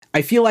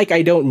I feel like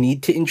I don't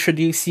need to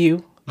introduce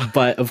you,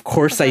 but of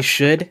course I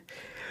should.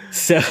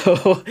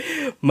 So,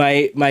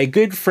 my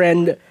good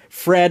friend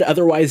Fred,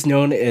 otherwise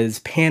known as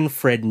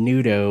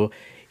PanFREDNoodoh,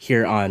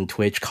 here on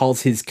Twitch,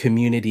 calls his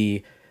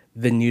community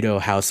the Nudo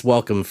House.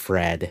 Welcome,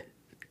 Fred.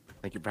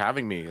 Thank you for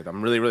having me.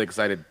 I'm really, really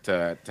excited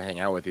to hang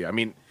out with you. I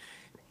mean,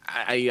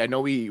 I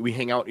know we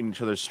hang out in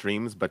each other's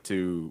streams, but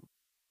to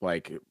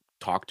like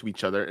talk to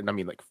each other, and I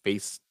mean like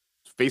face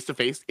to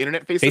face,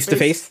 internet face to Face to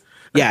face, face?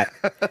 Yeah.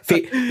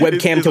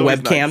 Webcam is to always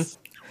webcam. nice.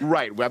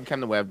 Right,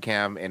 webcam to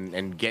webcam,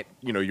 and get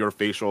your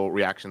facial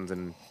reactions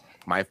and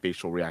my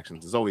facial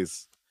reactions is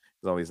always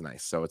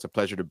nice. So it's a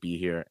pleasure to be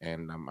here,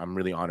 and I'm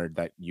really honored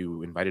that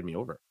you invited me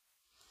over.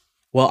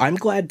 Well, I'm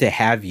glad to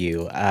have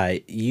you.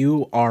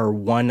 You are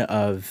one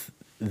of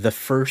the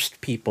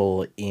first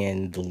people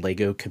in the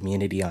Lego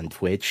community on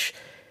Twitch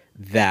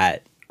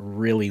that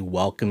really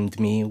welcomed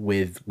me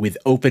with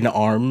open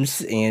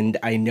arms, and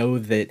I know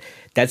that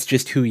that's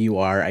just who you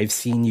are. I've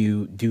seen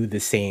you do the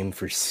same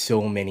for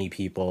so many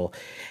people,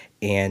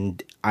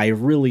 and I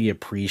really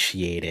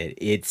appreciate it.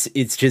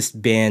 It's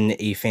just been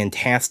a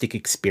fantastic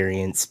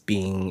experience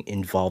being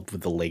involved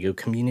with the Lego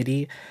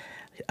community,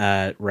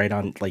 right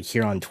on, like,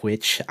 here on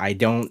Twitch. I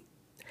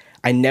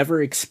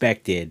never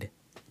expected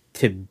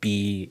to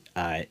be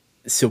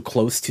so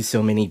close to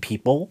so many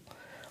people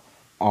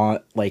on,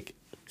 like,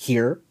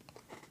 here,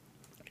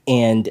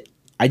 and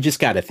I just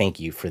got to thank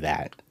you for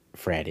that,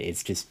 Fred.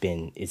 It's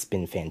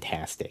been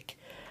fantastic.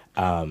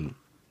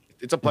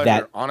 It's a pleasure.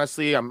 That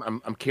Honestly,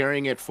 I'm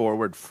carrying it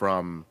forward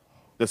from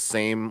the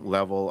same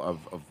level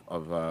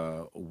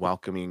of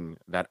welcoming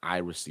that I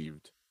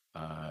received.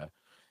 Uh,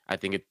 I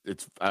think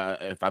it's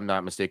if I'm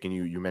not mistaken,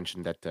 you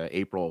mentioned that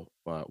April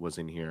was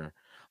in here,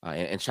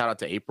 and shout out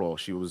to April.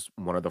 She was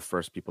one of the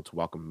first people to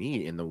welcome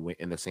me in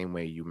the same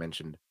way you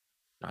mentioned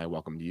I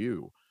welcomed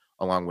you,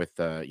 along with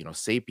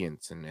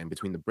Sapiens and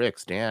Between the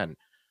Bricks, Dan.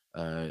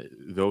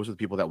 Those are the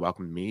people that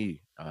welcomed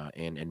me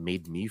and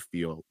made me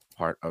feel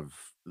part of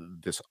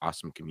this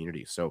awesome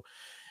community. So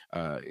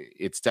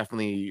it's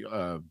definitely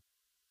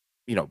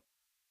you know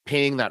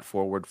paying that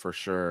forward for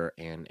sure,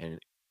 and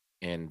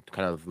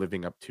kind of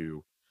living up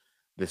to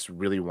this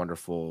really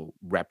wonderful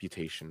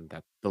reputation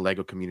that the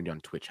Lego community on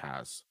Twitch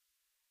has.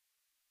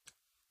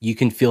 you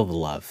can feel the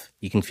love.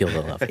 You can feel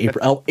the love.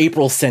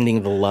 April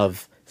sending the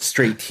love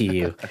straight to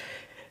you.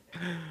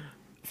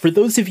 For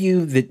those of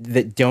you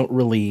that don't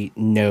really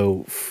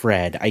know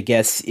Fred, I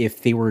guess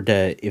if they were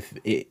to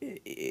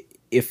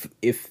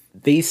if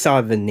they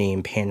saw the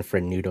name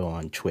PanFREDNoodoh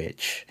on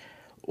Twitch,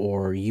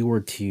 or you were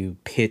to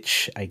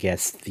pitch, I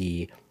guess,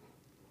 the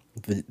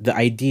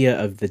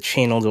idea of the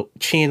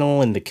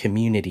channel and the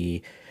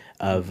community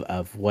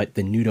of what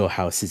the Nudo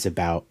House is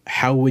about,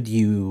 how would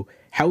you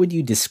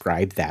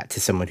describe that to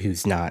someone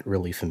who's not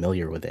really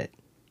familiar with it?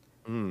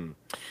 Mm.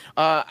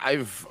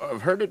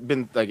 I've heard it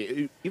been like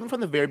even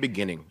from the very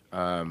beginning.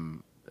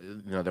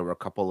 There were a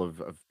couple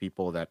of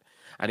people that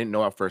I didn't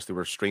know at first. They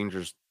were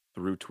strangers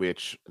through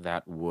Twitch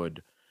that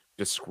would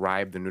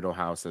describe the Noodle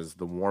House as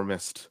the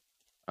warmest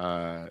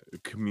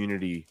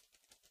community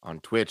on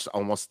Twitch,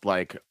 almost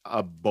like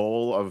a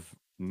bowl of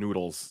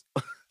noodles.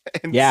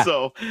 And Yeah,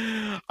 so,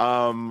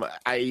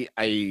 I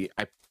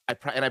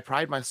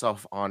pride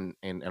myself on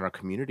in our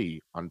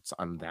community on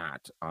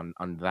that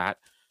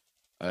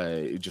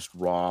just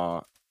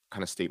raw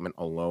kind of statement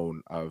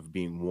alone of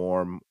being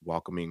warm,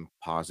 welcoming,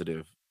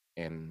 positive,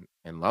 and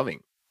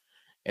loving.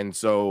 And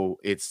so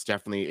it's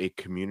definitely a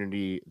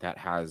community that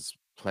has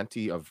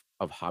plenty of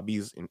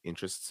hobbies and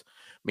interests,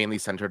 mainly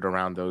centered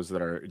around those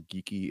that are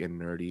geeky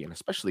and nerdy, and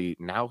especially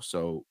now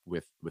so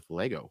with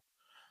Lego.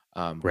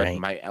 But right.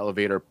 my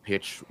elevator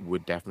pitch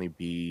would definitely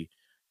be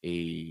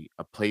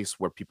a place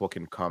where people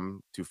can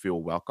come to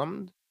feel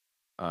welcomed,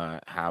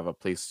 have a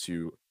place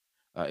to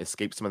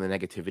escape some of the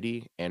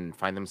negativity, and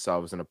find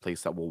themselves in a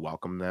place that will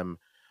welcome them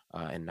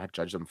and not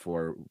judge them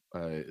for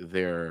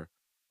their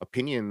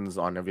opinions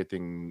on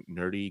everything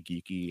nerdy,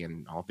 geeky,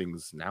 and all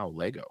things now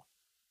Lego.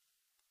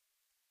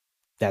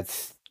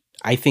 That's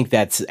I think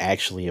that's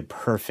actually a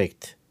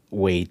perfect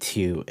way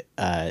to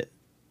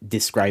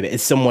describe it.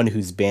 As someone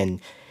who's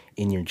been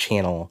in your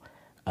channel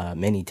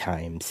many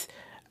times,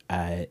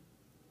 uh,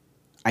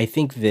 I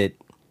think that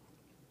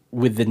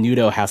with the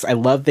Nudo House, I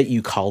love that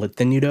you call it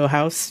the Nudo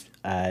House.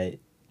 I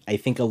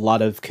think a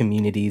lot of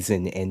communities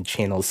and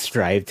channels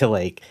strive to,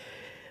 like,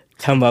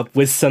 come up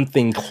with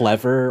something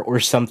clever or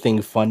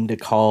something fun to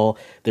call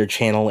their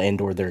channel and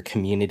or their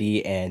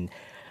community. And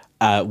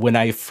when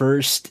I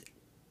first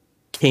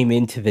came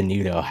into the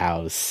Nudo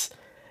House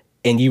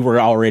and you were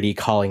already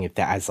calling it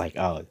that, I was like,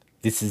 oh,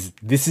 this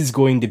is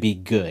going to be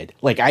good.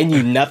 Like, I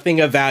knew nothing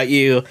about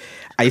you.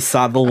 I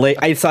saw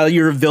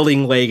you were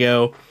building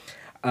Lego.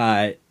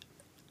 Uh,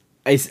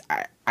 I, s-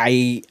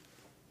 I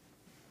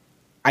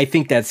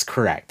think that's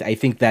correct. I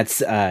think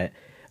that's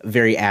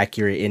very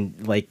accurate in,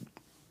 like,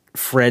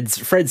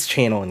 Fred's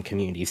channel and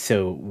community is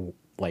so,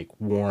 like,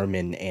 warm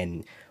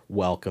and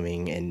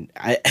welcoming, and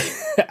I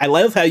I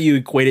love how you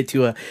equate it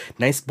to a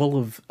nice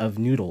bowl of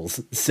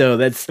noodles. So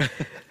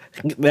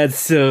That's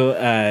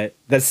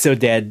so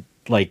dead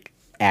like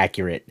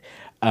accurate.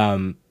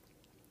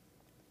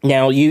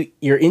 Now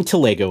you're into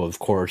Lego, of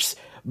course,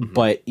 Hmm.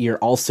 but you're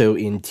also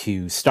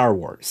into Star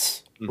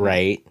Wars, Hmm.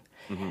 right?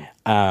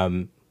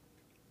 Hmm.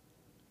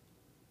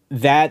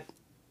 That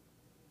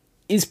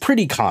is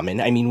pretty common.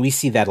 I mean, we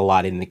see that a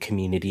lot in the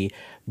community,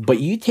 but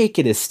Hmm. you take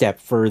it a step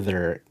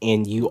further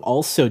and you Hmm.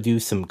 also do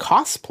some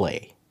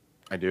cosplay.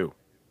 I do. Hmm.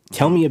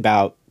 Tell me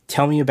about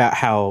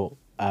how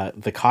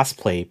the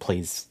cosplay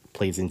plays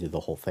into the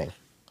whole thing.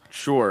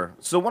 Sure.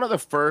 So one of the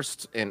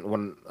first and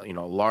one,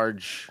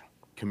 large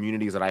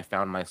communities that I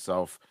found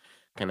myself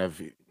kind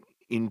of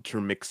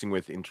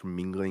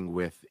intermingling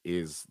with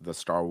is the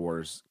Star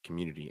Wars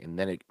community. And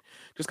then it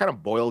just kind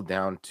of boiled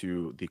down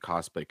to the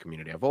cosplay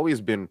community. I've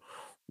always been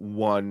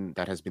one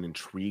that has been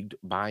intrigued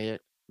by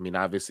it. I mean,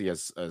 obviously,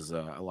 as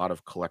a lot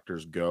of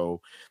collectors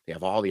go, they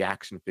have all the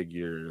action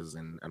figures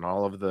and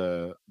all of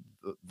the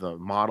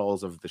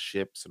models of the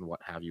ships and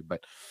what have you.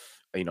 But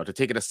to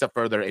take it a step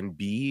further and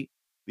be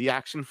the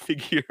action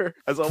figure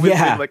has always been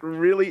Yeah. like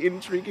really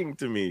intriguing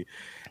to me.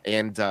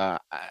 And I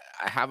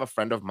have a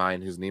friend of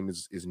mine, his name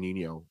is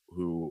Nino,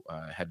 who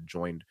had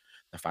joined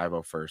the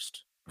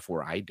 501st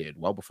before I did,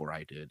 well before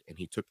I did, and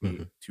he took me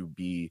Hmm. to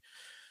be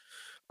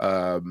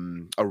a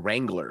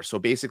wrangler. So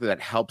basically that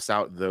helps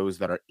out those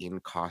that are in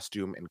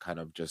costume and kind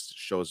of just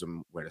shows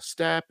them where to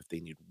step, if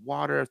they need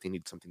water, if they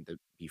need something to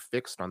be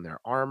fixed on their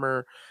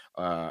armor,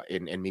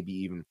 and maybe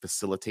even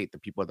facilitate the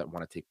people that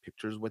want to take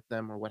pictures with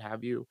them or what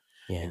have you.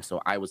 Yeah. And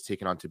so I was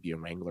taken on to be a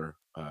wrangler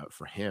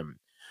for him.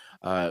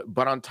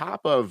 But on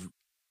top of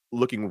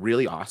looking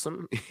really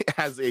awesome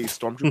as a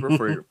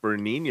stormtrooper for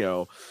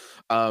Nino,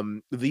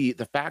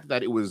 the fact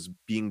that it was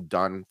being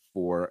done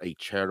for a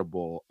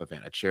charitable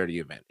event, a charity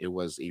event. It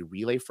was a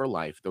relay for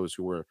life. Those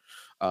who were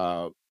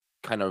uh,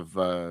 kind of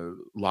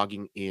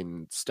logging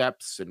in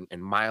steps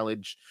and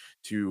mileage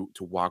to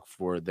walk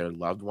for their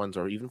loved ones,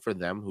 or even for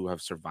them who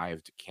have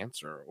survived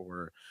cancer,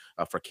 or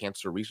for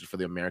cancer research for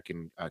the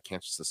American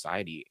Cancer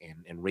Society,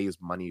 and raise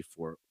money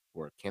for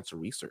cancer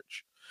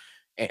research.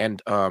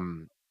 And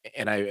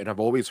I've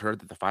always heard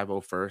that the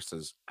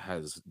 501st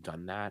has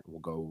done that. We'll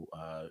go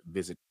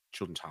visit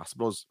children's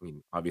hospitals. I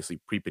mean,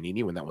 obviously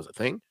pre-Panini when that was a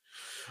thing,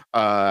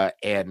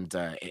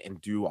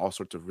 and do all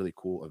sorts of really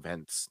cool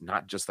events,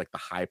 not just like the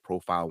high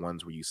profile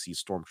ones where you see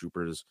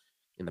stormtroopers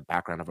in the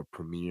background of a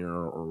premiere,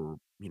 or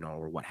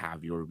or what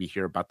have you. Or we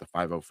hear about the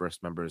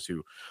 501st members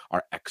who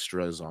are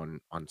extras on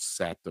the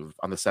set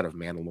of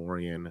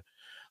Mandalorian.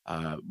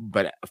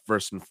 But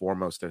first and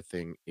foremost, their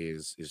thing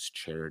is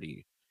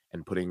charity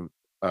and putting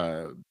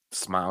uh,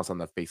 smiles on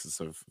the faces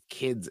of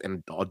kids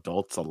and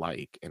adults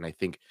alike. And I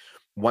think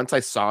once I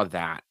saw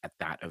that at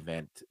that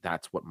event,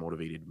 that's what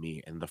motivated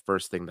me. And the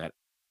first thing that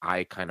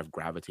I kind of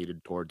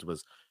gravitated towards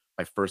was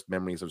my first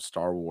memories of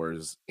Star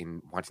Wars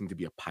in wanting to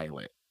be a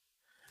pilot,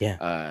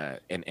 Yeah.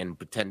 and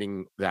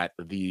pretending that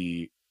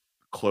the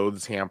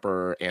clothes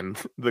hamper and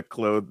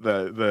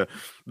the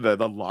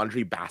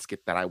laundry basket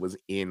that I was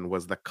in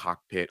was the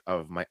cockpit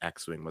of my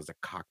X-wing, was the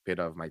cockpit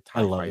of my I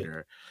TIE love it.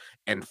 fighter,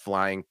 and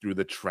flying through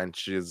the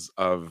trenches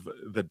of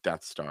the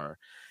Death Star.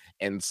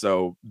 And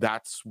so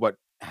that's what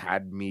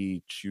had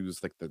me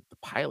choose like the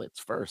pilots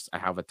first. I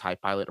have a TIE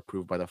pilot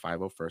approved by the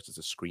 501st. It's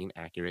a screen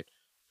accurate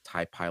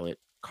TIE pilot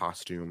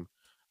costume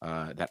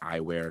that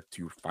I wear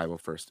to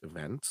 501st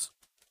events,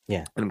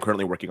 Yeah. and I'm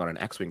currently working on an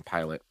X-wing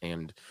pilot,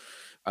 and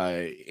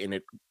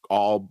it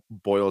all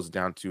boils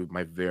down to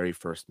my very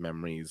first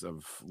memories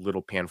of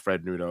little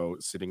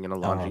PanFREDNoodoh sitting in a Oh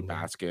laundry man.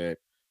 basket,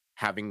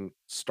 having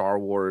Star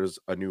Wars: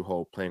 A New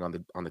Hope playing on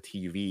the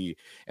TV,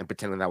 and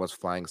pretending that I was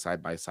flying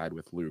side by side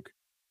with Luke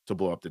to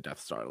blow up the Death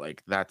Star.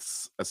 Like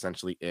that's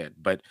essentially it.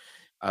 But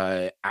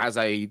as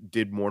I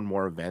did more and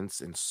more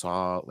events and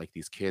saw like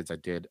these kids, I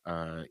did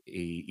a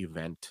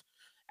event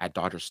at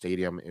Dodger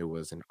Stadium. It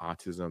was an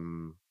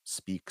Autism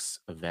Speaks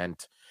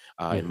event,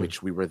 in Hmm.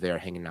 which we were there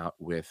hanging out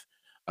with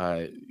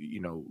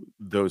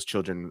those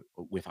children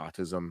with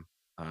autism,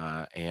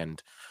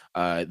 and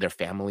their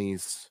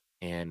families,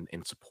 and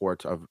in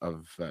support of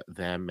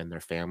them and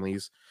their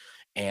families,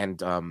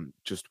 and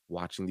just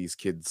watching these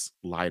kids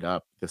light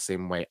up the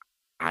same way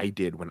I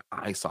did when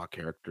I saw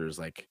characters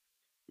like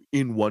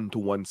in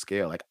one-to-one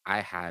scale. Like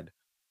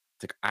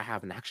it's like I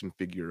have an action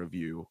figure of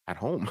you at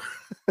home,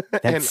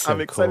 That's and I'm so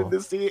excited cool.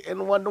 to see it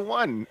in one to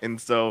one.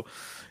 And so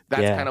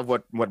that's kind Yeah. of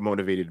what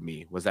motivated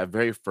me, was that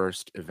very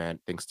first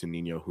event, thanks to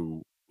Nino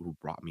who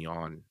brought me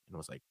on and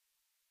was like,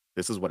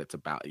 "This is what it's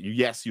about.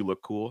 Yes, you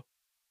look cool,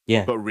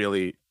 Yeah. but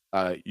really,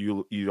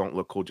 you don't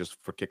look cool just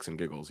for kicks and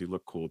giggles. You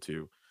look cool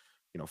too,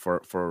 for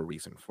a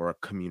reason, for a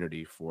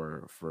community,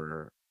 for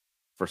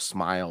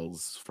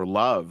smiles, for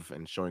love,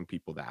 and showing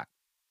people that."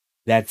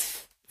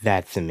 That's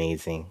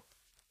amazing.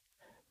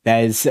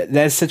 That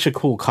is such a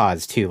cool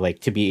cause too. Like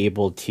to be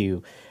able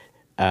to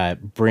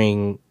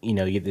bring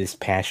this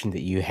passion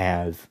that you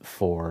have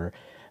for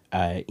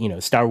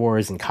Star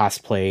Wars and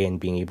cosplay and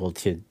being able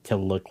to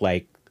look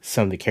like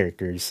some of the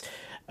characters,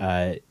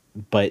 uh,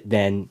 but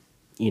then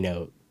you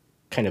know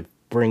kind of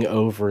bring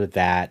over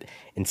that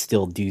and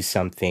still do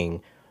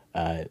something,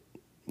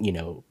 you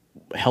know,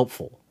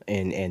 helpful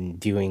and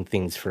doing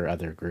things for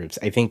other groups.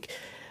 I think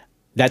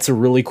that's a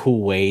really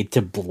cool way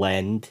to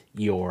blend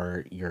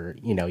your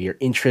your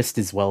interest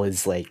as well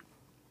as like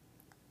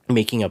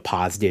making a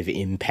positive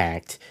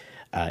impact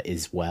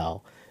as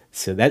well.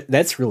 So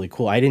that's really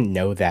cool. I didn't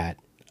know that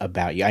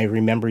about you. I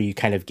remember you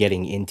kind of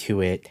getting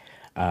into it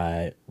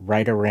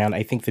right around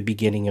I think the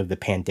beginning of the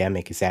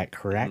pandemic. Is that Mhm.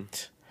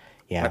 correct?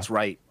 Yeah. That's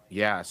right.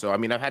 Yeah. So I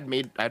mean, I'd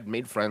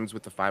made friends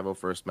with the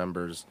 501st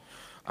members,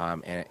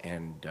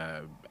 and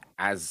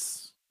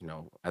as you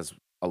know, as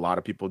a lot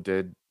of people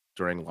did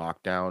during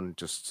lockdown,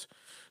 just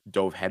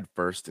dove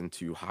headfirst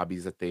into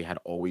hobbies that they had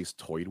always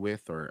toyed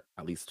with or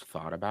at least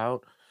thought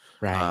about.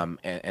 Right.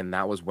 And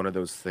that was one of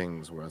those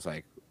things where I was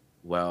like,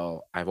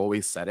 well, I've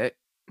always said it.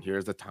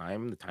 Here's the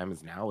time. The time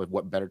is now.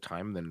 What better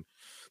time than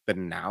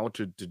now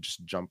to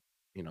just jump,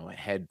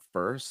 head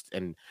first.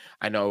 And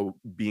I know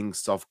being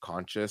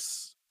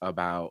self-conscious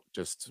about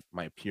just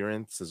my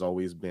appearance has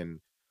always been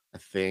a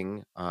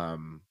thing.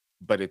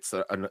 But it's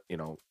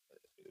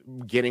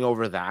getting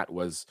over that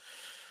was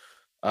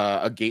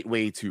a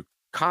gateway to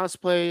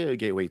cosplay, a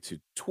gateway to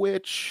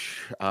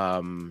Twitch,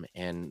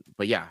 and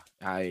but yeah,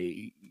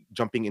 I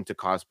jumping into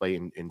cosplay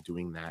and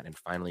doing that, and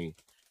finally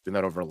doing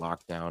that over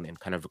lockdown, and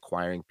kind of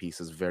acquiring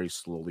pieces very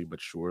slowly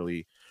but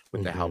surely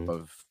with the help Mm-hmm.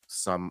 of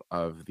some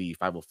of the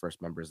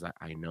 501st members that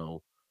I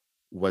know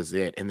was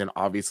it. And then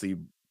obviously,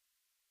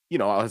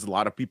 as a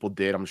lot of people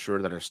did, I'm sure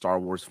that our Star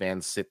Wars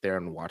fans sit there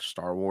and watch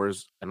Star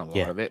Wars, and a lot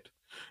Yeah. of it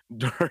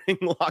during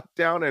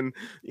lockdown. And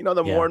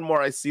the more Yeah. and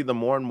more I see, the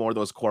more and more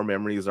those core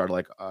memories are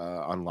like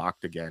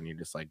unlocked again. You're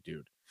just like,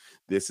 dude,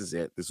 this is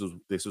it. This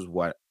is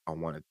what I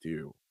want to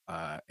do.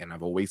 And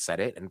I've always said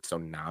it, and so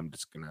now I'm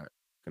just gonna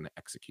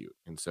execute.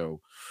 And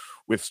so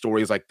with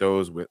stories like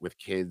those, with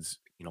kids,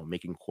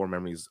 making core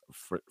memories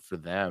for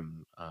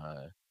them,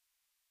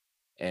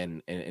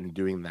 and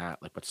doing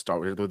that, like what Star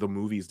Wars, the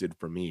movies did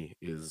for me,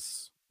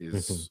 is Hmm.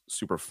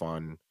 super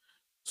fun,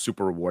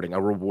 super rewarding.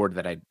 A reward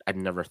that I'd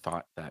never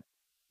thought that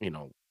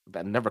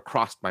never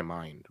crossed my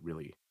mind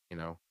really, you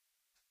know.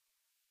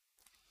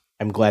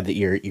 I'm glad that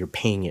you're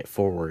paying it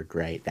forward,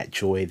 right? That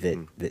joy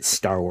Mhm, that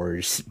Star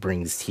Wars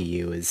brings to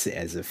you as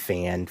a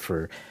fan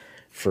for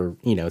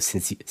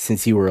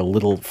since you were a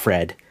little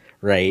Fred,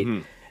 right?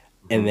 mhm,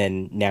 And mhm.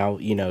 then now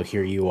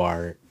here you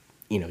are,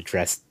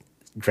 dressed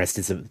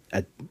as a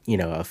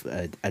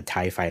a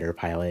TIE fighter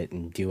pilot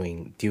and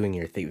doing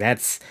your thing.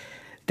 That's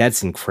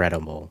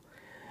incredible.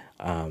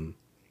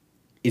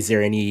 Is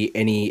there any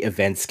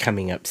events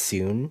coming up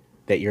soon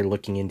that you're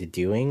looking into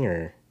doing,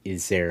 or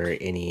is there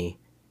any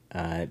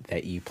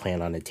that you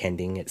plan on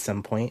attending at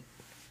some point?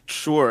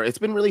 Sure, it's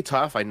been really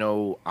tough. I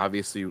know,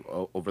 obviously,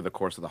 over the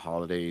course of the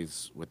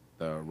holidays, with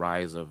the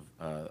rise of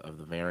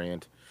the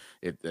variant,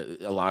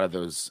 a lot of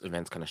those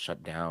events kind of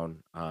shut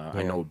down.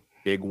 I Yeah. know a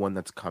big one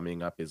that's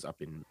coming up is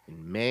up in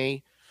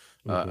May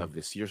Hmm. of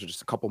this year, so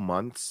just a couple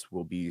months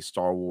will be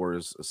Star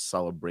Wars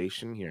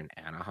Celebration here in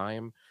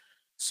Anaheim.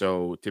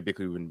 So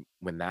typically,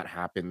 when that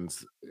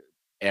happens,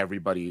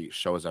 everybody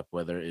shows up,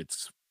 whether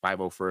it's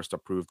 501st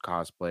approved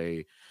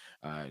cosplay,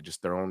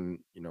 just their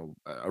own,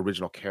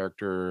 original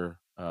character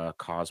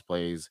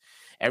cosplays,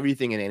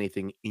 everything and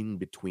anything in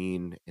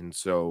between. And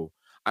so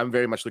I'm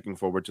very much looking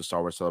forward to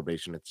Star Wars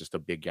Celebration. It's just a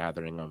big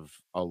gathering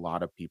of a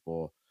lot of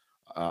people,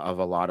 of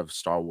a lot of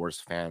Star Wars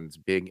fans,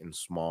 big and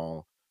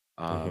small.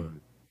 Hmm.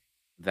 Um,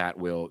 that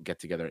will get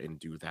together and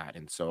do that.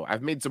 And so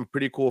I've made some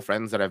pretty cool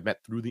friends that I've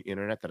met through the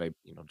internet that I,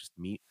 just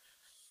meet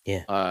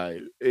Yeah.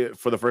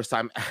 for the first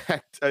time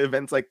at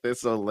events like this.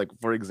 So, like,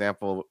 for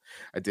example,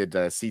 I did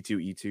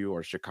C2E2,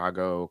 or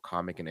Chicago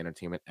Comic and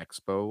Entertainment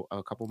Expo,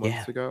 a couple Yeah.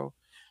 months ago,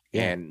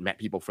 Yeah. and met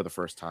people for the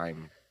first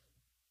time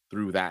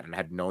through that, and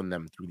had known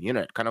them through the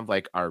internet, kind of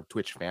like our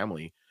Twitch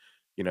family.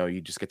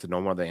 You just get to know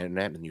them on the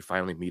internet, and you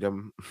finally meet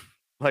them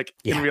like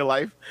in Yeah. real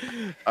life.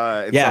 And so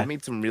I've Yeah.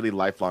 made some really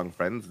lifelong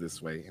friends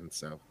this way. And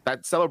so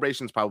that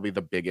celebration is probably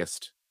the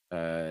biggest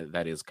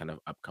that is kind of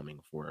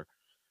upcoming for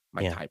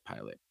my Yeah. type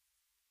pilot.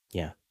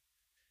 Yeah.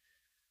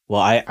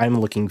 Well, I'm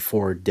looking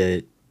forward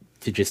to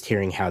just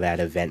hearing how that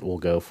event will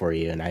go for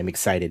you, and I'm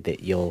excited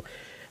that you'll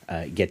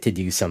get to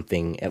do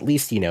something at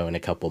least in a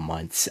couple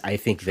months. I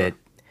think that, Sure.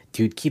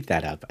 dude, keep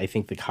that up. I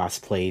think the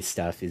cosplay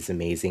stuff is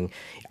amazing.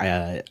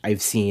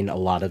 I've seen a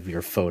lot of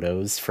your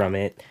photos from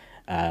it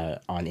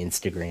on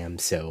Instagram,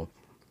 so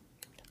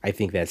I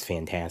think that's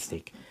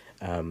fantastic.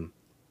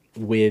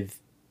 With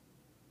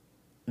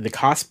the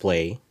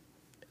cosplay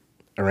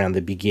around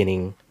the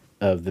beginning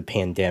of the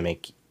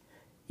pandemic,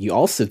 you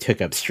also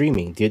took up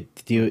streaming.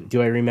 Mhm.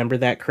 Do I remember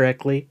that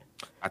correctly?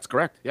 That's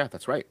correct. Yeah,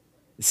 that's right.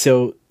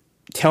 So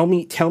tell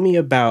me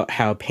about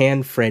how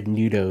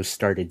PanFREDNoodoh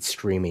started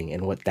streaming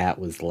and what that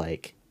was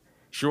like.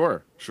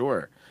 Sure,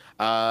 sure.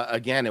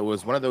 Again, it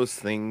was one of those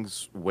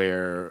things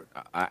where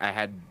I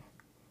had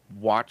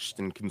watched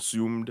and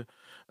consumed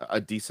a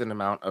decent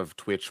amount of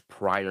Twitch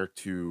prior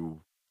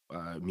to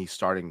me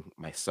starting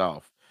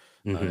myself.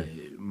 Uh,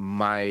 Hmm.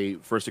 my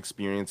first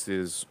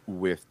experiences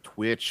with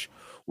Twitch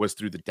was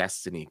through the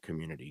Destiny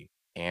community.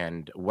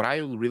 And what I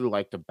really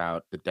liked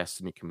about the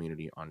Destiny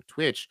community on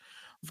Twitch,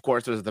 of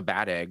course, there's the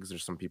bad eggs.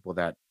 There's some people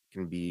that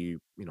can be,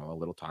 a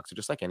little toxic,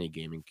 just like any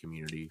gaming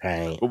community.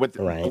 Right. But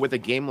Right. with a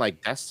game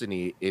like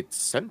Destiny, it's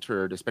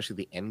centered, especially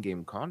the end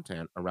game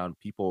content, around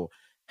people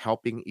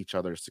helping each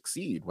other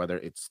succeed, whether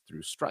it's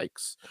through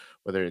strikes,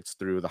 whether it's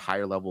through the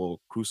higher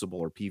level Crucible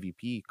or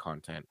PvP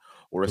content,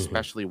 or Hmm.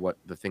 especially what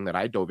the thing that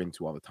I dove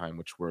into all the time,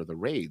 which were the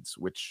raids,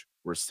 which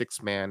were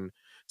 6-man,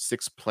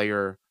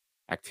 6-player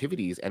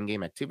activities, end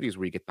game activities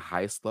where you get the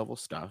highest level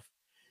stuff,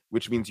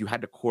 which means you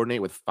had to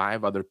coordinate with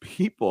 5 other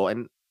people.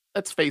 And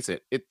let's face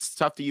it, it's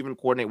tough to even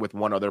coordinate with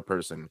one other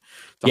person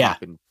to Yeah.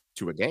 hop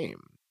into a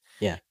game.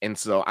 Yeah. And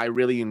so I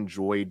really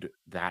enjoyed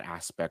that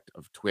aspect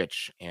of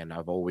Twitch, and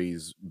I've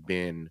always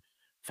been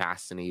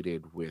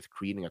fascinated with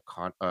creating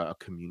a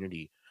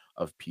community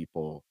of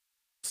people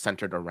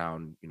centered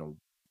around,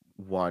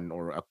 one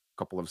or a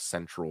couple of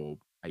central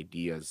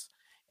ideas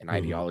and Hmm.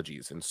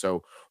 ideologies. And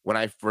so when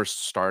I first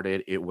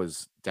started, it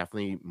was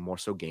definitely more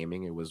so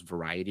gaming. It was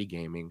variety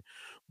gaming,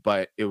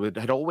 but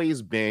had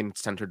always been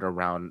centered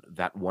around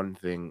that one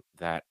thing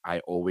that I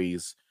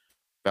always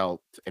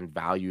felt and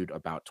valued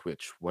about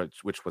Twitch,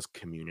 which was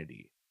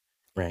community.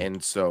 Right.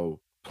 And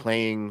so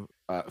playing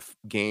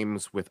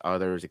games with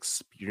others,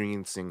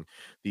 experiencing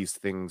these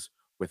things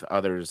with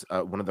others.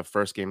 One of the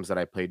first games that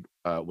I played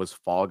was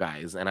Fall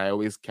Guys, and I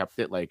always kept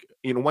it like,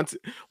 once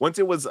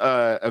it was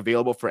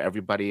available for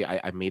everybody,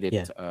 I made it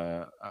Yeah.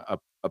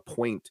 a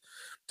point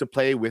to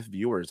play with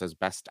viewers as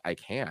best I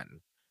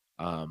can,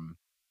 um,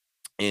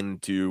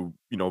 and to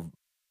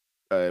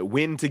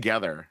win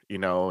together,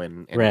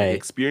 and Right.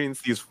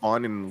 experience these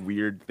fun and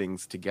weird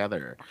things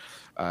together.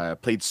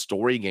 Played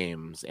story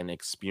games and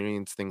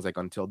experienced things like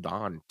Until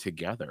Dawn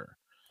together.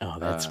 Oh,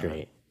 that's Uh,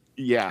 great.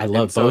 yeah, and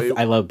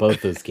I love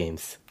both those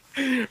games.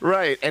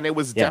 right, and it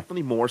was Yeah.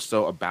 definitely more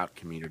so about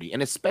community,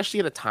 and especially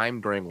at a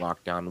time during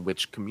lockdown,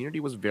 which community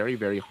was very,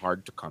 very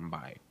hard to come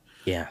by.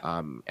 Yeah.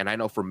 And I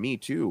know for me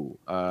too,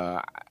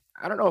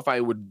 I don't know if I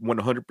would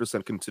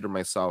 100% consider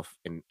myself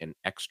an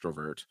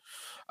extrovert,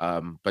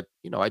 but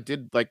I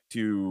did like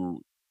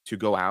to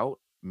go out,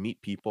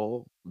 meet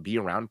people, be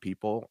around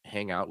people,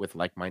 hang out with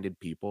like-minded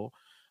people,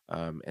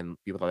 and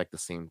people that like the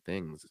same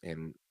things.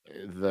 And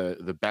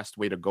the best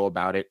way to go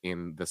about it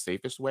in the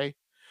safest way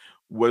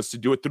was to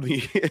do it through the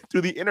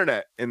through the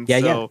internet. And Yeah.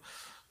 Yeah. so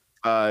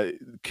uh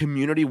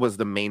community was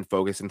the main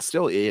focus and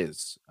still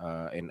is,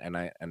 and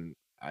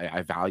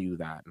I value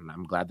that, and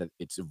I'm glad that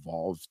it's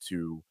evolved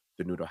to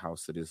the noodle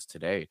house it is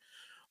today.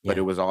 But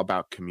it Yeah. was all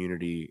about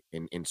community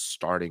in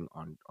starting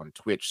on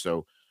Twitch.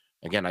 So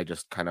again, I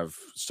just kind of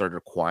started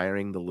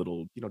acquiring the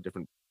little,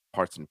 different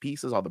parts and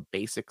pieces, all the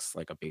basics,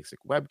 like a basic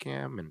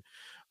webcam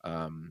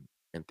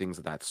and things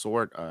of that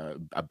sort,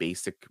 a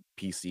basic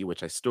PC,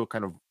 which I still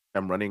kind of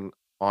am running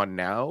on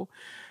now,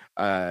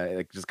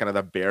 like just kind of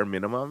the bare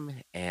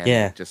minimum, and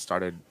Yeah. just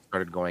started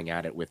going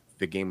at it with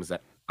the games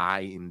that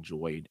I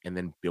enjoyed, and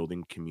then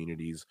building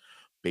communities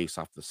based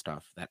off the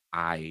stuff that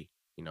I,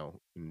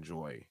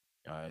 enjoy.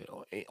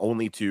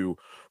 Only to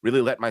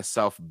really let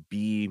myself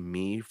be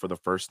me for the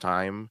first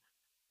time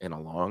in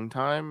a long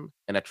time,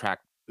 and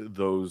attract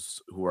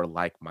those who are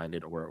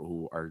like-minded or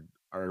who are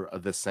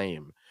the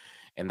same.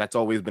 And that's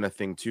always been a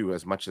thing too,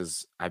 as much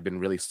as I've been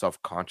really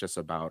self-conscious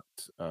about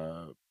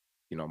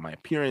my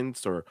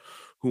appearance or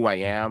who I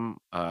Mhm. am.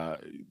 A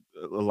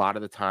lot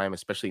of the time,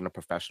 especially in a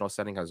professional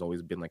setting, has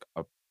always been like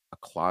a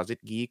closet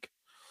geek.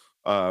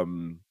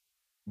 um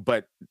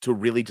but to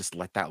really just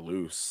let that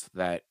loose,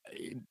 that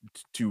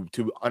to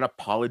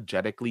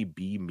unapologetically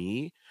be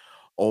me,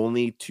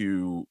 only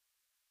to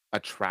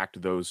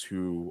attract those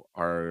who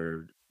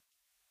are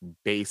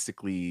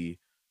basically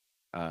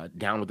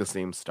down with the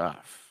same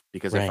stuff.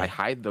 Because if I Right.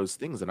 hide those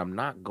things, then I'm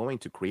not going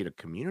to create a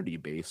community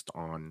based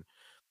on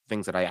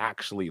things that I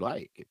actually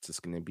like. It's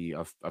just going to be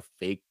a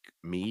fake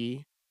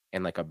me,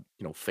 and like a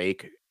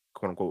fake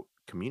quote unquote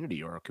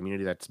community, or a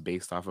community that's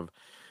based off of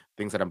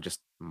things that I'm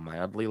just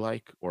mildly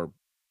like or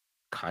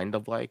kind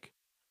of like.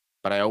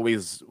 But I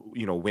always,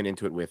 went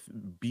into it with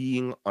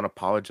being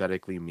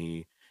unapologetically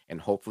me,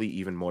 and hopefully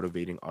even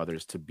motivating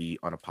others to be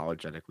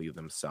unapologetically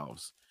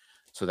themselves,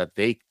 so that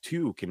they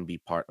too can be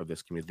part of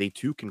this community. They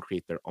too can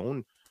create their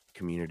own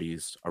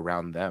communities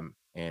around them,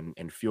 and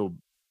feel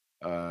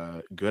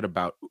good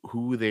about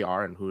who they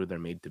are and who they're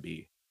made to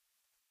be.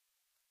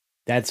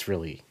 That's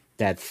really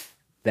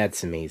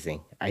that's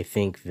amazing. I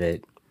think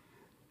that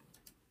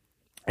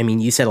I mean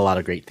you said a lot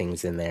of great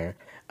things in there.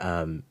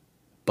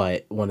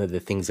 But one of the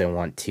things I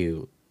want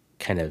to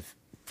kind of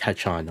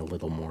touch on a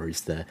little more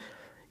is the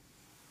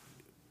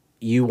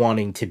you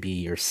wanting to be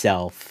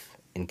yourself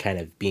and kind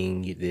of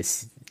being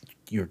this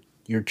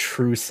your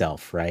true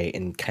self, right?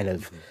 And kind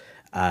of Mhm.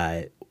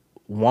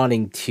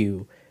 wanting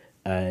to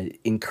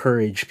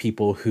encourage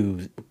people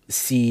who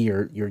see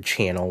your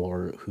channel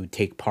or who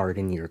take part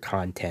in your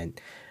content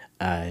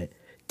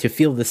to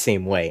feel the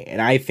same way.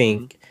 And I Mhm.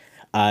 think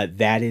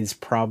that is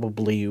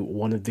probably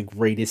one of the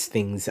greatest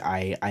things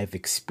I've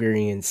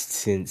experienced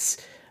since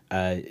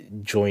uh,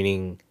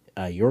 joining.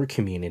 your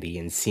community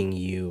and seeing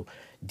you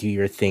do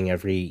your thing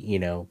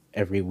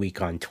every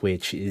week on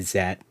Twitch is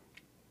that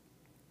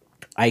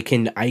I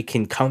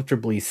can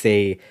comfortably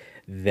say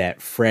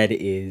that Fred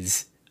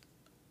is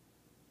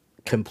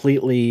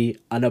completely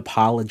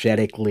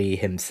unapologetically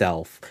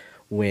himself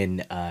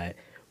when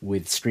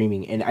with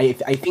streaming, and I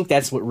think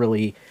that's what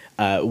really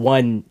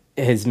one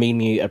has made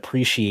me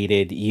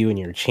appreciated you and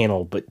your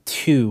channel, but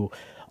two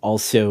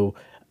also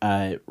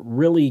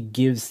really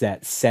gives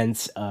that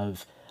sense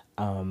of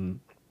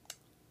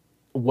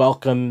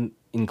welcome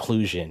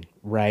inclusion,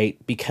 right?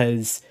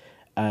 Because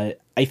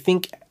I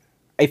think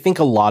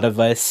a lot of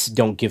us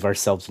don't give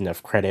ourselves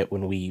enough credit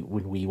when we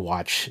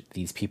watch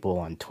these people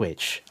on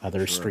Twitch,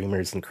 other Sure.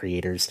 streamers and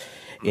creators,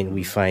 and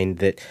we Hmm. find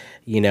that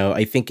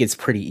I think it's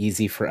pretty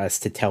easy for us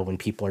to tell when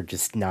people are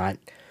just not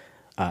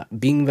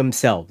being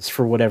themselves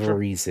for whatever Sure.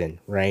 reason,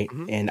 right?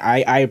 Hmm. And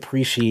I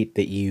appreciate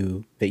that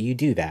you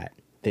do that,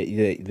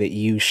 that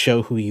you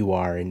show who you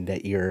are, and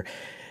that you're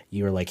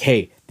like,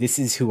 hey, this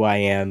is who I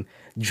am.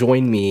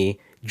 Join me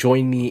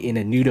in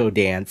a nudo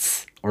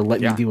dance, or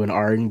let me Yeah. do an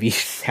R&B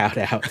shout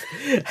out.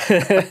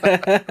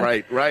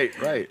 Right. Right.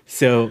 Right.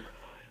 So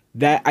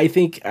that I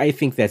think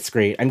that's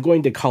great. I'm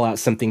going to call out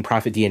something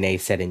Prophet DNA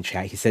said in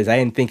chat. He says, I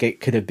didn't think it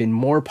could have been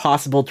more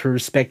possible to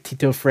respect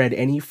Tito Fred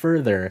any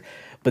further,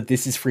 but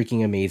this is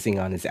freaking amazing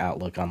on his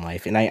outlook on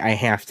life. And I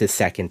have to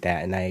second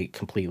that, and I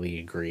completely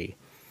agree.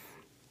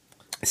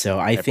 So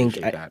I I think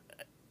appreciate that.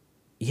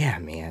 yeah,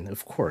 man,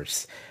 of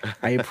course.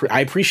 I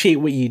appreciate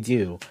what you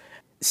do.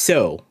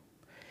 So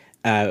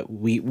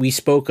we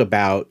spoke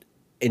about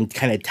and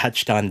kind of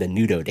touched on the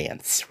nudo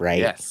dance, right?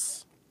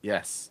 Yes.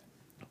 Yes.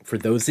 For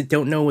those that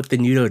don't know what the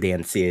nudo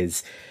dance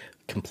is,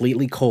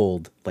 completely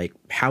cold, like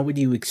how would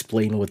you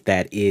explain what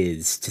that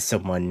is to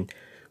someone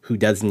who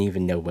doesn't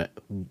even know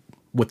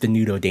what the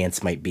nudo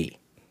dance might be?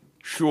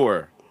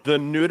 Sure. The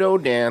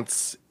Nudo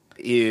dance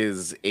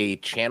is a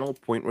channel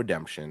point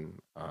redemption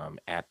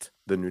at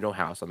the Nudo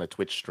house on the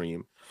Twitch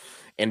stream.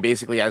 And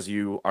basically, as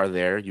you are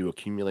there, you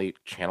accumulate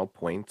channel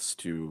points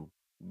to,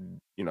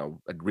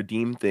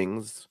 redeem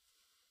things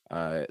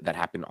that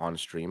happen on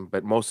stream.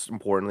 But most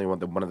importantly,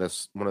 one of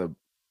the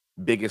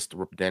biggest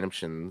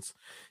redemptions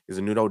is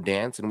a Nudo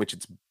dance, in which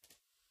it's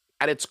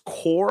at its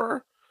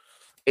core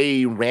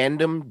a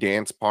random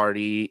dance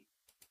party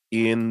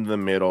in the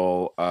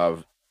middle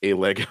of a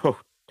Lego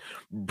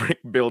brick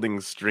building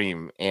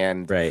stream.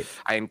 And Right.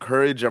 I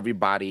encourage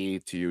everybody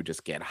to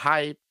just get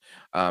hype.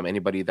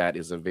 Anybody that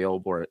is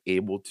available or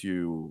able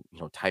to,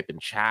 type in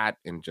chat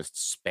and just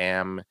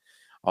spam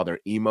all their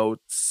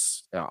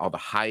emotes, all the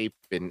hype,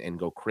 and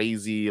go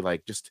crazy.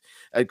 Like, just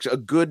a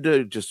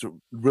good just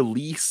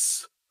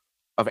release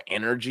of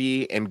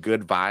energy and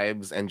good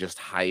vibes and just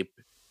hype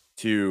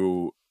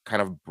to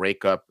kind of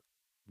break up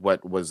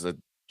what was a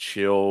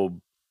chill,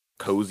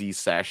 cozy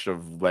sesh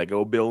of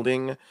Lego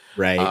building,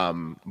 Right.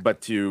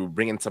 but to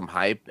bring in some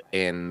hype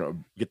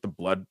and get the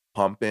blood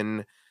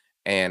pumping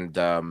and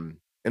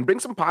bring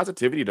some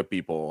positivity to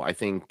people. I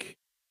think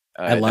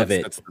I love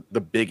it. that's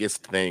the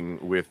biggest thing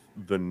with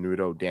the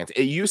Nudo dance.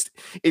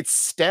 It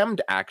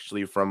stemmed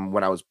actually from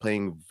when I was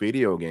playing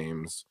video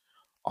games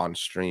on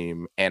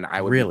stream, and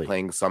I would be Really.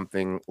 playing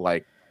something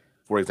like,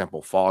 for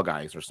example, Fall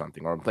Guys or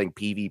something, or I'm playing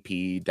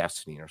PvP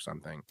Destiny or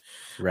something.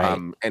 Right.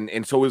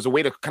 And so it was a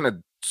way to kind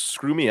of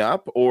screw me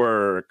up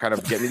or kind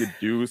of get me to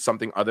do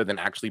something other than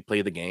actually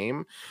play the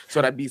game.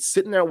 So I'd be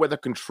sitting there with a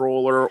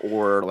controller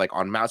or like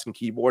on mouse and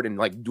keyboard and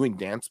like doing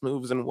dance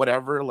moves and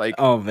whatever, like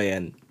Oh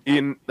man.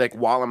 in like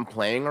while I'm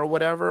playing or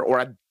whatever, or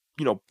I'd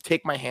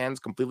take my hands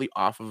completely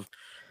off of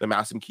the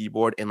mouse and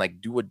keyboard and like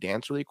do a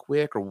dance really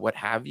quick or what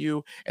have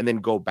you, and then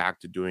go back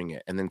to doing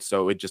it. And then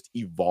so it just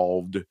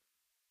evolved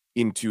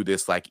into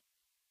this like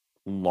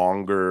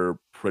longer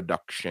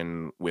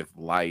production with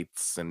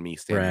lights and me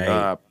standing Right.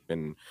 up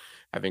and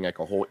having like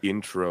a whole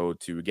intro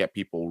to get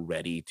people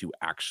ready to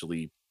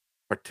actually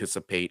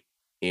participate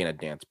in a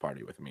dance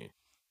party with me.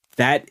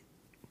 That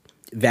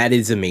that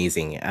is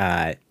amazing.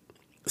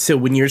 So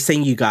when you're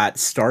saying you got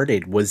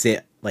started, was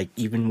it like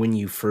even when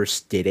you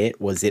first did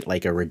it, was it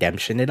like a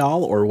redemption at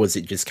all, or was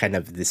it just kind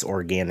of this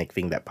organic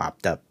thing that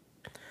popped up?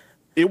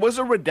 It was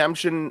a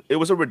redemption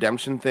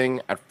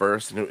thing at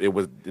first, and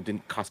it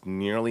didn't cost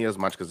nearly as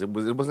much because it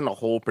wasn't a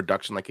whole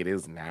production like it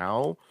is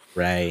now.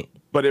 Right.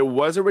 But it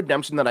was a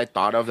redemption that I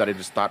thought of that I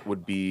just thought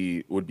would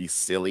be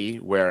silly.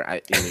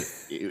 Where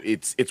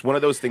it's one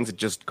of those things that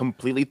just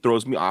completely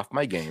throws me off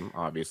my game,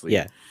 obviously,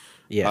 Yeah.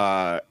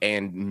 Yeah.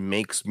 and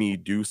makes me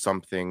do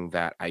something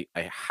that I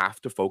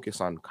have to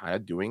focus on kind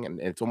of doing, and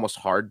it's almost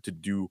hard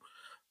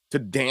to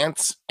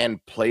dance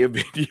and play a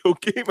video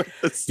game at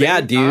the Yeah,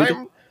 same dude.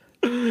 time.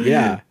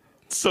 Yeah.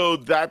 So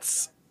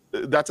that's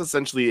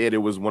essentially it. It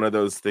was one of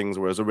those things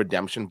where it was a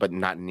redemption, but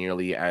not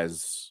nearly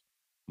as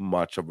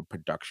much of a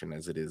production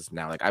as it is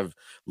now. Like, I've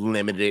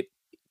limited it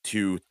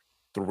to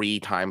 3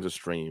 times a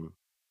stream,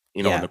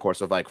 in Yeah. the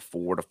course of like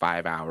 4 to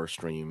 5 hour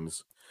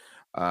streams.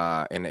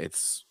 And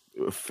it's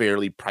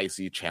fairly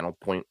pricey channel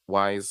point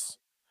wise.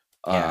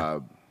 Yeah. Uh,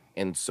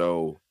 and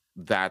so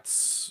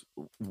that's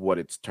what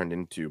it's turned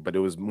into. But it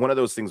was one of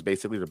those things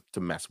basically to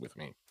mess with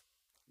me.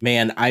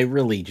 Man, I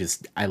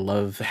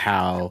love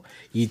how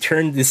you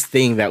turned this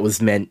thing that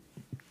was meant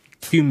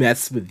to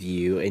mess with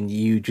you and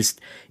you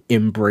just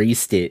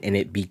embraced it and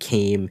it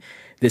became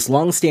this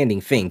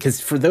long-standing thing.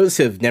 Because for those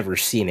who have never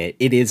seen it,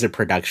 it is a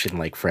production,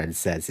 like Fred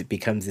says. It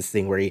becomes this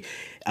thing where you,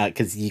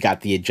 because you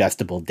got the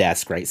adjustable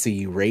desk, right? So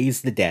you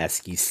raise the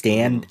desk, you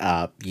stand Hmm.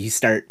 up, you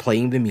start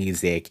playing the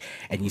music,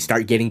 and you Hmm.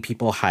 start getting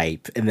people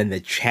hype, and then the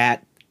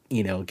chat,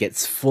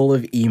 gets full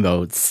of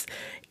emotes,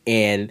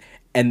 and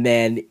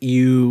then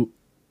you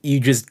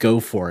just go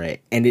for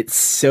it, and it's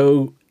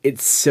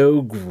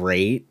so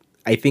great.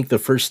 I think the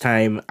first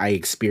time I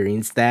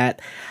experienced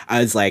that, I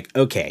was like,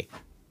 okay,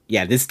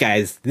 yeah, this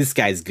guy's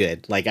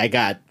good. Like I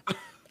got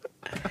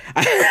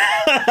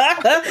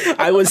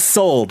I was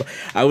sold.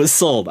 I was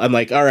sold. I'm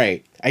like, all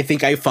right. I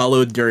think I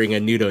followed during a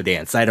nudo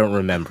dance. I don't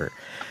remember.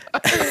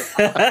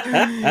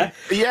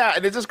 Yeah,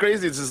 and it's just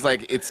crazy. It's just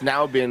like it's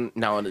now been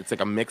now it's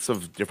like a mix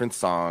of different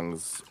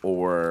songs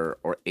or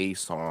a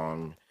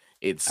song.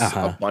 It's a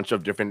Uh-huh. bunch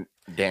of different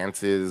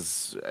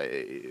dances,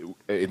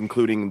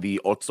 including the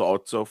otso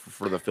otso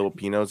for the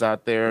Filipinos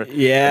out there that know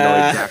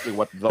Yeah. exactly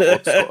what the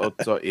otso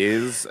otso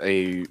is.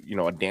 A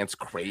dance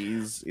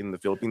craze in the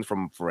Philippines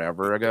from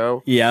forever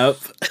ago. Yep.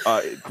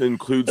 It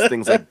includes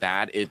things like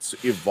that. It's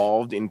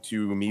evolved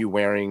into me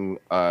wearing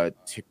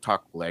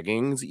TikTok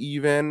leggings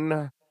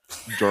even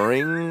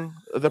during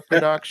the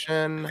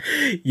production.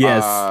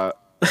 Yes. Uh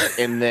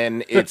and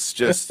then it's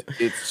just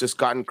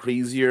gotten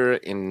crazier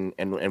and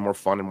more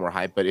fun and more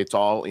hype, but it's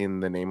all in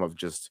the name of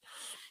just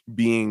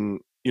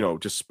being,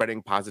 just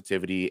spreading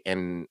positivity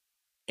and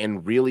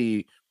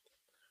really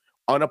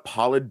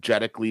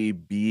unapologetically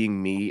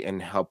being me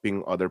and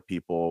helping other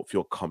people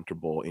feel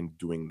comfortable in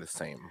doing the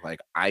same.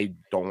 Like I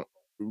don't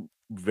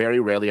very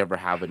rarely ever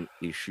have an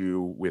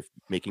issue with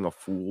making a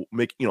fool,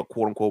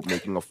 quote unquote,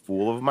 making a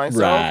fool of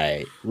myself.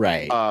 Right.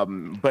 Right.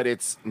 But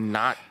it's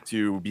not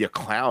to be a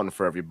clown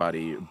for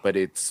everybody, but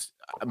it's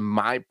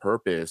my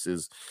purpose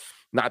is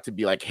not to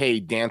be like,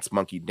 hey, dance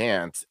monkey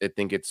dance. I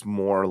think it's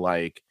more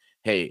like,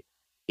 hey,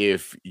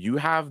 if you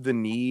have the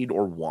need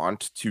or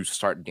want to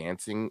start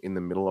dancing in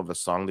the middle of a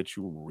song that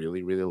you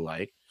really, really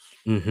like,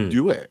 Mm-hmm.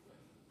 do it.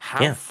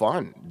 Have Yeah.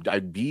 fun.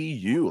 Be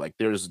you. Like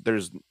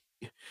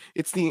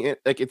it's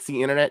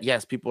the internet.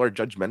 Yes, people are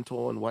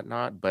judgmental and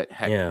whatnot, but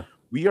heck, Yeah.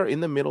 we are in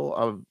the middle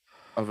of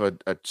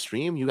a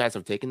stream. You guys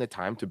have taken the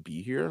time to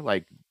be here.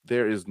 Like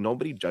there is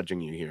nobody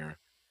judging you here.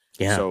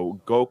 Yeah.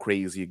 So go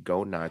crazy,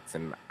 go nuts,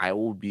 and I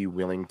will be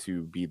willing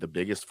to be the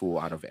biggest fool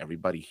out of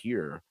everybody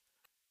here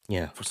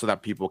Yeah. so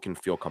that people can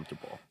feel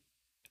comfortable.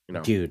 You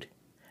know. Dude,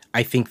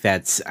 I think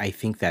that's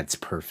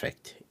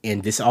perfect.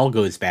 And this all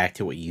goes back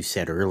to what you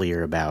said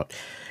earlier about,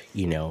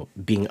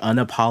 being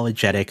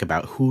unapologetic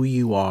about who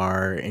you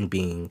are and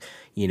being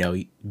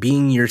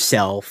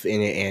yourself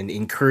and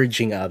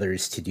encouraging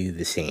others to do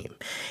the same.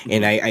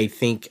 And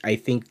Mhm. I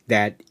think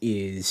that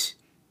is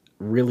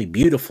really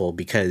beautiful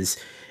because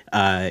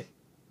I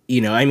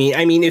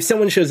mean if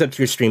someone shows up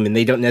to your stream and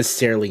they don't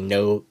necessarily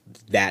know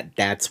that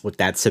that's what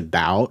that's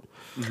about,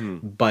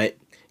 Mhm. but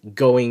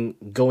going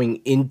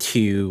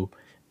into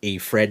a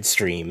Fred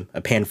stream,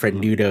 a Mhm.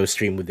 PanFREDNoodoh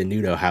stream with the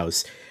Nudo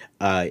House,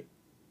 uh,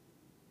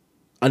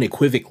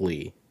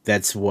 unequivocally,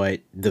 that's what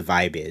the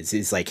vibe is.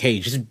 Is like, hey,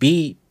 just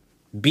be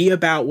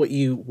about what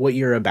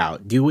you're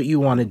about. Do what you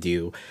want to Mhm.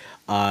 do.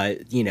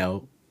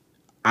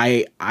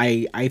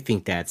 I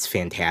think that's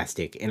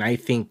fantastic, and I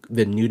think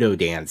the Nudo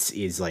dance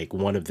is like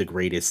one of the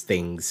greatest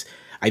things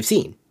I've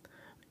seen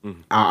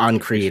Mhm. on I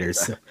appreciate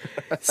creators.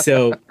 that.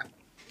 So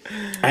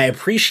I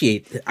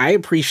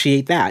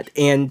appreciate that,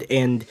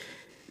 and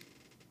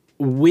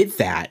with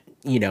that,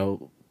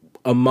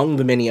 among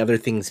the many other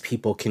things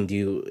people can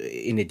do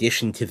in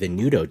addition to the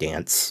nudo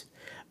dance,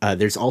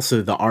 there's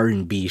also the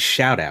R&B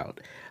shout out.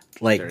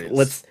 Like, There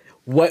is.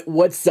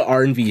 what's the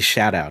R&B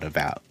shout out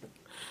about?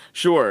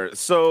 Sure.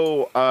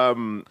 So, I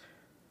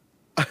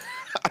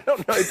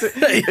don't know.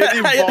 It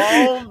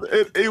evolved.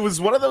 It was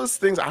one of those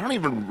things. I don't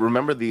even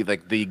remember the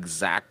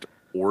exact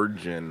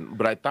origin,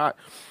 but I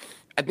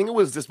think it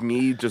was just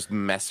me just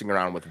messing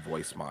around with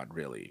voice mod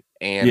really.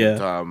 And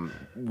Yeah.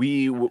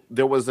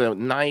 there was a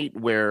night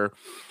where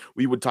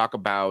we would talk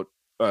about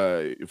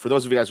for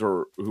those of you guys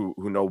who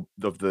know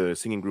of the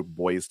singing group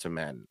Boys to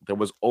Men, there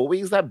was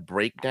always that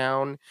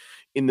breakdown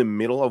in the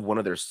middle of one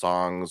of their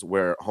songs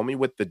where homie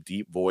with the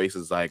deep voice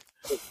is like,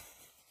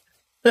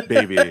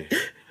 "Baby,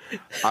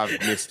 I've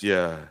missed you,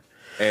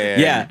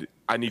 Yeah. and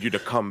I need you to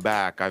come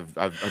back. I've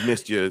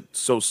missed you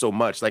so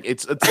much." Like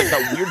it's like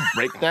that weird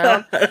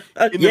breakdown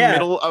in the Yeah.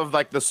 middle of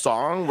like the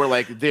song where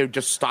like they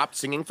just stopped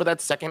singing for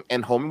that second,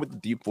 and homie with the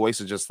deep voice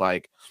is just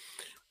like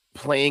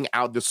playing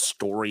out the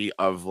story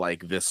of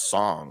like this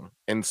song.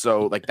 And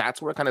so like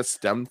that's where it kind of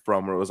stemmed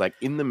from, where it was like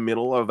in the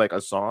middle of like a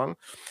song,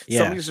 Yeah.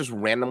 somebody's just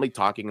randomly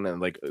talking in a,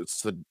 like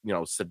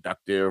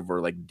seductive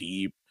or like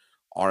deep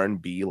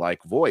R&B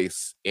like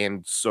voice.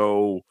 And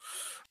so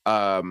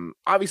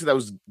Obviously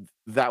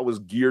that was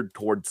geared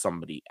towards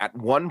somebody. At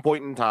one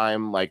point in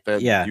time, like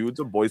the Yeah. dudes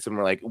of Boyz II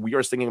were like, we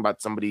are singing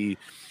about somebody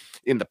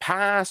in the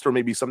past, or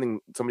maybe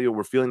somebody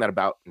we're feeling that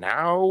about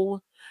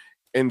now.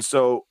 And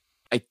so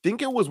I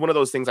think it was one of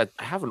those things. I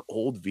have an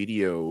old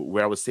video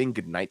where I was saying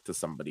goodnight to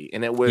somebody,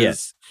 and it Yeah.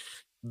 was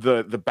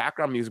the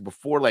background music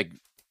before, like,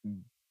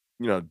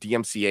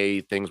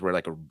 DMCA things were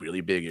like a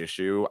really big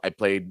issue. I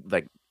played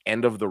like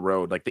End of the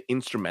Road, like the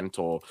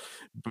instrumental,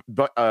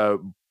 but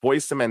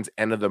Boyz II Men's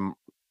End of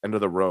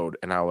the Road,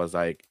 and I was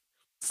like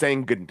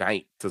saying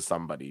goodnight to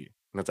somebody,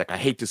 and it's like, I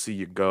hate to see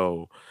you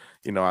go,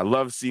 I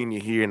love seeing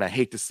you here, and I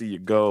hate to see you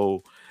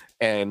go,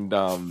 and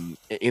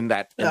in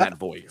that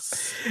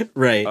voice.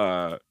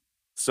 Right.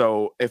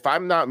 So if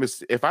I'm not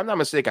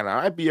mistaken,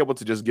 I might be able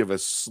to just give a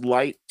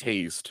slight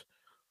taste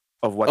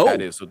of what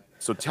that Oh, is.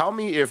 So tell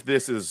me if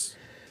this is.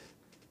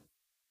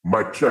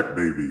 Mic check,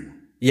 baby.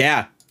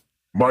 yeah.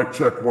 Mic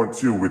check 1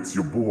 2. It's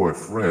your boy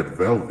Fred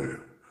Velvet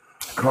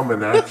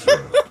coming at you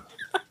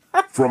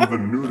from the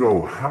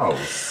Nudo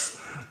house.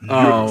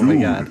 Your Oh my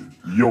God.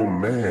 dude, your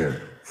man,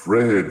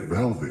 Fred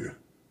Velvet.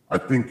 I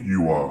think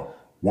you are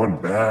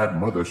one bad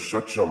mother.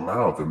 Shut your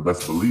mouth and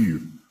best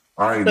believe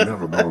I ain't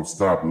never gonna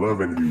stop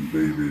loving you,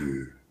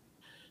 baby.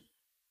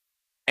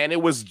 And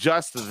it was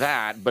just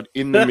that, but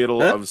in the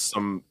middle of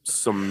some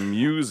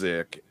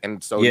music,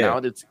 and so Yeah. now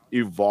it's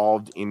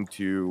evolved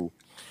into,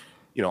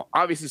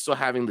 obviously still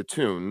having the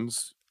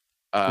tunes,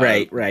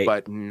 Right.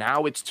 but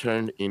now it's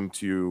turned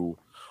into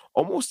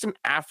almost an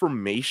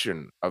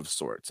affirmation of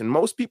sorts. And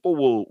most people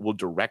will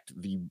direct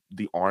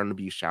the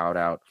R&B shout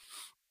out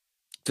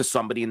to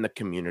somebody in the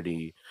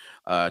community,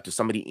 to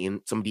somebody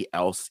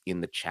else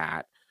in the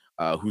chat,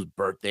 whose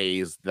birthday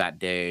is that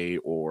day,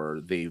 or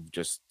they've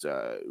just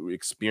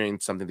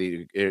experienced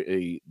something.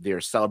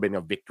 They're celebrating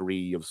a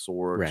victory of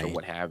sorts, or Right.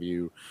 what have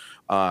you.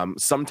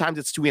 Sometimes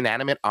it's to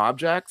inanimate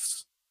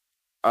objects,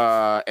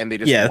 and they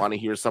just Yeah. want to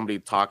hear somebody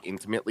talk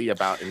intimately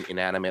about an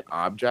inanimate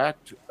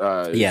object.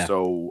 Yeah.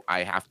 So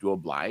I have to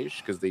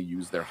oblige because they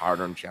use their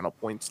hard-earned channel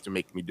points to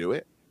make me do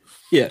it.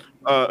 Yeah.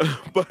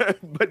 But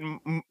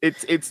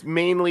it's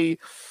mainly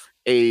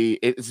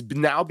it's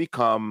now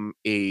become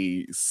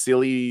a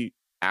silly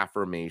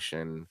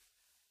affirmation,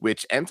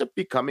 which ends up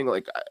becoming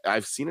like,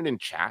 I've seen it in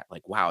chat,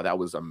 like, wow, that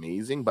was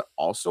amazing, but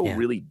also Yeah.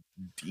 really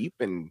deep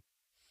and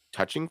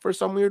touching for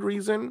some weird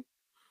reason.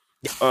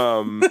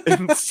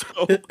 And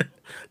so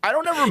I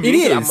don't ever It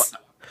mean to. is.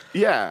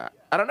 Yeah,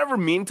 I don't ever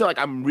mean to. Like,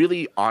 I'm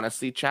really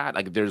honestly, chat.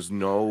 Like, there's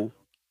no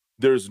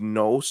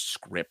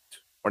script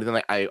or anything.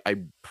 Like, I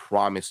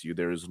promise you,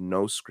 there is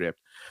no script.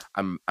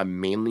 I'm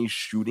mainly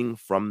shooting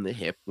from the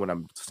hip when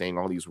I'm saying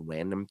all these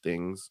random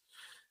things.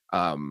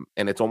 And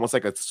it's almost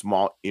like a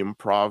small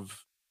improv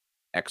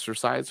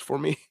exercise for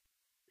me.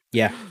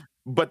 Yeah.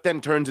 But then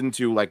turns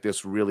into like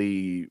this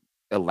really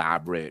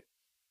elaborate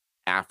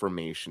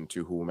affirmation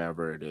to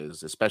whomever it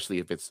is, especially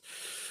if it's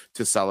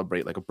to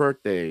celebrate like a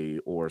birthday,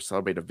 or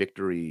celebrate a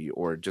victory,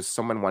 or just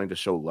someone wanting to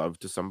show love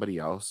to somebody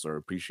else, or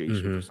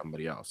appreciation for Mm-hmm.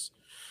 somebody else.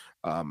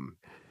 Um,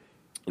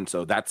 and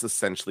so that's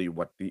essentially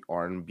what the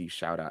R&B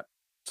shout out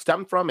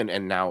stemmed from,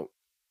 and now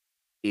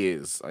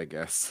is, I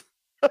guess.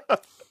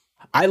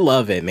 I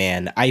love it,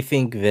 man. I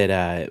think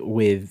that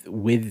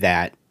with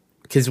that,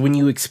 because when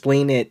you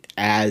explain it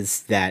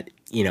as that,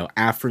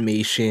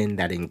 affirmation,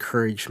 that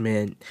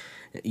encouragement,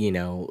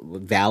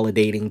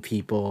 validating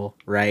people,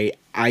 right?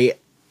 I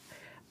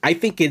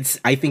think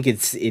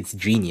it's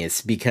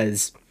genius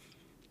because,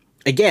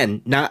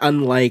 again, not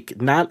unlike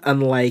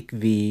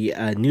the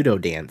Nudo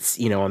dance.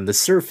 On the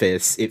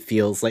surface, it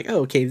feels like,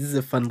 oh, okay, this is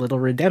a fun little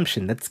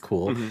redemption. That's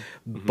cool. Mm-hmm.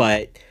 Mm-hmm.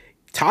 But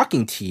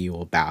talking to you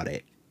about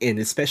it, and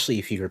especially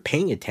if you're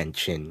paying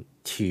attention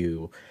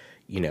to,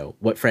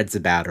 what Fred's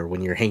about, or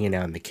when you're hanging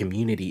out in the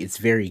community, it's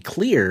very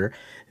clear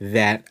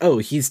that, oh,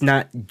 he's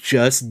not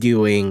just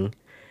doing,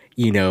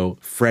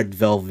 Fred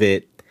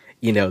Velvet,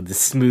 the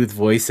smooth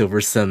voice over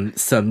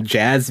some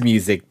jazz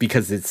music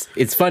because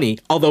it's funny,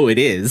 although it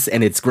is,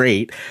 and it's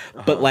great.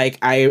 But Uh-huh. like,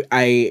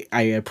 I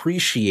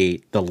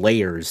appreciate the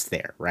layers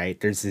there, right?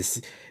 There's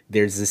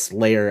this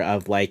layer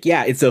of like,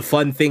 yeah, it's a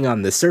fun thing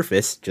on the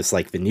surface, just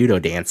like the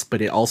Nudo dance,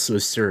 but it also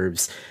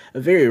serves a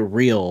very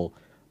real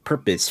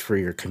purpose for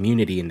your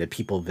community and the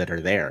people that are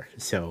there.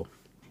 So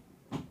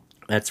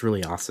that's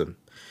really awesome,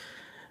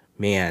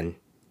 man.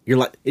 You're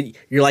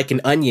like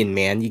an onion,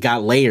 man. You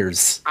got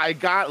layers. I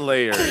got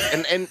layers,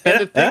 and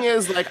the thing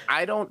is, like,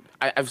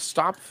 I've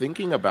stopped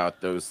thinking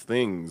about those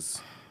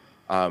things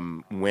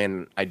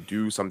when I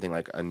do something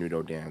like a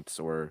Nudo dance,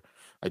 or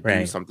I do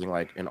Right. something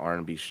like an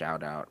R&B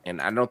shout out.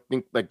 And I don't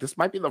think, like, this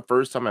might be the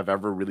first time I've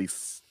ever really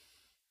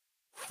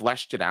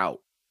fleshed it out,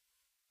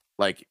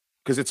 like,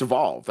 because it's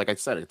evolved. Like I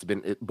said,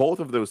 both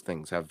of those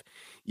things have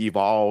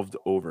evolved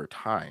over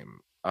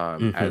time,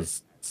 Mm-hmm.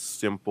 as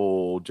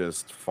simple,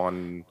 just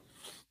fun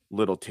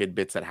little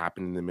tidbits that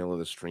happen in the middle of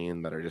the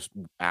stream that are just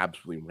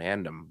absolutely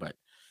random. But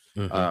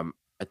Mm-hmm. um,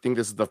 I think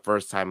this is the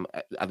first time,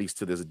 at least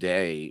to this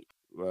day,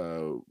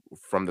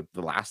 from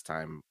the last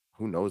time.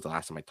 Who knows the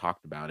last time I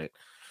talked about it?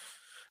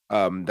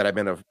 that I've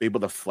been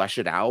able to flesh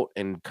it out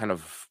and kind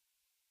of,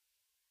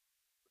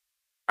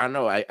 I don't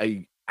know,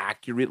 I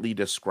accurately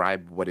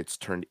describe what it's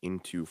turned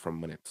into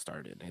from when it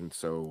started. And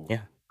so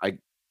Yeah. I,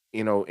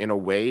 in a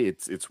way,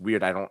 it's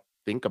weird. I don't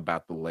think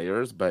about the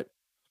layers, but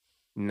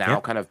Yeah. now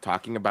kind of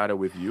talking about it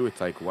with you,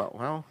 it's like,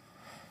 well,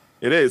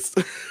 it is.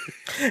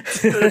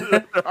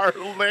 There are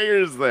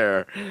layers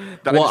there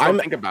that I Well, just don't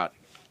think about.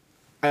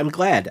 I'm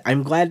glad.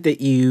 I'm glad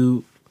that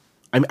you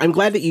I'm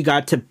glad that you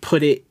got to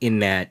put it in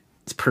that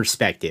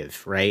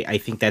perspective, right? I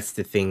think that's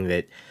the thing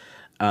that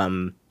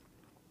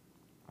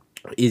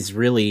is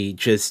really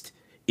just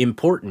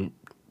important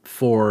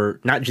for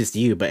not just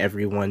you, but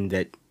everyone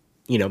that,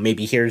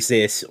 maybe hears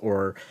this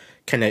or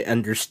kind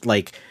of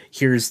like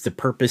here's the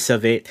purpose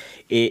of it.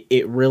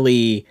 It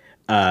really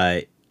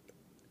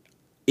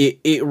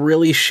it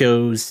really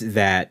shows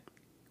that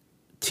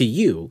to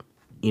you,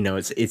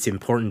 it's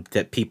important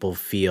that people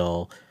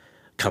feel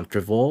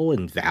comfortable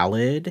and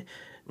valid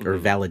or Mhm.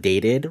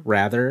 validated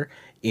rather,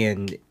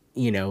 and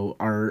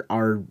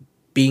are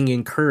being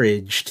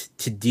encouraged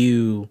to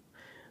do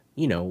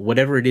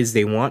whatever it is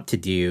they want to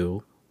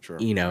do, Sure.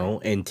 Right.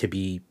 and to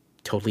be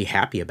totally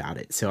happy about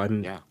it. So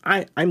Yeah.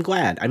 I'm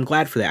glad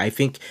for that. I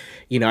think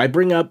I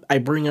bring up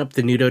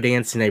the nudo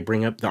dance and I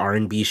bring up the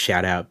R&B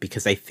shout out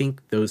because I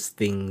think those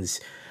things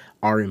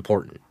are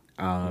important.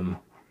 Mhm.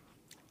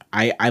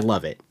 I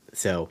love it.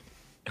 So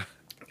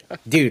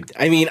dude,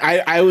 I mean,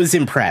 I was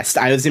impressed.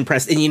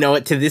 And you know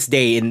what? To this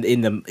day,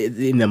 in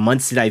the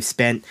months that I've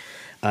spent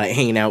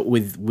hanging out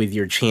with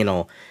your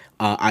channel,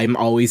 I'm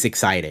always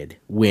excited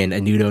when a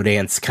nudo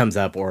dance comes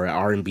up or an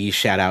R&B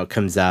shout out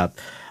comes up.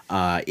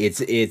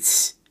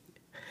 It's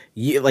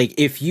like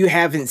if you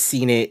haven't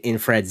seen it in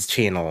Fred's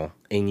channel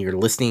and you're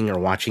listening or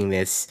watching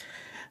this,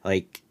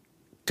 like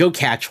go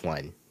catch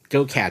one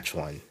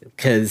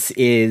because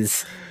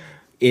it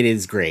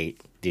is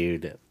great,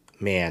 dude.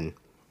 Man,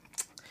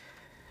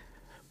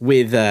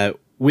 with the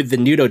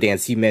nudo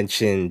dance, you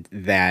mentioned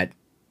that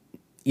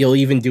you'll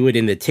even do it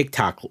in the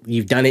TikTok.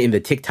 You've done it in the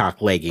TikTok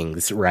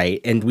leggings,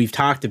 right? And we've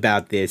talked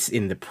about this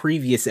in the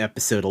previous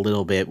episode a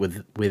little bit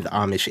with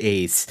Amish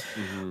Ace,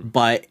 Mhm.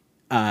 but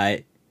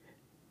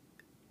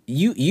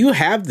you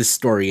have the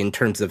story in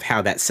terms of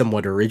how that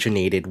somewhat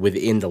originated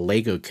within the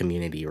Lego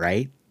community,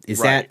 right?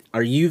 Right.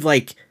 Are you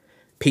like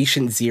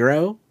patient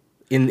zero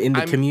in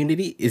the I'm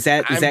community? Is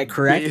that I'm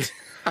correct?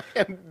 I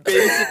am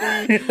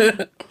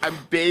basically I'm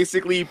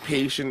basically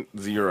patient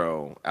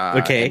zero. And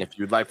Okay. if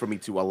you'd like for me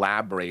to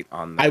elaborate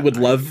on that, I would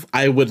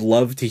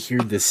love to hear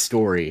this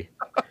story.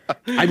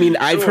 I mean,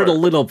 I've heard a sure.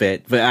 little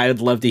bit, but I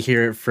would love to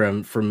hear it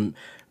from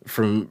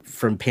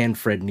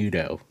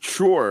PanFREDNoodoh.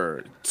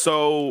 Sure.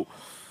 So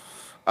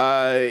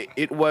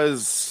it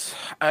was,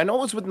 I know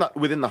it was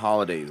within the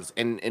holidays,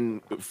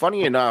 and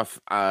funny enough,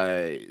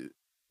 at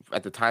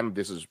the time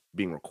this is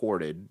being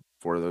recorded,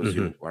 for those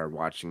Mm-hmm. who are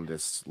watching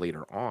this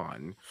later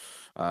on,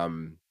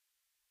 um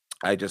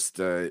I just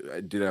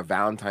I did a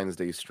Valentine's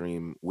Day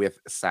stream with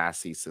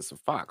Sassy Sissa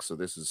Fox. So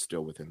this is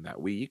still within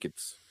that week.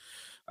 It's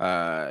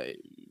uh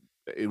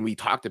and we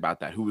talked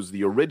about that, who was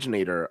the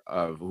originator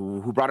of,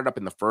 who brought it up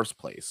in the first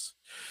place.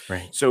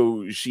 Right.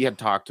 So she had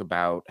talked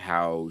about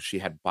how she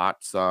had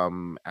bought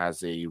some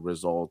as a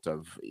result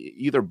of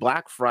either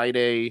Black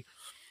Friday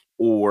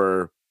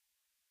or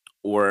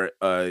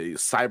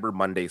Cyber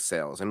Monday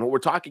sales. And what we're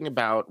talking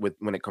about with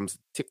when it comes to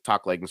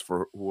TikTok leggings,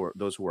 for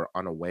those who are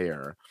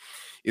unaware,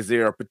 is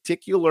there a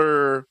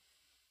particular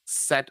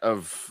set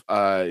of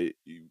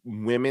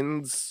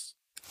women's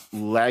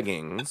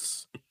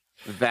leggings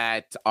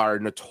that are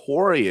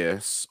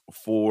notorious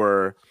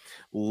for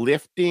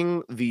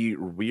lifting the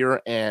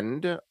rear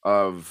end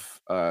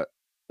of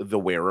the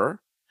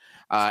wearer,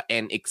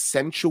 and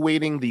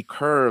accentuating the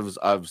curves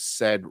of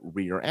said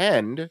rear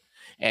end.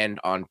 And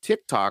on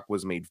TikTok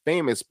was made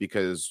famous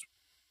because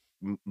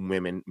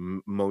women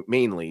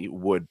mainly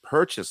would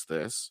purchase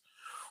this,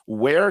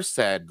 wear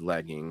said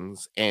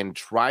leggings, and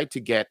try to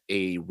get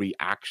a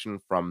reaction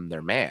from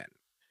their man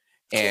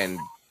and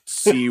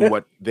see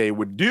what they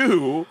would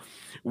do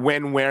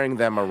when wearing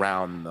them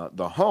around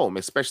the home,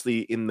 especially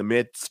in the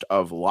midst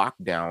of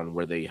lockdown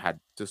where they had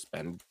to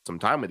spend some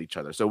time with each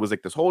other. So it was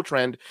like this whole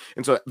trend.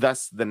 And so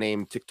thus the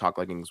name TikTok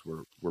leggings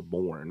were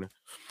born.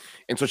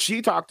 And so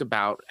she talked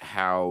about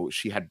how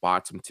she had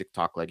bought some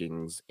TikTok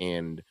leggings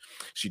and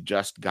she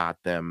just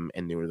got them,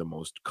 and they were the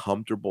most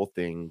comfortable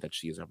thing that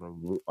she has ever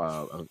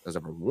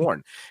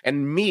worn.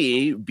 And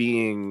me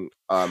being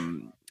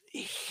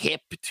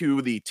hip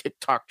to the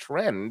TikTok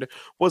trend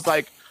was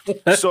like,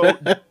 so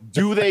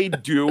do they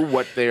do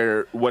what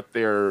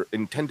they're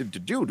intended to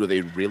do? Do they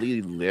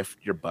really lift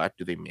your butt?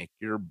 Do they make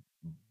your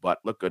butt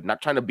look good?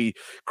 Not trying to be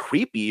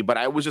creepy, but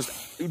I was just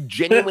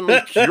genuinely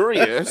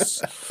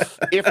curious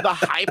if the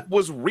hype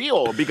was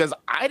real, because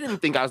I didn't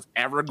think I was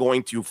ever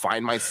going to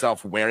find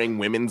myself wearing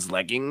women's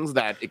leggings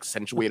that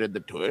accentuated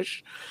the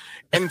tush.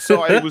 And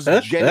so I was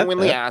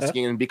genuinely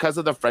asking, and because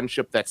of the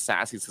friendship that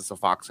Sassy Sister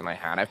Fox and I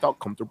had, I felt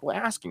comfortable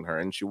asking her.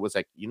 And she was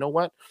like, you know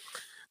what?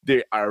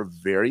 They are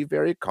very,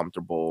 very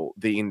comfortable.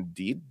 They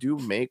indeed do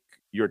make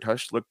your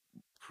tush look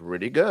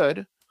pretty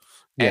good.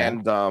 Yeah.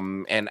 And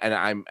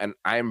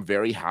I'm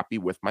very happy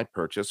with my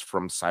purchase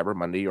from Cyber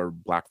Monday or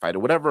Black Friday,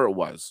 whatever it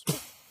was.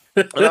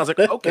 And I was like,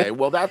 okay,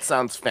 well, that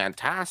sounds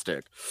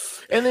fantastic.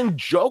 And then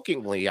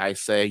jokingly, I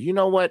say, you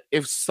know what?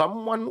 If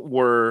someone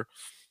were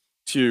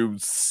to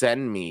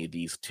send me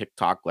these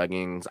TikTok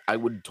leggings, I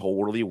would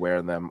totally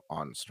wear them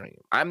on stream.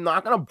 I'm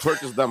not going to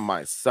purchase them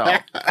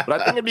myself, but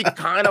I think it'd be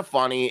kind of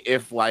funny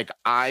if like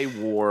I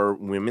wore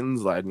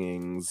women's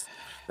leggings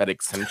that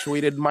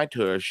accentuated my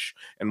tush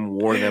and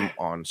wore them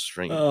on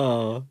stream.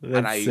 Oh,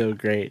 that's so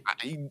great.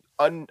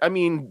 I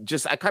mean,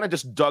 I kind of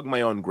just dug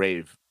my own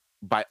grave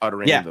by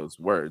uttering Yeah. those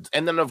words.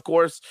 And then of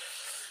course,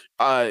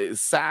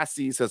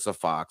 sassy says a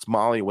fox.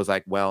 Molly was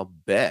like, well,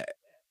 bet.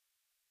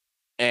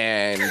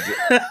 And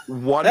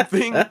one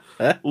thing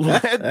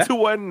led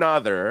to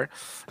another,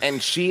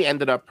 and she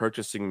ended up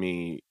purchasing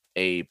me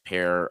a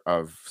pair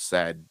of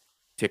said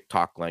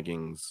TikTok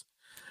leggings,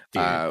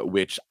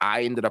 which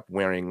I ended up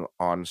wearing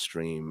on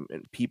stream.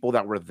 And people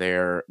that were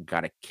there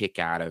got a kick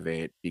out of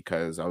it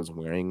because I was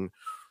wearing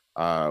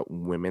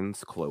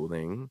women's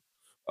clothing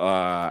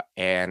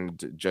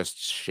and just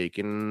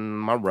shaking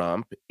my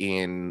rump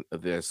in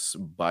this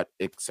butt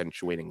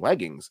accentuating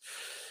leggings.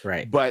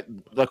 Right. But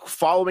the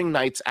following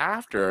nights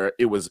after,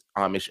 it was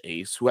Amish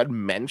Ace who had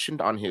mentioned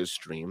on his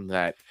stream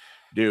that,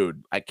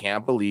 dude, I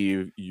can't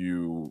believe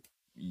you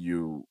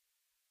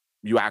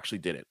actually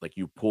did it. Like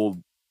you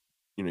pulled,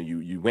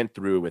 you went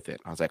through with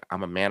it. I was like,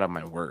 I'm a man of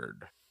my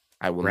word.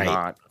 I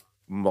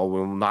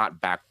will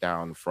not back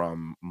down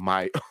from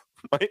my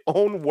my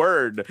own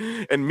word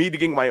and me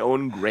digging my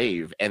own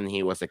grave. And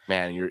he was like,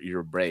 man,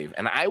 you're brave.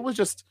 And I was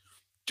just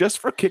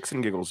for kicks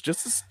and giggles,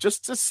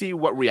 just to see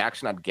what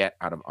reaction I'd get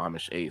out of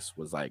Amish Ace,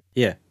 was like,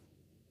 yeah,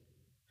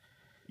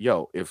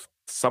 yo, if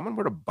someone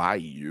were to buy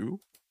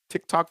you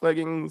TikTok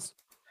leggings,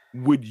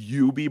 would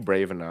you be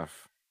brave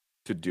enough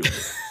to do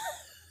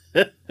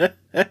it?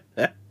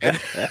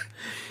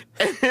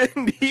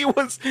 and he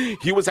was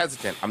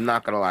hesitant. I'm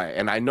not gonna lie,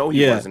 and I know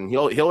he was, and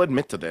he'll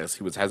admit to this.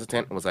 He was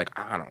hesitant and was like,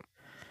 I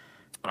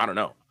don't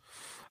know.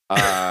 And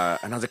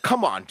I was like,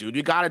 come on, dude,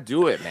 you gotta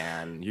do it,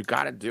 man. You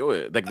gotta do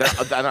it. Like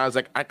that, and I was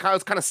like, I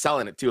was kind of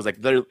selling it too. I was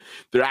like, they're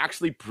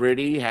actually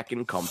pretty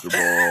heckin'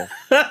 comfortable.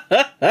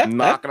 I'm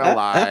not gonna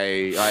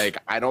lie. Like,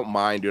 I don't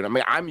mind, dude. I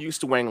mean, I'm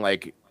used to wearing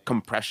like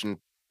compression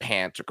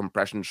pants or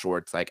compression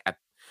shorts like at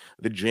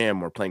the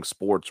gym or playing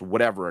sports or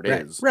whatever it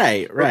is.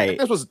 Right.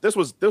 This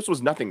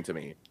was nothing to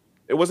me.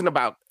 It wasn't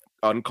about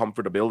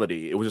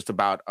uncomfortability. It was just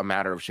about a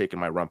matter of shaking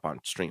my rump on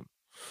stream.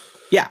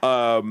 Yeah.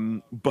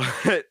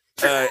 But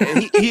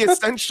and he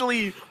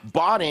essentially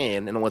bought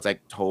in and was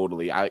like,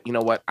 totally. You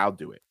know what? I'll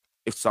do it.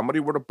 If somebody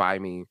were to buy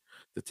me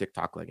the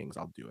TikTok leggings,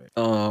 I'll do it.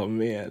 Oh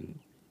man.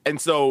 And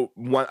so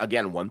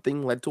one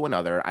thing led to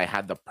another. I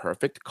had the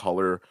perfect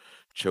color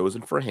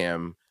chosen for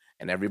him.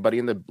 And everybody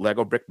in the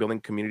Lego brick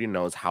building community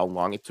knows how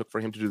long it took for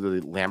him to do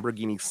the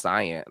Lamborghini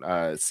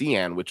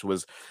Cyan, which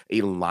was a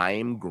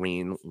lime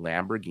green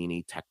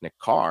Lamborghini Technic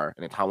car,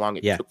 and it's how long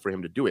it took for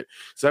him to do it.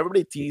 So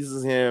everybody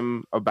teases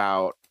him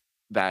about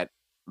that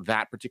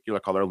particular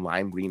color.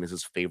 Lime green is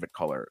his favorite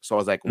color. So I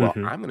was like, well,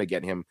 I'm gonna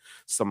get him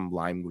some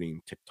lime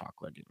green TikTok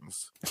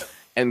leggings.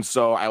 And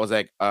so I was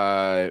like,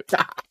 I'm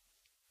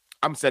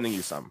sending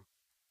you some.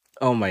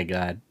 Oh my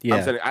god!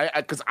 Yeah,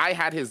 because I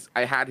had his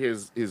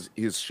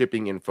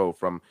shipping info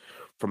from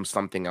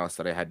something else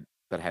that I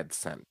had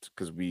sent,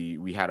 because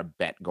we had a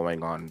bet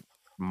going on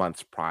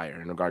months prior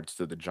in regards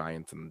to the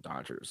Giants and the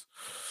Dodgers,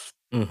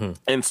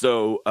 and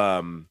so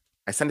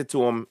I sent it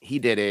to him. He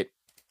did it,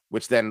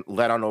 which then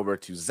led on over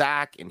to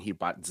Zach, and he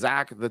bought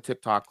Zach the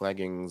TikTok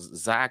leggings.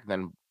 Zach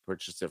then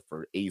purchased it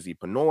for AZ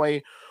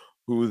Pinoy,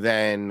 who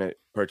then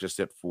purchased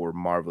it for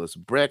Marvelous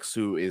Bricks,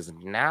 who is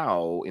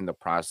now in the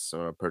process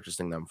of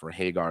purchasing them for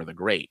Hagar the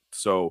Great.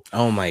 So,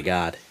 oh my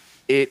god,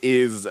 it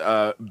is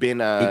been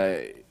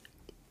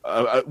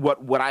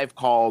what I've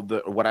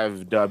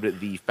dubbed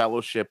the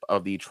Fellowship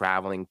of the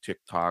Traveling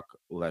TikTok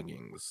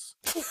Leggings.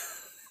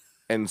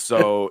 And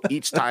so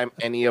each time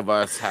any of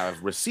us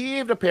have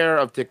received a pair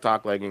of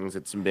TikTok leggings,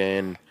 it's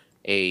been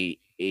a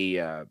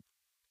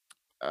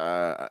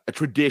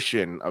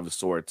tradition of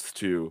sorts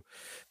to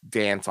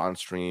dance on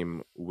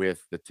stream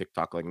with the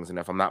TikTok leggings. And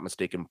if I'm not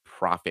mistaken,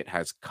 Prophet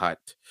has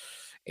cut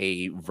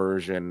a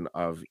version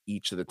of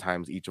each of the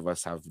times each of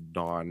us have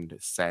donned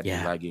said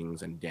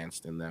leggings and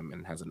danced in them,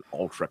 and has an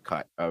ultra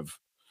cut of.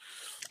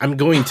 I'm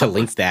going to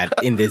link that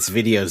in this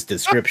video's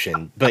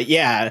description. But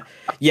yeah,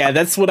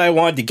 that's what I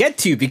wanted to get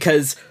to,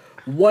 because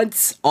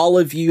once all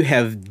of you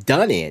have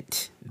done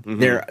it,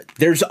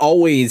 there's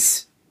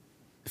always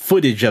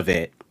footage of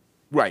it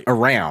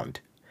around.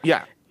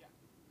 Yeah.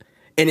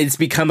 And it's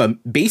become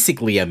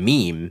basically a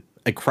meme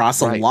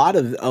across a lot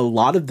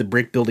of the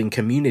brick building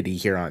community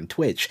here on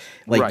Twitch.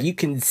 Like you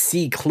can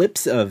see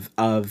clips of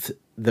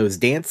those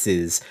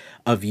dances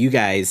of you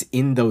guys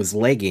in those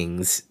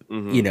leggings,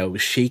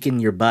 shaking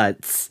your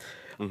butts.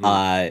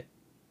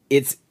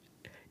 It's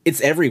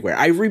everywhere.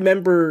 I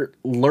remember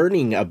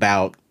learning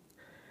about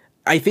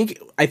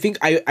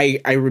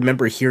I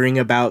remember hearing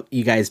about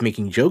you guys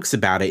making jokes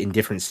about it in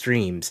different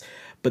streams,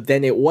 but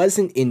then it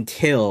wasn't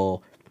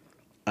until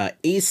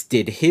Ace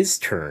did his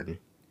turn,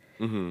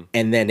 Mm-hmm.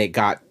 and then it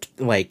got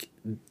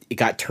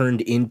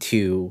turned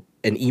into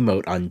an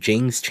emote on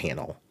Jane's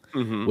channel,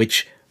 Mm-hmm.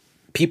 which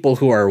people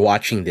who are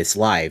watching this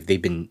live,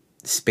 they've been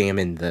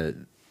spamming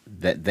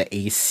the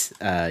Ace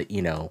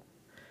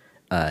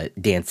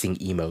dancing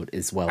emote,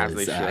 as well As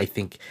they as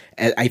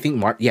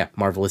should.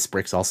 Marvelous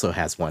Bricks also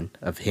has one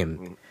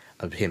Mm,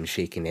 of him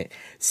shaking it.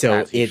 So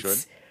as he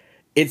should.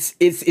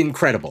 it's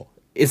incredible.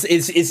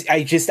 It's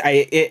I just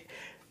I it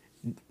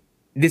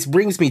This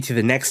brings me to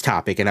the next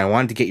topic, and I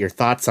wanted to get your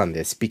thoughts on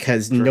this,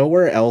 because Sure.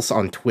 nowhere else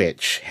on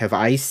Twitch have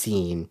I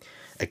seen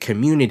a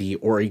community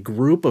or a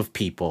group of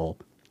people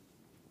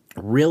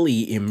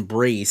really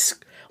embrace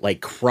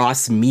like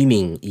cross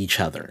memeing each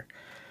other.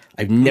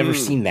 I've never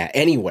Mm. seen that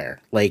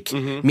anywhere. Like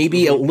Mm-hmm.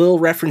 maybe a Mm-hmm. little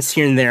reference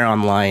here and there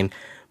online,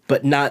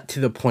 but not to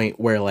the point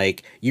where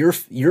like your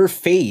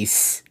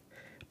face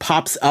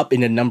pops up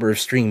in a number of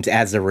streams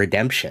as a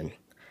redemption.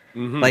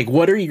 Mm-hmm. Like,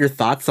 what are your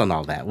thoughts on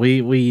all that? What do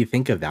you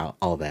think about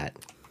all that?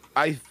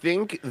 I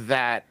think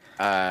that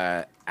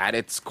at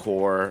its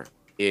core,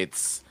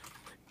 it's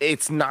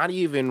it's not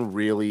even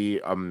really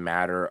a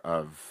matter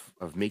of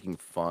making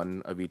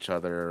fun of each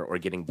other or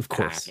getting Of back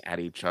course, at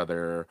each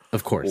other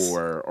of course,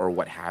 or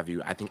what have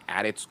you. I think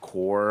at its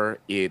core,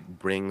 it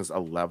brings a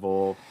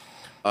level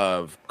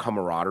of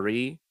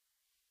camaraderie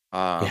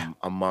yeah,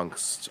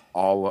 amongst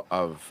all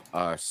of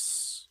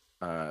us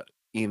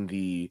in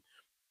the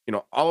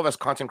all of us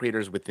content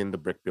creators within the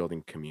brick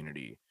building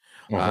community.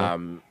 uh-huh.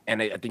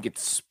 And I think it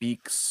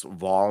speaks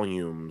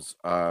volumes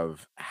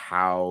of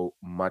how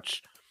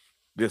much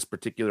this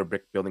particular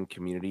brick building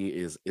community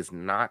is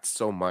not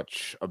so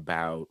much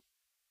about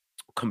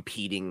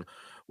competing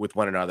with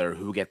one another,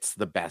 who gets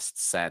the best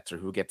sets or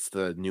who gets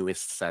the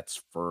newest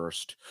sets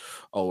first,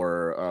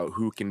 or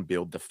who can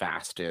build the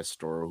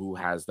fastest, or who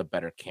has the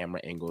better camera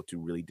angle to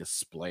really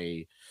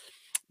display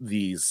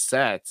these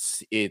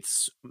sets.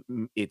 It's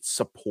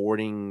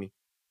supporting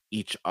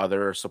each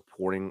other,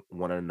 supporting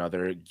one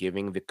another,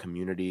 giving the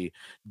community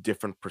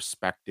different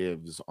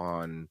perspectives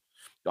on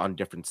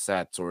different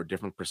sets, or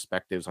different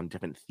perspectives on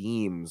different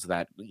themes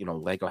that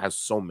Lego has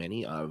so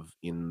many of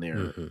in their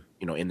Mm-hmm,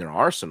 in their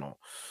arsenal.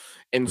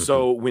 And mm-hmm.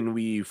 so when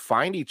we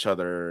find each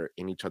other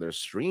in each other's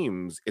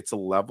streams, it's a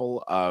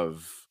level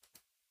of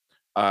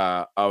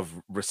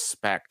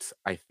respect,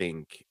 I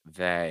think,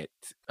 that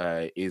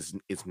is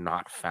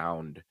not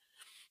found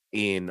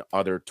in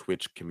other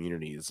Twitch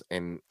communities.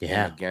 And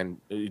Yeah,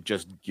 again, it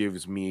just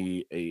gives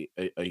me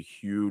a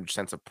huge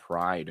sense of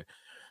pride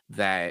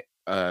that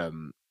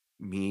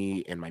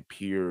me and my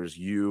peers,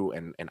 you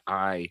and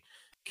I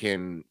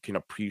can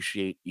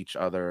appreciate each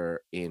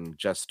other in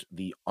just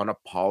the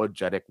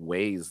unapologetic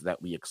ways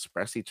that we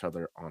express each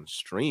other on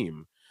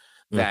stream,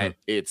 mm-hmm. that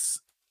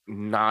it's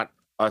not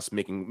us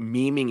making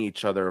memeing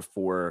each other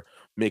for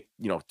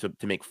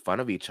to make fun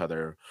of each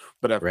other,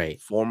 but a Right.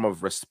 form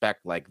of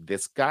respect. Like,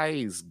 this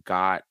guy's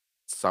got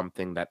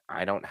something that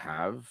I don't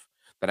have,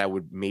 that I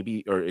would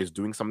maybe, or is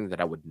doing something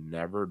that I would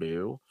never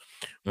do,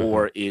 Mm-hmm.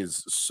 or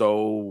is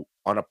so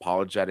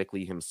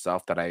unapologetically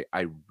himself, that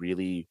I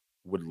really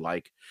would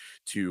like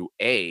to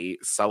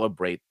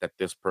celebrate that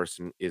this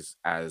person is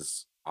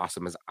as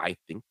awesome as I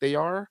think they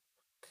are,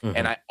 and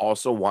Mm-hmm. I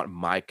also want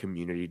my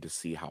community to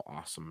see how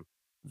awesome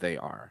they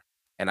are.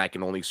 And I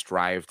can only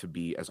strive to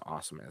be as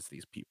awesome as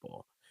these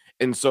people.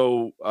 And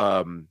so,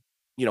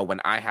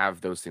 when I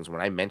have those things,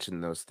 when I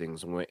mention those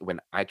things, when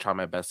I try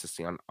my best to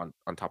stay on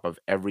top of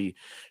every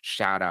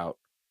shout out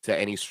to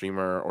any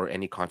streamer or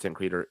any content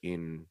creator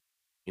in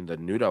the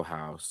Nudo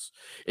house,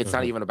 it's not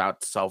Mm-hmm. even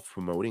about self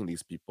promoting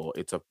these people.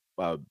 It's a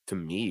to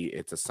me,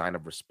 it's a sign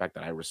of respect,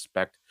 that I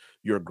respect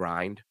your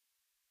grind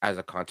as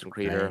a content Right.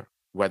 creator,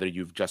 whether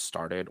you've just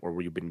started or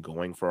where you've been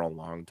going for a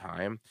long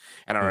time.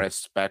 And I Mm.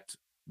 respect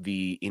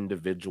the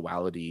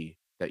individuality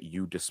that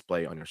you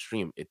display on your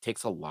stream. It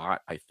takes a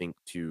lot, I think,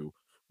 to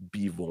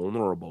be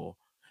vulnerable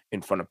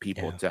in front of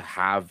people, Yeah. to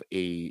have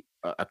a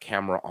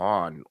camera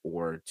on,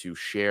 or to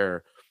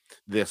share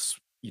this,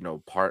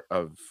 part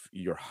of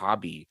your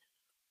hobby,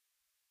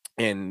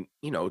 and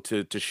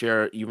to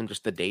share even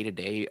just the day to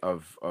day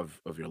of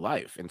your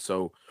life. And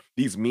so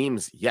these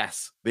memes,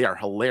 yes, they are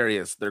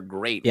hilarious, they're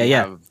great. Yeah. we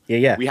Yeah. have Yeah.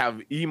 Yeah. we have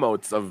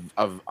emotes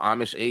of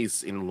Amish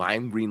Ace in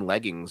lime green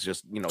leggings,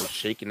 just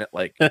shaking it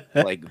like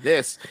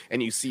this,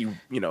 and you see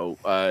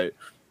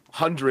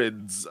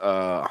hundreds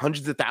of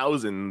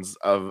thousands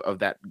of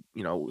that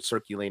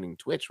circulating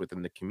Twitch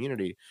within the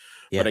community.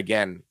 But Yeah.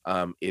 again,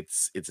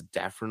 it's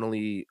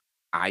definitely,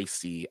 I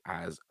see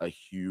as a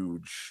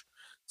huge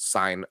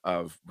sign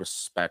of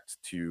respect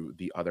to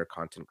the other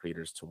content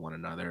creators, to one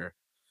another.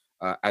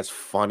 As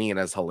funny and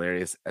as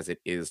hilarious as it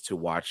is to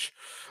watch,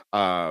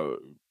 uh,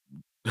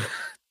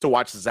 to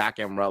watch Zach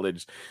M.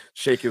 Rutledge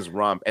shake his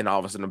rump, and all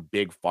of a sudden a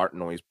big fart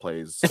noise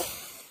plays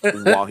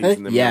while he's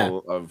in the Yeah. middle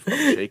of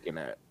shaking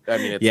it. I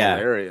mean, it's Yeah.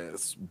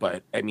 hilarious,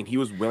 but I mean, he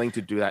was willing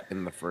to do that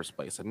in the first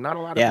place, and not a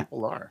lot of Yeah.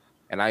 people are.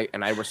 and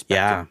I respect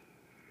Yeah. him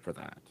for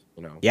that.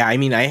 You know. Yeah, I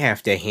mean, I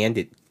have to hand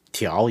it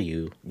to all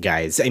you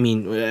guys. I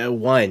mean,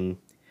 one,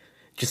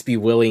 just be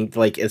willing,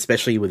 like,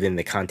 especially within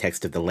the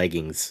context of the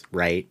leggings,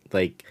 right?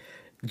 Like,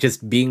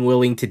 just being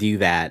willing to do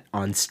that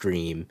on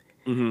stream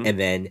Hmm. and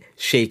then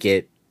shake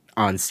it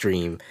on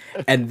stream.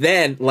 And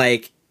then,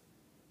 like,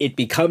 it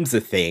becomes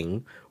a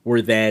thing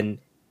where then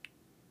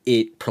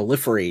it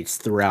proliferates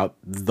throughout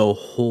the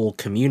whole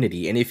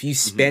community. And if you Hmm.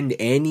 spend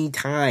any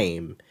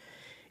time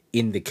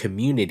in the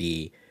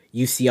community,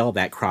 you see all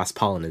that cross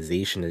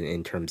pollination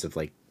in terms of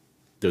like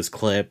those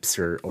clips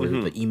or the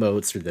Hmm.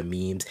 emotes or the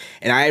memes.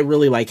 And I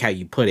really like how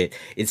you put it.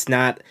 It's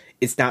not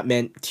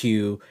meant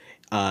to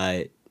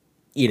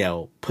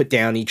put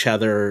down each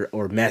other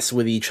or mess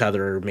with each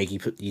other or make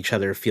each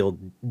other feel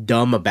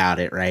dumb about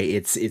it, right?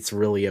 It's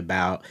really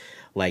about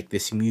like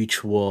this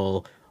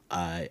mutual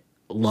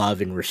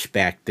love and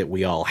respect that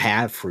we all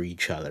have for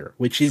each other,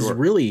 which is Sure.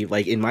 really,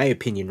 like, in my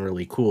opinion,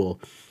 really cool.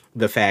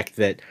 The fact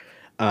that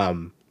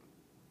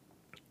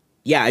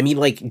yeah, I mean,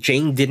 like,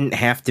 Jane didn't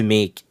have to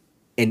make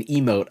an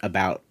emote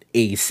about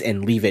Ace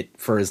and leave it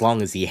for as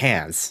long as he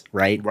has,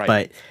 right? Right.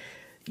 But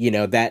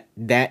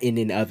that in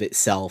and of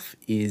itself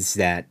is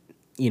that,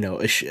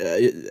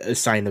 a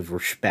sign of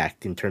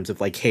respect in terms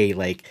of like, hey,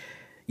 like,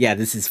 yeah,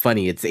 this is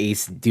funny, it's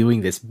Ace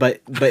doing this,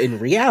 but in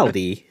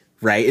reality,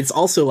 right, it's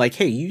also like,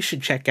 hey, you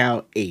should check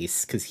out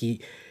Ace because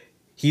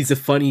he's a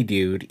funny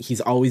dude.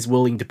 He's always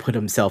willing to put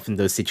himself in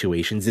those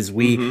situations, as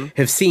we Hmm.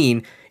 have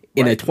seen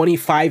in a Right.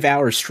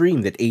 25-hour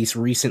stream that Ace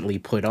recently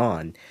put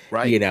on.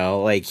 Right.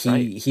 Like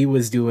Right. he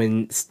was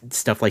doing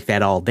stuff like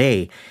that all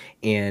day,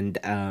 and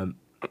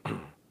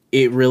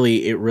it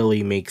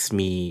really makes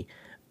me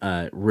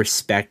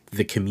respect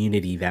the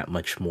community that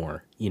much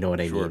more. You know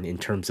what I mean? Sure. In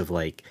terms of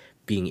like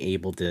being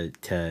able to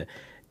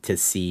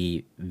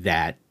see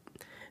that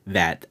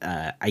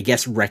I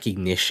guess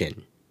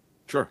recognition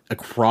Sure.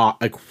 across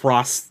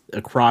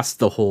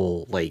the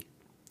whole like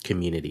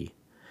community.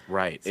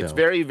 Right. It's So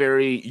very,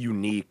 very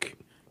unique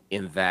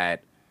in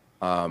that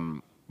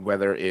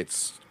whether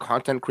it's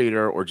content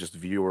creator or just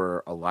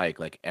viewer alike,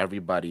 like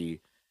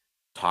everybody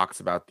talks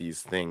about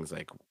these things.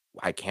 Like,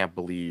 I can't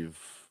believe,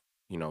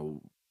 you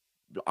know,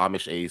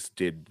 Amish Ace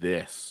did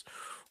this,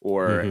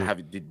 or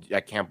mhm.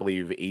 I can't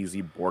believe AZ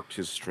borked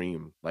his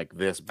stream like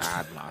this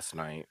bad last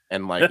night,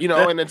 and like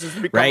and it's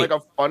just become like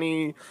Right.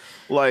 a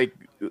like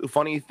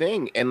funny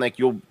thing, and like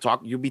you'll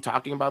be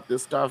talking about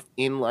this stuff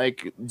in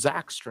like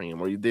Zach's stream,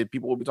 or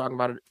people will be talking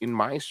about it in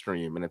my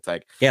stream, and it's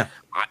like, Yeah.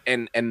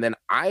 and then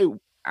I,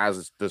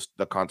 as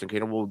the content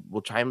creator,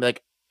 will chime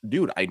like,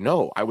 dude, I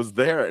know, I was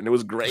there and it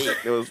was great,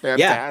 it was Yeah.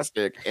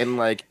 fantastic, and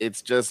like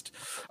it's just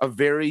a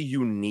very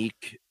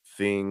unique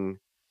thing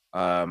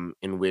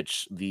in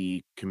which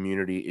the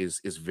community is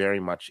very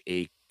much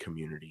a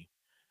community.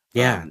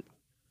 Yeah. um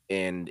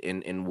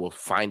and we'll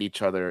find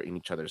each other in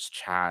each other's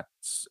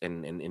chats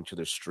and each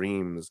other's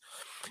streams,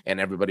 and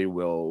everybody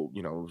will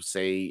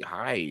say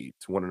hi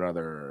to one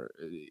another,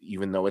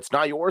 even though it's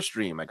not your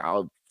stream. Like,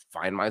 I'll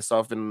find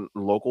myself in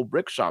local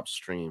brick shop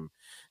stream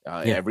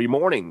Yeah. every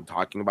morning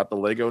talking about the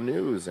Lego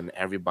news, and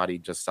everybody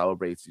just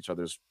celebrates each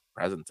other's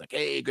presence, like,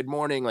 hey, good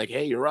morning, like,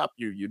 hey, you're up,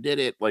 you did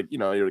it, like,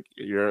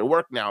 you're at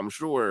work now, I'm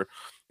sure.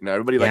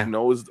 Everybody like Yeah.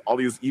 knows all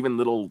these even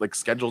little like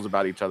schedules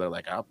about each other,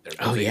 like, oh, there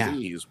Oh goes AZ, yeah.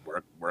 he's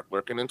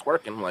working and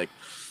twerking, like,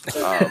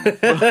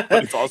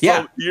 but it's also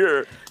Yeah.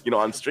 here,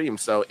 on stream.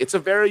 So it's a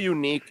very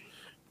unique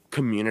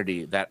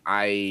community that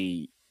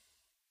I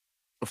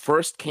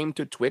first came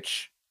to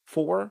Twitch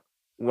for,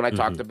 when I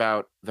talked Mhm.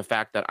 about the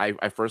fact that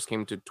I first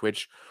came to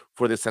Twitch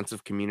for this sense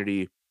of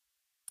community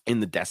in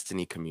the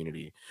Destiny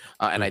community,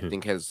 and I Mhm.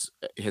 think has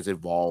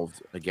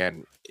evolved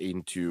again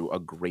into a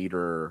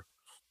greater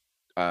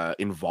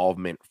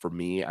involvement for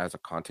me as a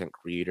content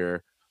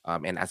creator,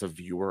 and as a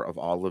viewer of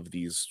all of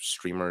these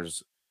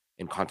streamers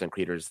and content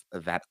creators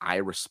that I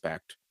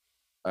respect,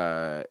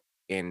 uh,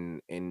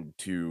 and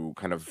to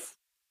kind of,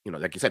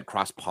 like you said,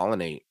 cross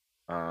pollinate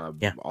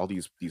Yeah. all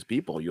these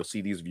people. You'll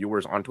see these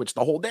viewers on Twitch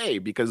the whole day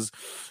because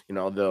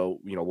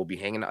we'll be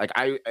hanging out. Like,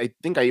 I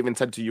think I even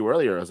said to you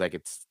earlier, I was like,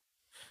 it's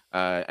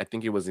I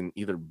think it was in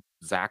either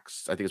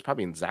Zach's, I think it's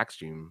probably in Zach's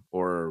stream,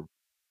 or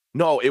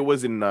no, it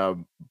was in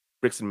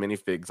Bricks and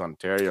Minifigs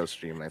Ontario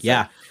stream. And I said,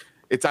 Yeah.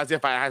 it's as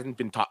if I hadn't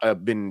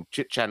been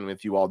chit chatting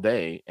with you all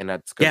day, and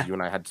that's because Yeah. you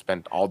and I had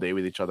spent all day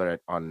with each other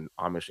on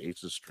Amish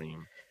Ace's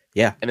stream,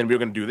 Yeah. and then we were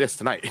gonna do this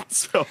tonight. And then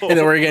So,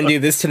 we're gonna do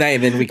this tonight,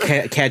 and then we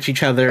catch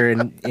each other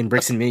in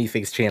Bricks and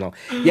Minifigs channel.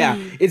 Yeah,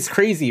 it's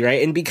crazy,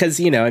 right? And because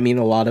I mean,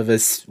 a lot of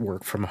us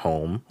work from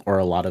home, or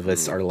a lot of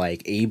us Mhm, are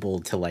like able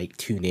to like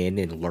tune in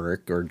and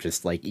lurk, or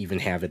just like even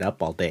have it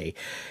up all day.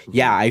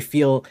 Yeah,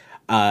 mhm,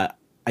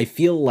 I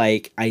feel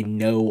like I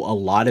know a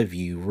lot of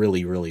you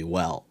really, really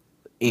well,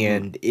 mhm,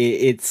 and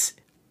it's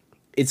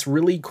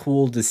really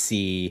cool to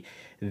see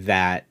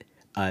that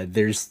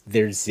there's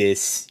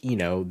this,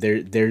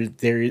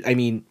 I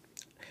mean,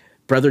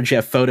 Brother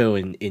Jeff Photo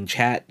in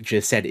chat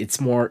just said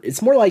it's more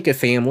like a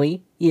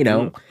family, you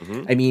know.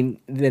 Mm-hmm. I mean,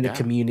 than a Yeah.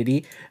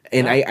 community,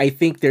 and Yeah. I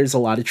think there's a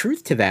lot of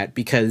truth to that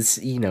because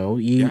you know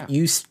Yeah.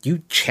 you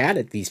chat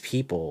at these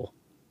people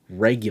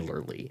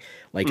regularly.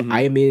 Like Mm-hmm.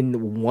 I am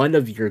in one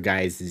of your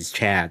guys'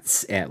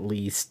 chats at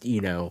least,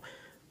 you know,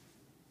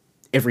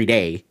 every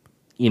day,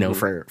 you know,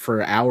 Mm-hmm.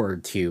 for an hour or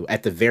two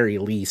at the very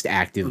least Mm-hmm.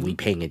 actively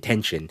paying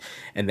attention.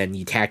 And then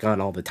you tack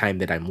on all the time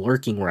that I'm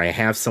lurking where I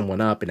have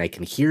someone up and I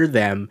can hear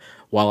them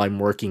while I'm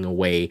working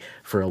away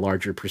for a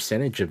larger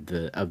percentage of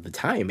the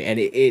time. And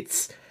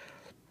it's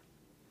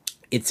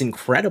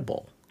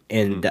incredible.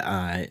 Mm-hmm.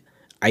 And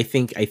I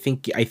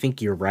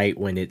think you're right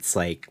when it's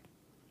like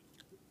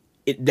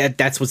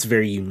that's what's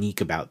very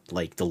unique about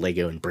like the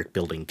Lego and brick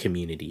building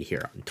community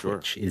here on Sure.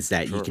 Twitch is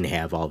that you Sure. can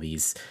have all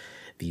these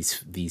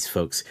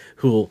folks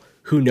who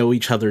know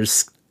each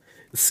other's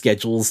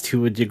schedules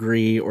to a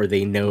degree, or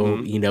they know,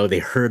 Mm-hmm. you know, they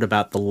heard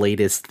about the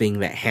latest thing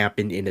that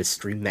happened in a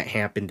stream that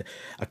happened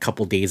a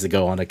couple days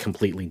ago on a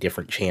completely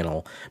different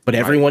channel, but Right.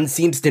 everyone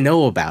seems to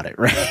know about it,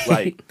 Right.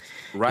 right?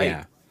 Right.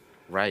 Yeah,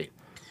 Right.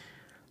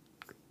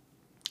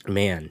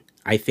 man,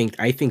 I think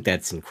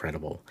that's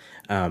incredible.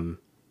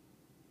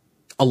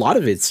 A lot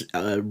of it's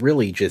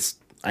really just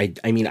I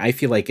mean I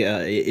feel like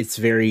it's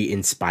very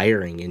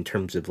inspiring in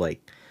terms of like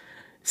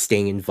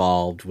staying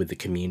involved with the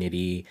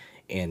community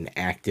and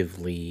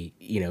actively,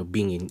 you know,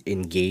 being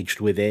engaged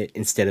with it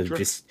instead of Sure.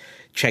 just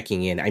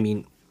checking in. I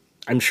mean,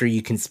 I'm sure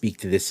you can speak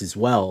to this as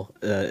well.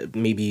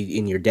 Maybe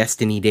in your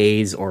Destiny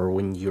days or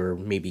when you're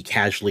maybe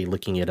casually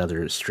looking at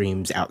other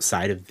streams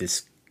outside of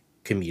this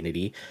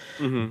community,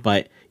 Mm-hmm.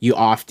 but you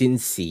often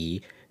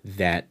see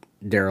that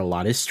there are a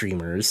lot of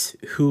streamers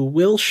who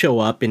will show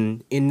up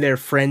in their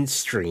friends'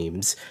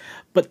 streams,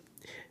 but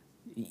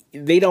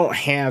they don't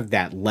have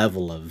that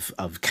level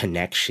of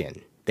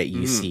connection that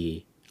you Mm-hmm.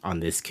 see on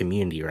this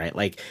community, right?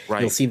 Like you'll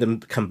Right. see them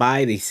come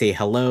by, they say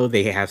hello,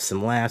 they have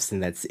some laughs,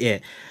 and that's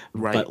it.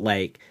 Right. But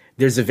like,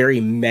 there's a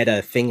very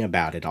meta thing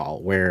about it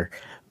all, where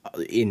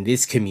in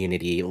this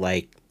community,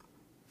 like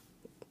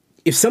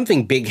if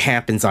something big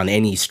happens on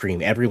any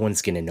stream,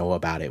 everyone's gonna know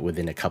about it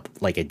within a couple,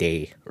 like a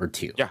day or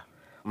two, Yeah.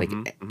 like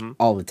Mm-hmm. Mm-hmm.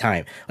 all the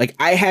time. Like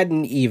I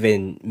hadn't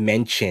even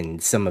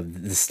mentioned some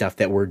of the stuff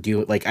that we're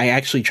doing. Like I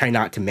actually try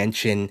not to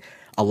mention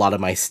a lot of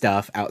my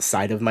stuff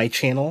outside of my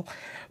channel.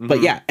 But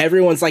Mm-hmm. yeah,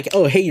 everyone's like,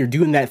 "Oh, hey, you're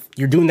doing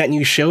that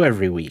new show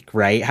every week,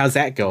 right? How's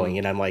that Mm-hmm. going?"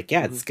 And I'm like,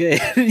 "Yeah, Mm-hmm. it's good."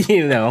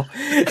 You know,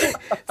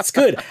 it's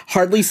good.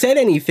 Hardly said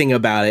anything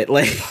about it.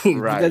 Like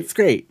Right. that's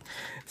great.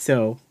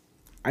 So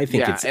Yeah, I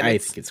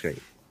think it's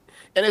great.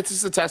 and it's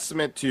just a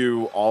testament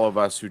to all of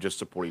us who just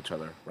support each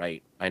other,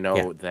 right? I Yeah.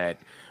 know that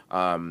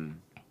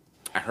um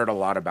I heard a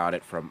lot about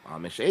it from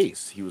Amish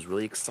Ace. He was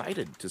really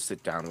excited to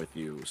sit down with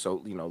you.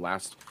 So, you know,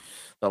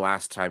 the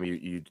last time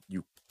you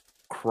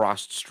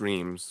crossed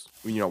streams,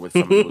 you know, with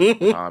somebody was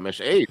with Amish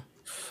Ace.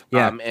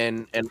 Yeah.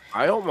 And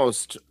I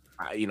almost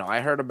you know,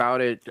 I heard about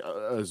it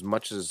as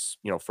much as,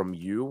 you know, from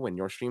you and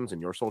your streams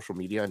and your social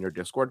media and your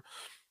Discord.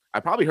 I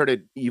probably heard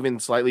it even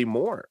slightly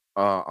more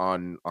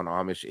on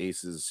Amish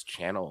Ace's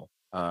channel,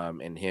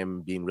 and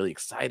him being really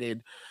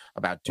excited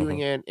about doing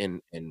Hmm.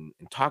 it and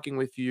talking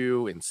with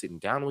you and sitting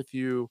down with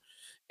you,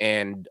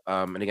 and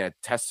again a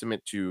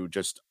testament to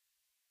just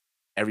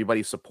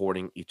everybody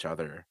supporting each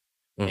other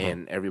Hmm.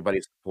 and everybody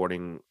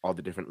supporting all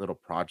the different little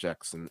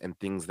projects and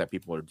things that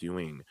people are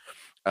doing,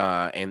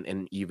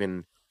 and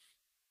even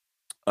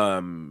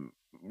um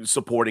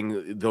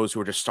supporting those who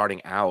are just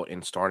starting out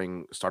and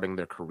starting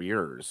their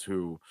careers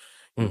who,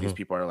 you know, these Hmm.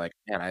 people are like,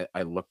 man,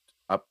 I looked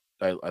up,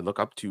 I look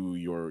up to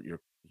your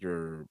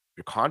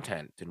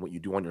content and what you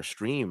do on your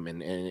stream,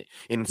 and it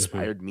Hmm.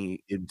 inspired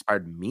me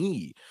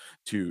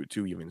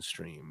to even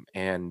stream.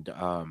 And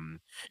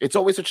it's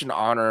always such an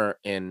honor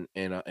and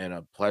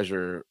a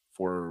pleasure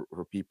for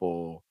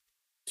people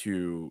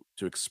to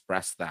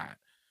express that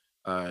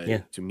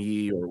Yeah. to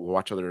me, or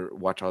watch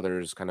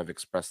others kind of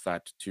express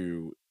that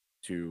to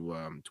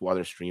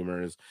other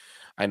streamers.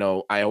 I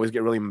know I always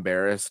get really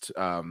embarrassed,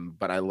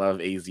 but I love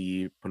AZ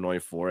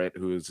Pinoy for it,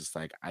 who is just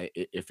like,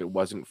 if it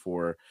wasn't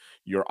for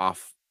your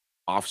off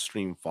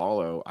stream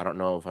follow, I don't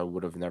know if I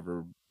would have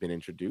never been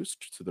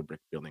introduced to the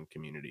brick building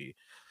community.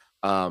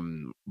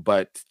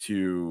 But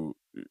to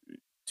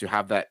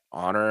have that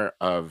honor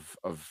of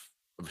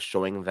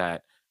showing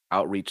that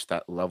outreach,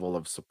 that level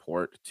of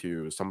support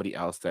to somebody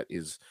else that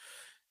is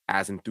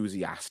as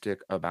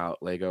enthusiastic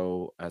about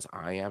Lego as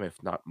I am,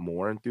 if not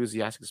more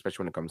enthusiastic,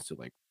 especially when it comes to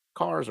like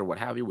cars or what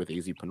have you, with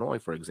AZ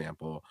Pinoy, for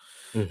example.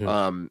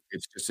 Hmm.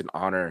 It's just an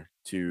honor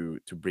to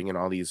bring in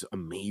all these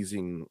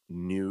amazing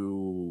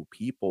new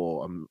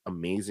people,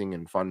 amazing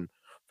and fun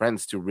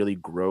friends to really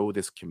grow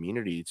this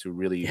community, to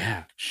really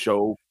Yeah.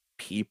 show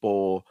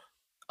people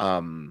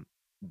um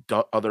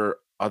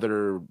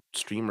other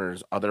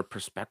streamers, other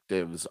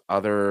perspectives,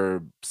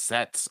 other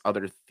sets,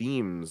 other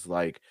themes,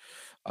 like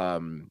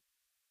um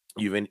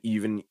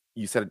even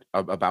you said it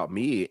about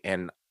me,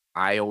 and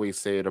I always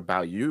say it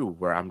about you,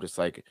 where I'm just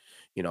like,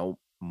 you know,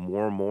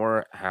 more and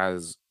more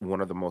has one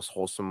of the most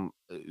wholesome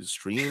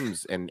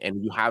streams, and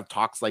you have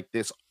talks like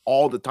this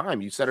all the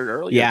time. You said it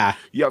earlier. Yeah.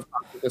 You have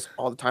talks like this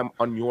all the time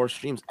on your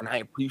streams, and I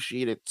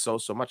appreciate it so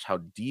much how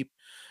deep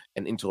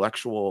and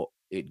intellectual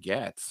it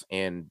gets.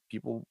 And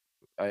people,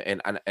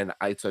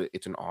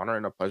 it's an honor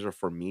and a pleasure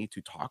for me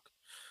to talk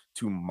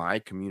to my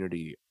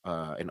community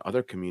and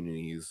other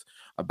communities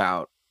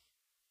about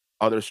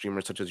other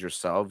streamers such as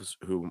yourselves,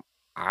 who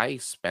I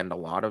spend a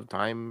lot of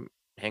time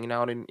hanging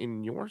out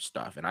in your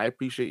stuff, and I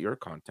appreciate your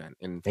content.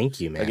 And Thank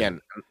you, man. again,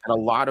 and a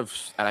lot of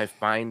and I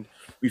find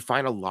we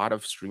find a lot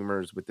of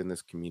streamers within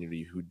this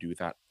community who do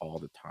that all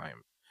the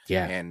time.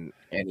 Yeah. And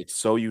it's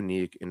so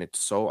unique and it's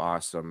so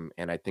awesome.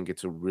 And I think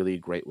it's a really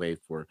great way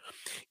for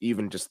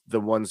even just the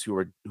ones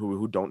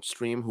who don't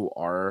stream, who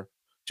are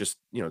just,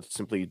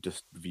 simply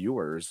just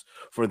viewers,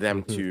 for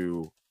them Hmm.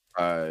 to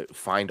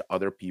find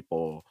other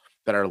people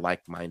that are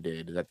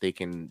like-minded, that they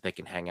can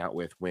hang out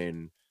with,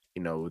 when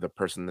the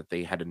person that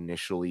they had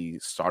initially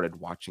started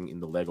watching in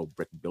the Lego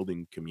brick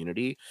building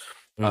community,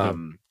 Hmm.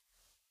 um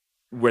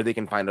where they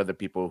can find other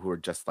people who are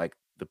just like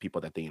the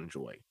people that they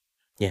enjoy,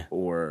 Yeah.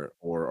 or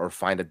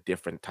find a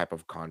different type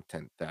of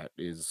content that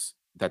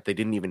they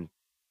didn't even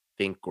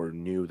think or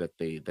knew that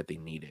they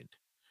needed.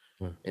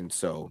 Mm. And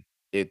so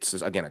it's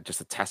again just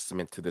a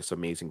testament to this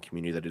amazing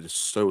community that it is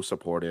so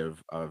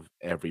supportive of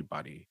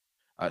everybody,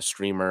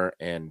 streamer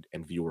and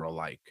viewer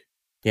alike.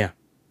 Yeah.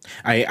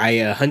 I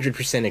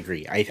 100%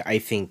 agree. I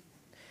think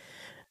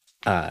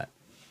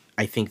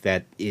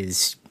that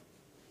is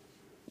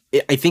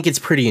I think it's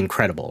pretty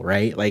incredible,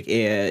 right? Like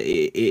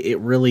it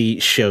really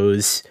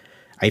shows,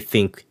 I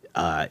think,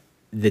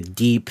 the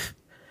deep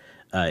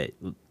uh,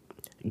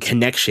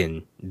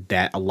 connection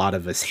that a lot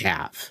of us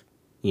have,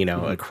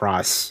 Mhm.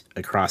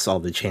 across all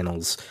the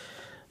channels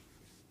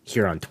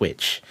here on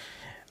Twitch.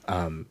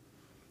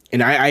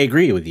 And I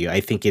agree with you.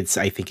 I think it's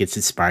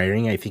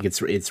inspiring. I think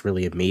it's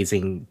really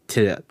amazing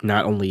to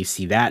not only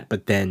see that,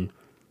 but then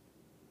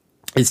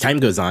as time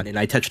goes on, and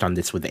I touched on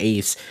this with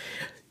Ace,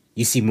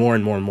 you see more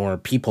and more and more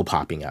people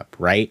popping up,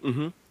 right?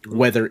 Mhm. Mhm.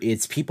 Whether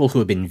it's people who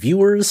have been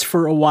viewers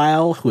for a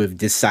while who have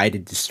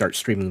decided to start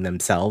streaming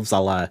themselves, a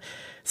la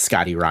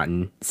Scotty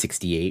Rotten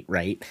 68,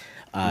 right?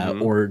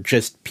 Mhm. Or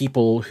just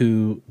people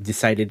who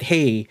decided,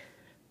 hey,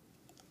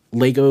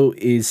 Lego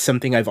is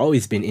something I've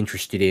always been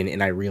interested in,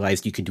 and I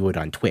realized you could do it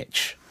on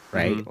Twitch,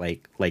 right?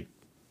 Mhm. Like,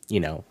 you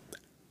know,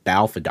 the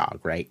Alpha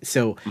Dog, right?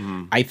 So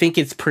Mhm. I think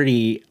it's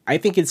pretty. I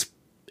think it's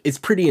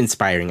pretty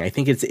inspiring. I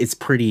think it's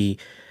pretty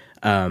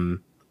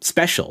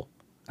special,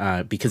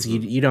 because you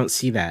Mhm. you don't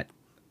see that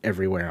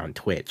everywhere on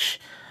Twitch.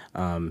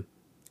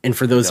 And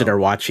for those that No. are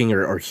watching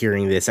or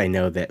hearing this, I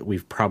know that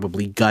we've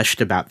probably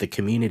gushed about the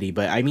community,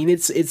 but I mean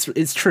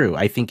it's true.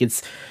 I think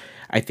it's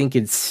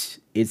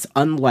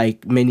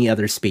unlike many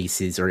other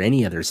spaces or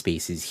any other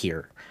spaces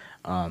here,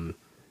 and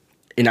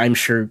I'm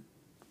sure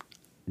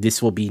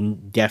this will be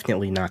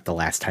definitely not the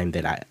last time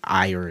that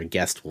I or a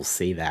guest will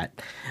say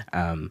that.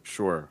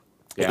 Sure.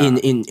 In Yeah.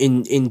 in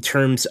in in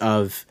terms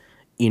of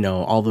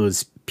all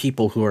those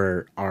people who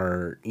are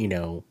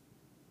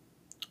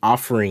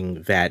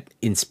offering that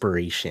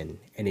inspiration,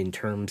 and in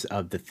terms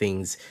of the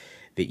things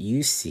that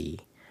you see,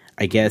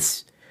 I Mhm.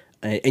 guess.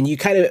 And you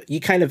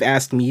kind of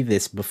asked me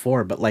this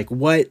before, but like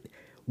what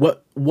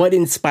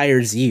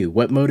inspires you,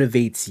 what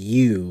motivates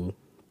you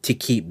to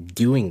keep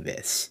doing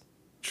this?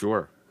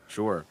 Sure,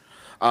 sure.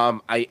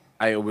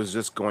 I was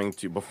just going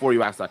to, before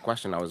you asked that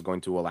question, I was going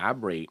to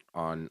elaborate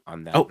on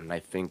that, Oh, and I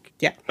think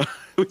yeah.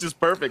 which is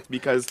perfect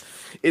because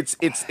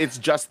it's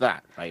just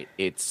that, right?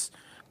 It's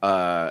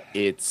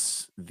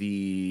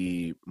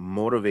the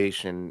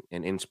motivation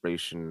and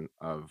inspiration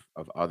of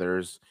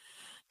others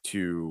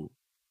to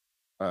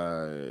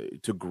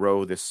to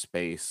grow this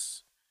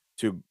space,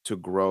 to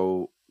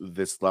grow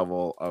this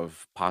level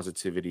of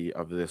positivity,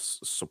 of this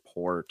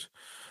support,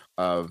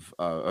 of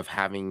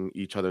having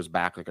each other's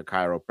back like a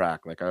chiroprac,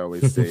 like I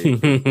always say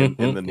in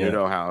the Yeah.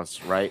 Nudo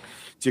house, right?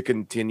 To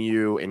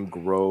continue and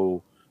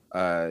grow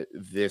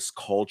this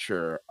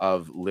culture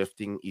of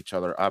lifting each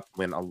other up,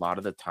 when a lot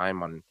of the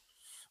time on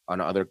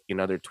other in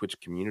other Twitch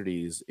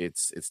communities,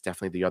 it's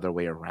definitely the other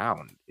way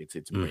around.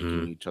 It's breaking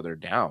Hmm. each other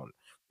down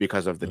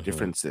because of the Hmm.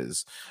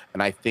 differences.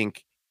 And I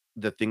think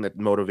the thing that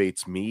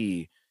motivates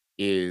me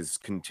is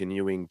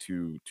continuing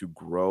to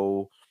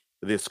grow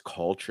this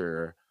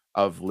culture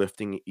of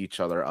lifting each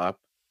other up,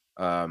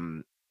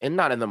 and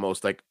not in the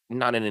most, like,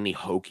 not in any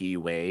hokey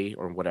way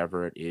or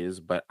whatever it is,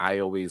 but I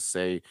always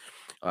say,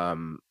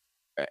 um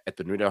at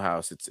the Nudo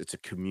house, it's a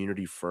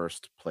community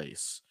first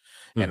place.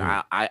 And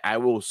Hmm. I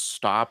will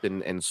stop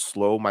and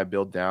slow my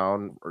build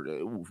down, or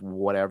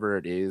whatever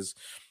it is,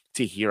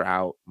 to hear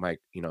out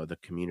the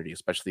community,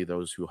 especially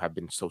those who have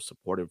been so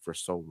supportive for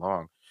so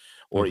long,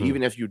 or Hmm.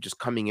 even if you're just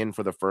coming in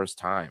for the first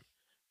time.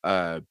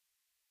 uh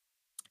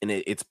and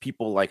it's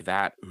people like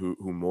that who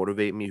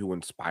motivate me, who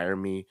inspire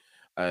me,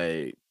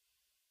 uh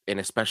and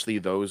especially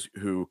those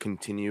who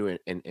continue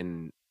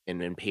and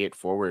pay it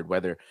forward,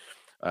 whether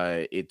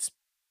it's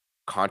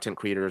content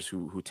creators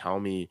who tell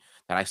me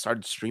that I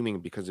started streaming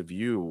because of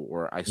you,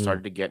 or I Mm.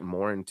 started to get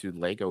more into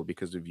Lego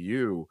because of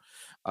you.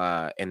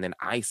 And then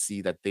I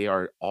see that they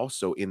are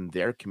also in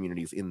their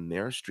communities, in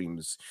their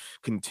streams,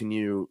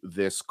 continue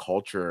this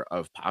culture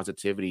of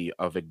positivity,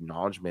 of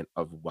acknowledgement,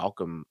 of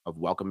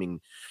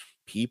welcoming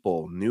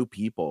people, new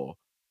people,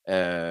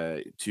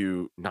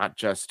 to not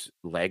just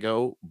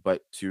Lego,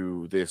 but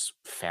to this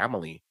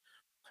family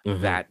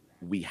Mhm. that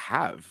we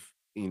have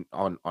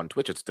on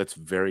Twitch. That's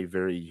very,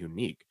 very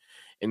unique.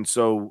 And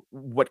so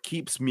what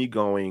keeps me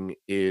going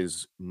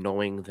is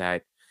knowing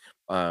that,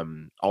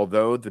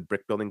 although the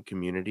brick building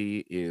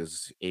community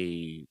is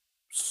a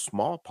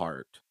small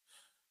part,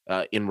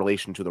 in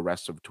relation to the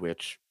rest of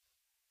Twitch,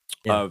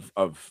 Yeah. of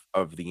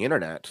the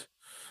internet,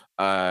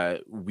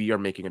 we are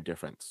making a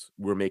difference.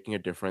 We're making a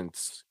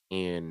difference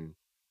in,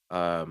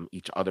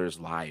 each other's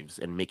lives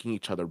and making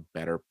each other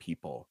better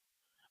people.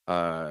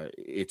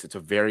 It's a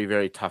very,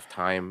 very tough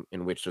time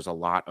in which there's a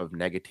lot of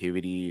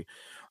negativity,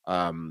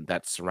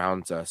 that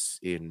surrounds us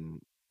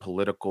in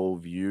political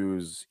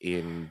views,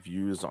 in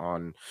views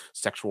on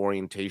sexual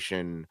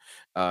orientation,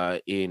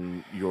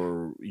 in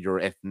your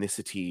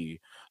ethnicity,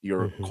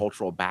 your Mhm.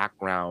 cultural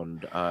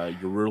background,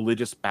 your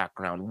religious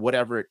background,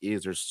 whatever it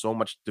is. There's so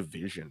much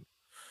division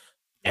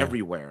Yeah.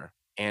 everywhere.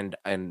 And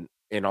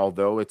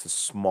although it's a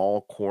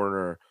small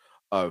corner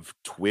of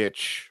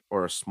Twitch,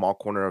 or a small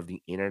corner of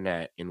the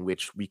internet in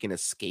which we can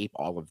escape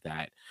all of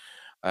that,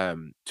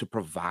 to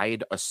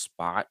provide a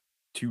spot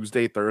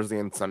Tuesday, Thursday,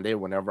 and Sunday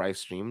whenever I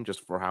stream,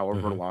 just for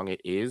however Mhm. long it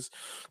is,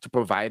 to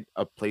provide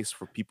a place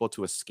for people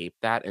to escape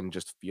that and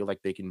just feel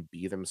like they can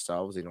be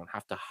themselves. They don't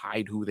have to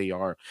hide who they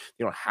are.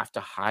 They don't have to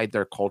hide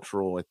their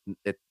cultural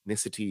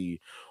ethnicity,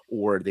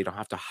 or they don't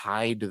have to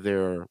hide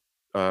their,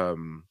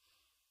 um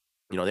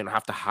they don't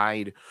have to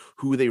hide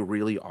who they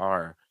really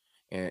are,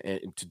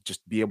 and to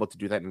just be able to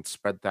do that and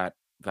spread that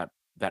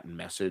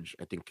message,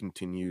 I think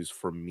continues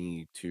for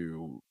me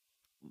to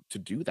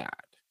do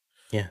that.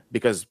 Yeah.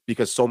 Because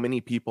so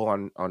many people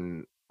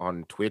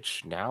on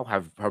Twitch now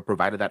have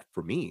provided that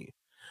for me,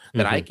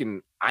 that I Mhm.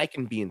 can I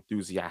can be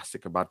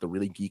enthusiastic about the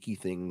really geeky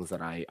things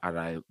that I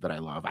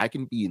love. I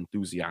can be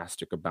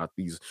enthusiastic about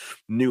these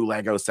new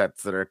Lego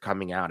sets that are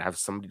coming out. Have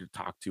somebody to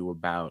talk to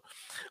about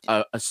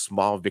a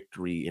small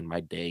victory in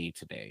my day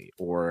today,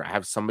 or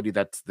have somebody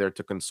that's there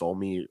to console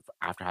me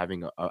after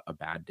having a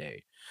bad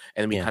day.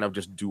 And we Yeah. kind of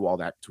just do all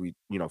that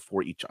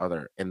for each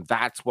other. And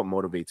that's what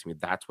motivates me.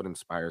 That's what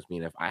inspires me.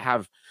 And if I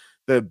have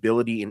the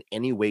ability in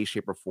any way,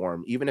 shape, or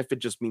form, even if it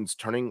just means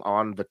turning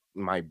on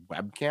my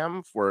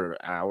webcam for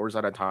hours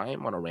at a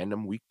time on a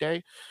random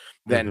weekday,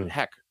 then Mhm.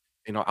 heck,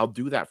 I'll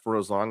do that for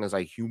as long as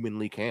I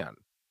humanly can.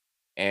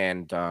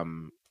 And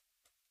and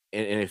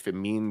if it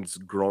means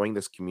growing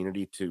this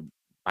community to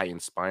by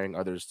inspiring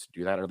others to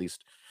do that, or at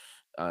least,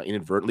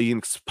 inadvertently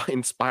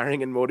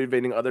inspiring and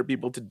motivating other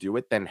people to do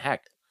it, then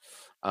heck,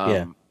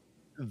 Yeah. um,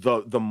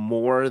 the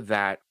more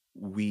that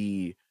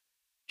we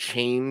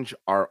change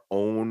our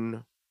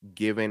own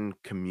given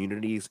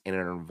communities and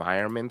our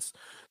environments,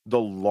 the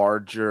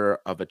larger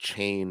of a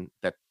chain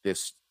that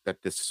this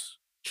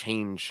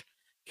change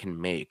can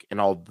make. And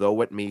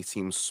although it may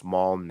seem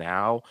small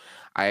now,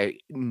 I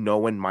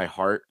know in my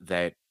heart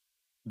that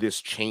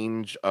this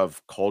change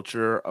of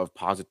culture, of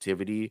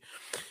positivity,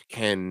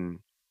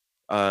 can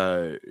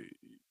uh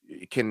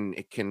it can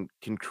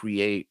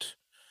create,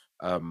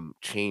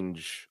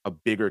 change, a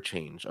bigger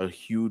change, a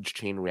huge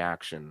chain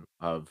reaction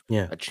of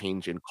Yeah. a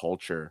change in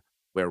culture,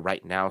 where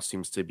right now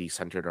seems to be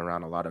centered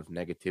around a lot of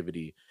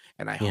negativity.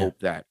 And I Yeah. hope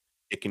that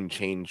it can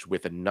change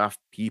with enough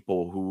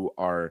people who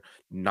are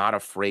not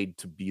afraid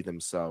to be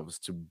themselves,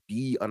 to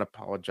be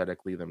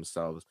unapologetically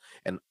themselves,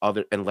 and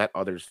let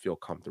others feel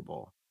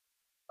comfortable.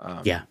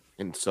 Yeah.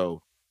 And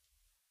so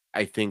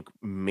I think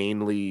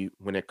mainly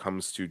when it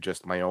comes to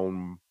just my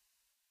own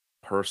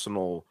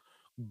personal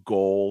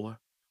goal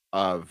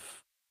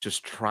of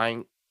just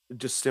trying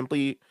just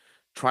simply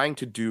trying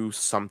to do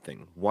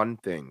something, one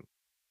thing,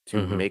 to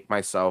Mhm. make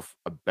myself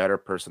a better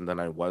person than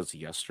I was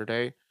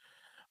yesterday,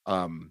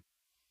 um,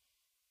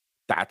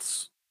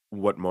 that's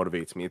what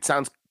motivates me. It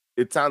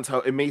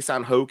may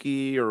sound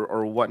hokey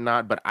or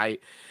whatnot, but I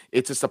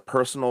it's just a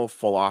personal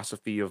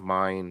philosophy of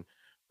mine.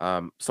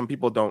 Some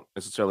people don't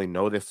necessarily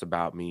know this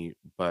about me,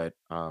 but,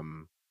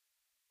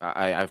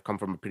 I've come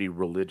from a pretty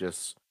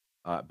religious,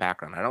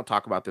 background. I don't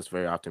talk about this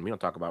very often. We don't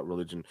talk about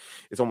religion.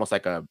 It's almost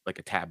like a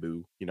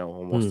taboo,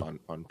 almost Mm.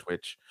 on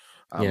Twitch,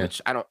 Yeah.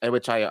 which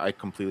I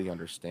completely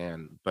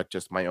understand. But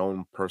just my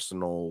own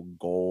personal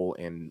goal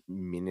and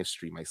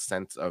ministry, my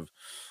sense of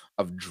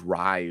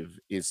drive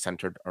is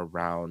centered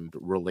around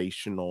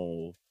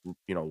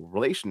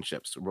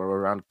relationships,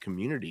 around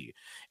community,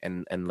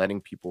 and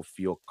letting people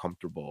feel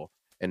comfortable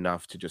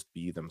enough to just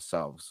be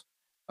themselves,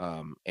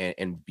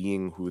 and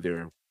being who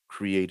they're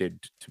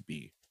created to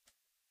be,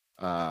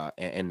 and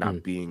Mm.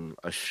 not being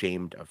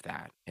ashamed of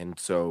that. And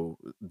so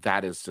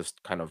that is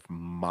just kind of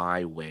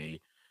my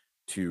way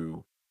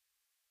to,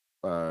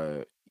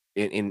 uh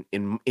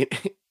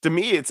to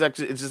me,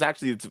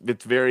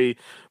 it's very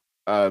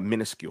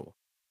minuscule.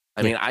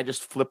 I Yeah. mean, I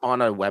just flip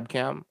on a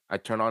webcam, I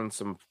turn on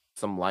some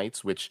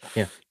lights, which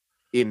Yeah.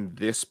 in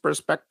this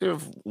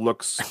perspective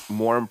looks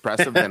more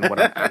impressive than what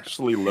I'm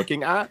actually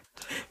looking at.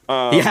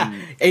 Yeah,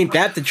 ain't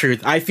that the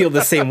truth? I feel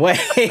the same way.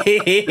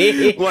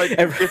 Like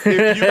if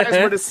you guys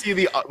were to see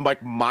the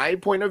like my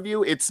point of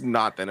view, it's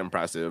not that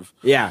impressive.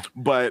 Yeah,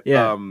 But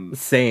yeah,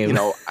 same. you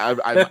know,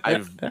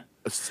 I've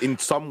in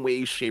some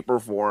way, shape, or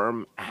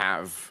form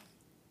have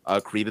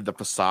created the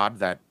facade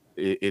that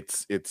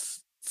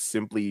it's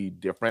simply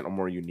different or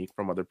more unique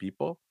from other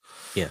people.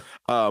 Yeah,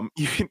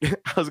 Even,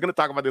 I was gonna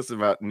talk about this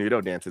about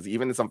nudo dances,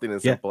 even something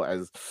as yeah, simple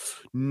as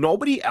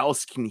nobody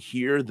else can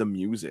hear the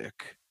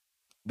music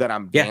that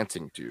I'm yeah,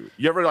 dancing to.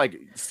 You ever like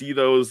see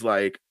those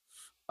like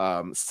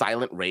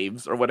silent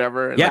raves or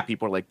whatever, and yeah, like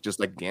people are like just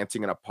like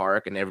dancing in a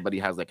park and everybody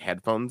has like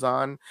headphones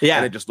on and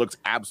yeah. it just looks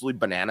absolutely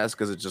bananas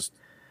because it's just,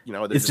 you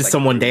know, they're It's just just like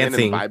someone grooving and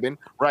dancing. vibing.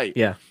 Right.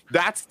 Yeah,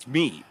 That's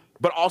me.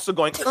 But also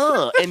going,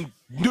 and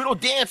noodle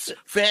dance,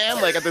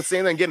 fam, like at the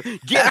same time,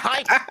 get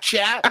hype,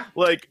 chat.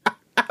 Like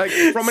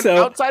from an so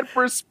outside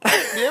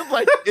perspective,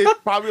 like it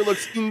probably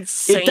looks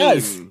it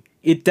does. insane.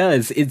 It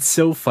does. It's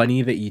so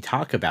funny that you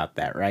talk about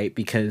that, right?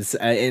 Because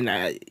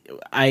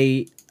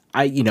I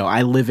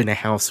live in a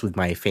house with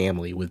my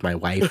family, with my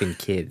wife and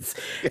kids,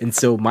 and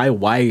so my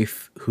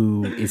wife,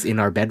 who is in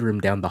our bedroom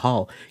down the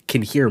hall,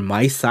 can hear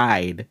my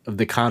side of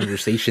the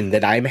conversation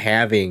that I'm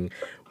having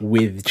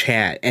with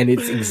chat, and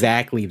it's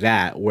exactly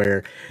that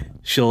where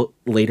she'll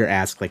later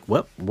ask, like,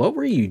 what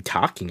were you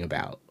talking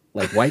about?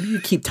 Like, why do you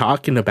keep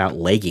talking about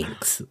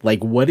leggings?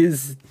 Like, what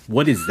is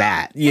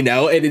that? You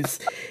know, and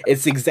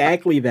it's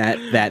exactly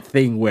that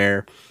thing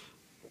where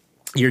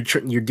you're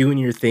doing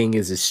your thing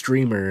as a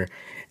streamer,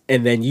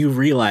 and then you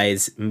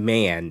realize,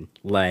 man,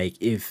 like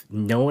if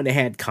no one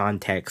had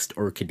context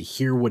or could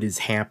hear what is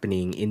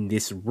happening in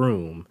this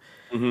room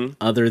Mm-hmm.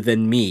 other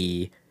than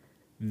me,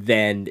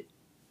 then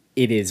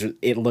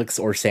it looks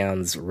or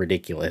sounds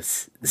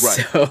ridiculous. Right.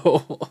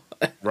 So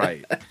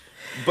Right.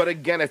 But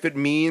again, if it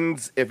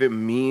means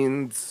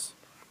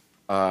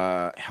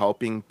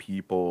helping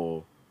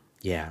people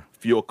yeah,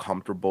 feel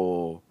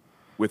comfortable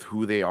with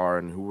who they are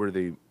and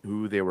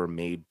who they were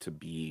made to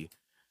be,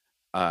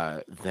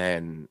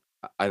 then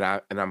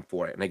I'm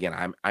for it. And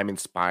again, I'm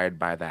inspired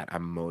by that.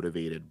 I'm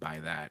motivated by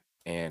that.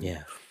 And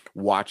yeah,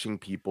 watching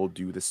people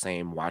do the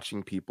same,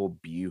 watching people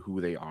be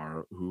who they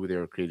are, who they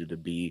were created to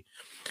be,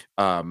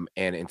 and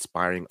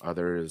inspiring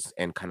others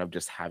and kind of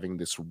just having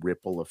this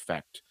ripple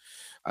effect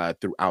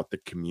throughout the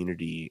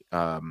community,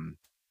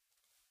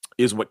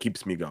 is what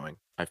keeps me going.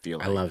 I feel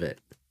I like, love it.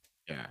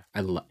 yeah.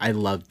 I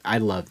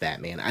love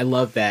that, man. I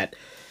love that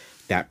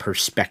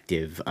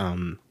perspective.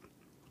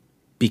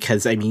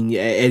 Because I mean,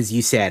 as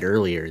you said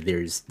earlier,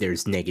 there's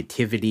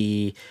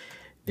negativity,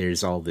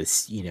 there's all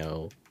this,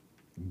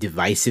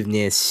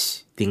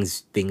 divisiveness,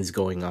 things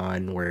going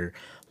on where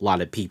a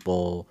lot of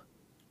people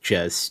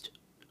just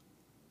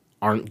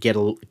aren't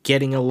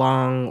getting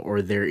along,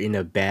 or they're in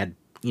a bad,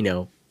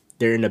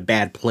 they're in a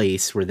bad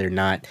place where they're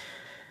not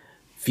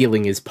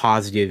feeling as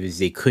positive as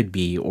they could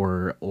be,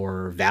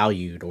 or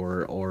valued,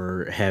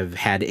 or have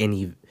had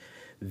any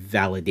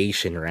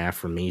validation or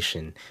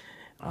affirmation.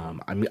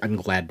 I'm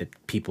glad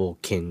that people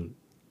can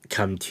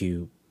come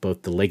to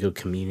both the Lego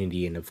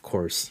community and of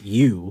course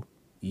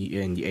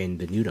and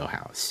the Nudo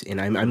House,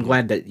 and I'm Hmm.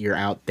 glad that you're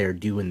out there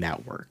doing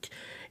that work.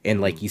 And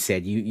like Hmm. you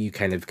said, you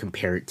kind of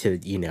compare it to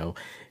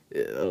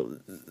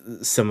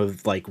some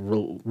of like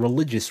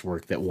religious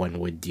work that one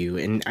would do,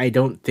 and I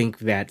don't think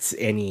that's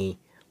any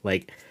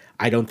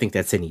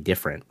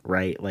different,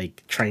 right?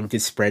 Like trying to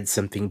spread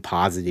something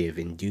positive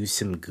and do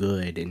some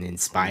good and Hmm.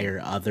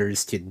 inspire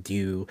others to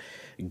do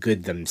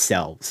good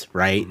themselves,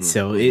 right? Hmm.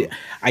 So Hmm.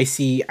 I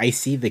see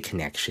the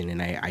connection,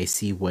 and I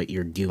see what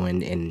you're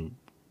doing, and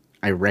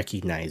I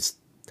recognize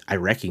I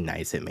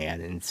recognize it, man.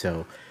 And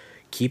so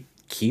keep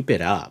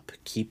it up.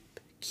 Keep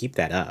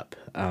that up.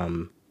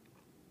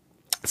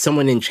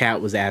 Someone in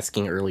chat was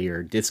asking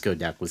earlier, Disco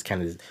Duck was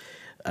kind of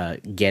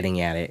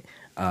getting at it,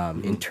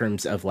 in Hmm.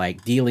 terms of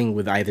like dealing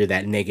with either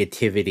that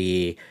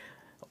negativity,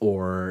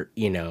 or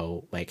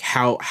like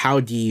how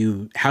do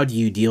you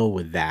deal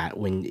with that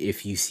when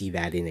if you see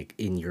that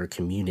in your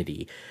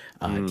community.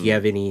 Do you Hmm.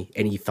 have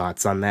any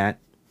thoughts on that?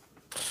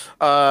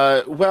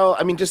 Well,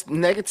 I mean, just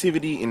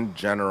negativity in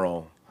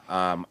general,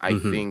 I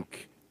Mm-hmm.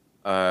 think,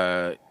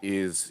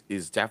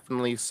 is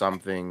definitely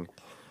something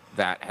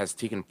that has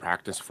taken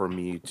practice for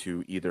me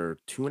to either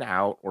tune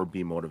out or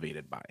be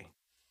motivated by.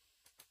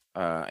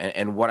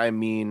 And what I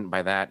mean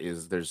by that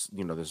is there's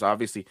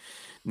obviously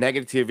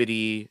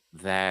negativity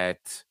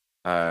that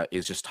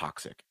is just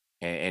toxic,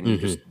 and you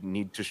Mm-hmm. just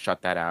need to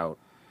shut that out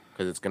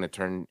because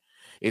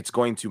it's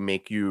going to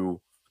make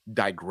you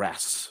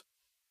digress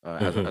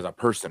Mm-hmm. as a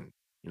person.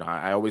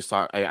 I always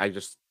thought I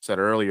just said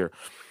earlier,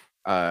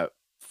 uh,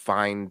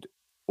 find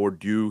or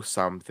do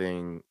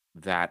something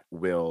that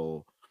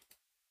will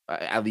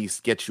at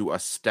least get you a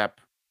step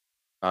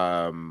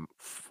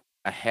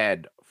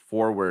ahead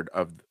forward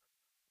of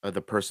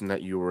the person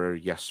that you were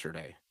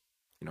yesterday.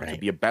 To Right.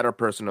 be a better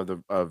person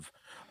of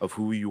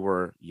who you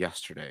were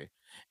yesterday.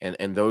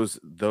 and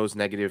those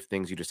negative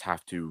things you just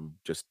have to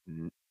just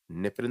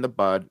nip it in the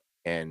bud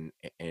and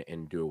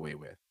do away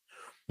with.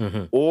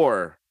 Hmm.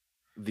 Or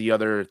the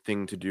other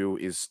thing to do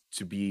is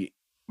to be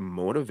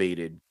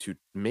motivated to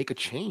make a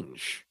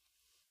change.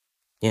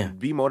 Yeah.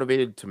 Be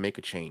motivated to make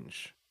a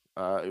change.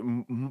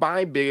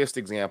 My biggest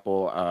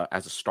example,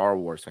 as a Star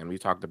Wars fan, we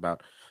talked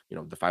about,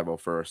 the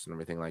 501st and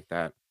everything like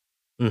that,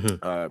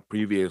 Hmm.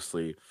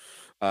 previously,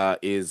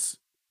 is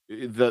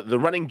the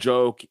running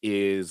joke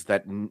is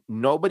that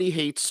nobody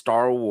hates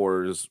Star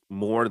Wars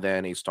more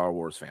than a Star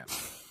Wars fan,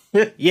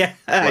 Yeah,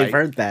 I've right?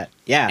 heard that.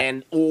 Yeah.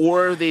 And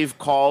or they've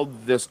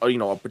called this,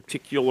 a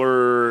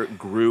particular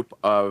group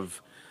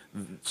of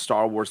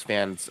Star Wars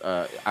fans.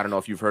 I don't know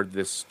if you've heard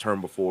this term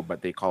before,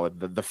 but they call it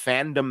the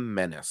fandom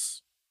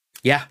menace,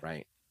 Yeah,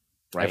 right?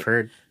 I've Right.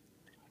 heard.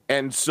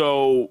 And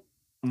so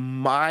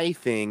my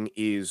thing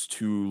is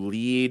to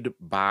lead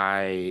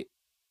by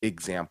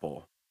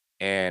example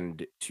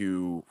and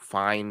to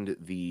find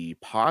the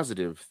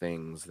positive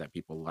things that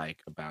people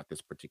like about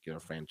this particular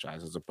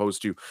franchise as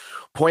opposed to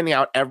pointing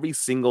out every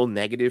single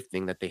negative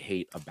thing that they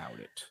hate about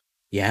it,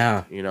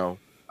 Yeah. you know?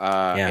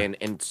 Yeah.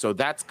 And so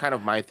that's kind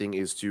of my thing,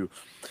 is to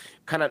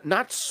kind of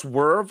not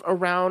swerve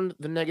around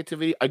the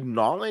negativity,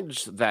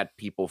 acknowledge that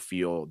people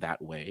feel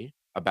that way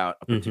about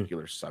a Hmm.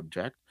 particular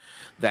subject,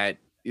 that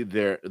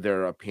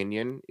their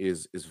opinion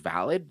is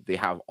valid. They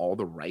have all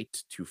the right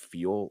to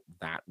feel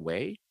that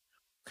way.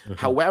 Hmm.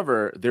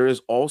 However, there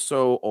is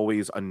also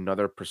always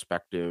another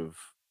perspective,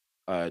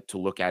 to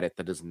look at it,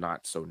 that is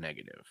not so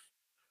negative,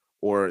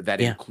 or that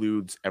Yeah.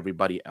 includes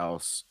everybody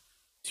else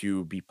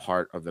to be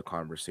part of the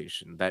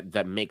conversation,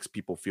 that makes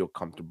people feel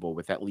comfortable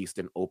with at least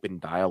an open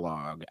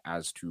dialogue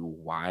as to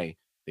why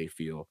they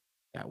feel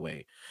that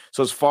way.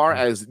 So as far Mm.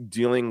 as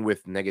dealing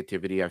with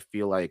negativity, I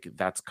feel like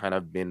that's kind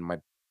of been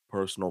my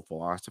personal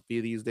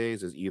philosophy these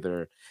days, is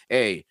either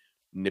a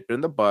nip it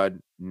in the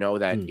bud, know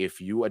that Mm.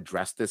 if you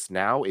address this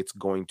now, it's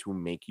going to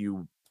make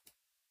you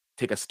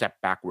take a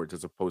step backwards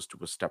as opposed to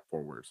a step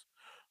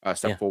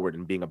Yeah. forward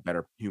in being a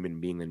better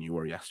human being than you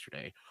were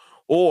yesterday,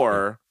 Yeah.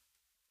 or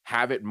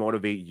have it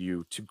motivate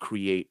you to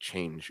create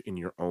change in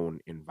your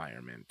own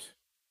environment,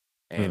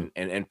 Mm.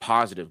 and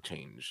positive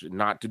change,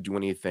 not to do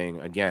anything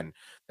again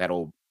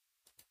that'll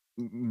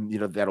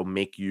that'll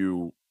make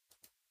you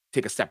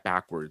take a step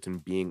backwards in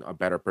being a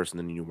better person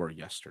than you were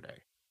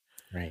yesterday.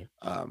 Right.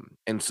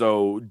 And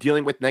so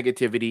dealing with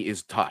negativity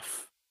is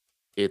tough.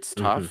 It's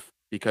Hmm. tough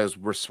because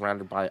we're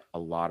surrounded by a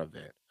lot of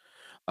it.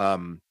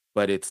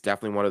 But it's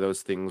definitely one of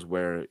those things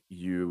where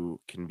you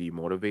can be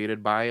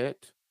motivated by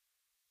it.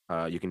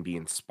 You can be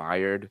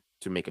inspired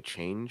to make a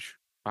change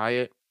by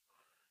it.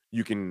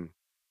 You can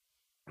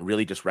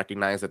really just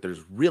recognize that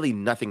there's really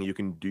nothing you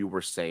can do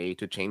or say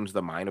to change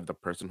the mind of the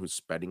person who's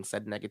spreading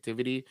said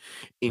negativity.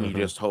 And you Hmm.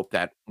 just hope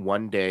that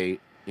one day,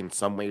 in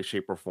some way,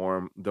 shape, or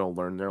form, they'll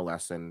learn their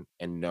lesson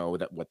and know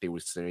that what they were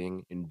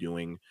saying and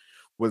doing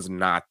was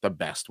not the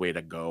best way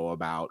to go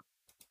about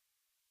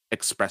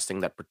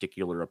expressing that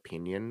particular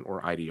opinion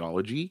or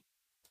ideology,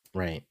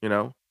 Right. you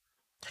know?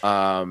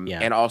 Yeah.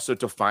 And also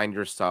to find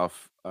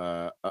yourself,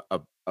 a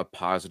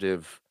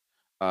positive,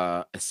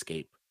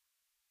 escape.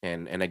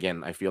 And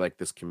again, I feel like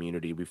this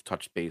community, we've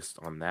touched base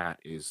on that,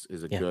 is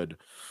a Yeah. good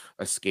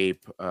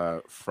escape,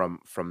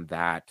 from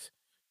that,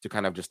 to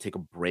kind of just take a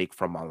break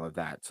from all of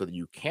that so that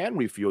you can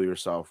refuel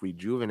yourself,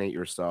 rejuvenate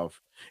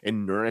yourself,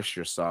 and nourish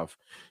yourself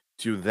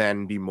to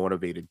then be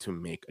motivated to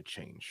make a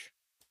change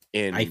I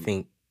in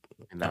think.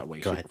 in Oh, that way,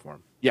 go shape, ahead. or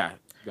form. Yeah.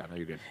 Yeah, no,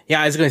 you're good.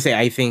 Yeah, I was going to say,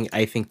 I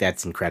think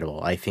that's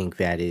incredible. I think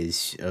that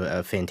is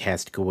a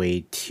fantastic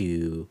way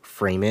to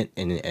frame it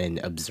and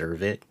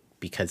observe it,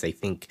 because I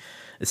think,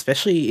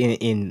 especially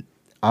in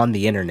on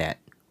the internet,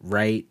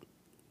 right?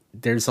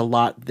 There's a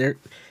lot there.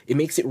 It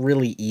makes it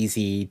really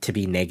easy to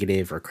be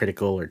negative or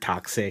critical or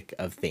toxic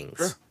of things,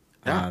 Sure.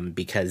 Yeah.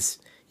 because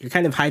you're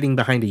kind of hiding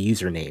behind a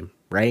username,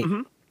 right?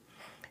 Mhm.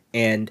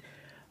 And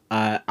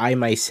I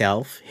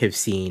myself have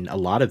seen a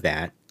lot of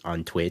that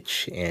on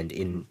Twitch and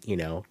Mhm.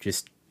 in,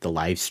 just the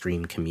live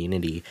stream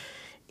community.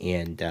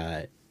 And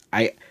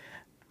I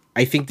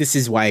I think this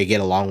is why I get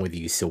along with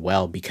you so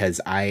well, because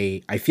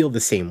I feel the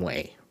same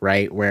way,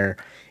 right? Where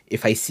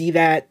if I see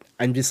that,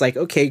 I'm just like,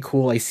 okay,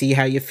 cool, I see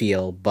how you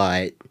feel,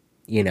 but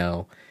you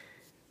know,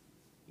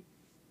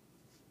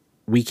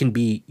 we can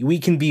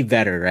be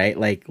better, right?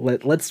 Like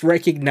let's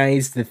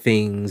recognize the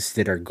things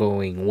that are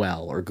going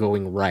well or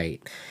going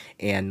right,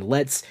 and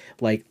let's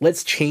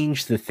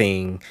change the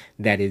thing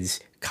that is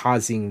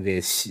causing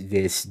this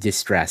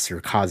distress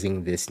or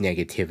causing this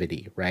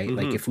negativity, right?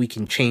 Like Mhm. if we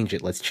can change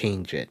it, let's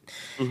change it.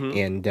 Mhm.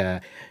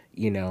 And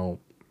you know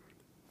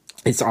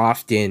it's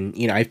often,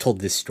 I've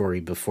told this story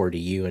before to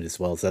you and as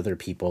well as other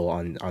people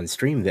on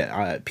stream,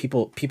 that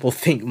people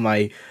think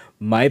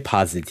my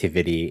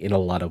positivity in a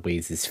lot of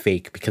ways is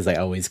fake, because I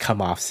always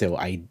come off so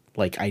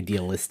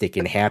idealistic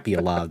and happy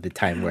a lot of the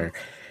time, where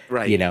you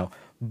Right. know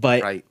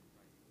but Right.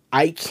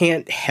 I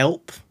can't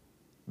help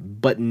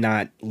but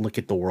not look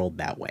at the world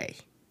that way,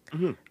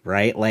 Mhm.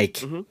 right? Like,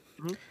 Mhm.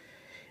 Mhm.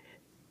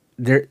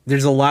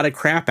 there's a lot of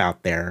crap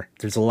out there.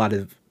 There's a lot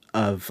of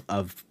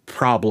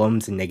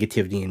problems and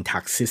negativity and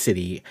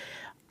toxicity.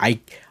 I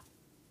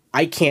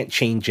I can't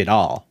change it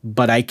all,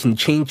 but I can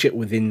change it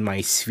within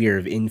my sphere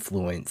of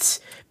influence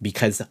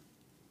because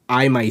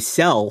I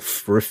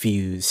myself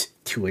refuse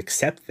to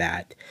accept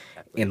that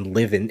and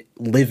live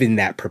in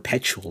that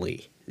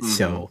perpetually. Mm-hmm.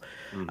 So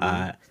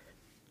Mm-hmm.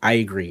 I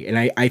agree, and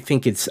I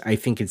think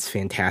it's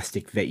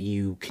fantastic that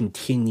you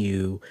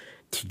continue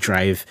to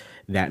drive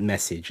that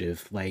message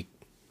of like,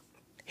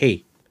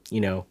 hey,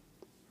 you know,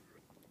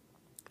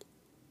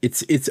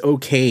 it's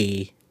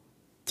okay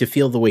to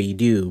feel the way you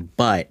do,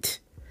 but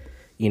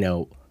you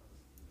know,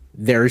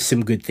 there are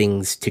some good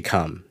things to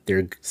come. There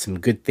are some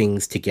good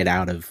things to get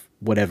out of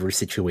whatever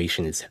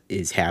situation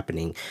is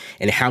happening,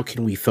 and how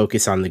can we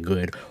focus on the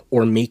good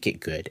or make it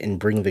good and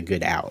bring the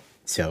good out?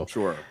 So,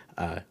 Sure.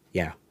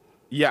 yeah,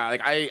 Yeah,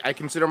 like I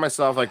consider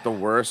myself like the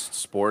worst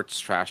sports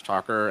trash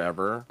talker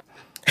ever.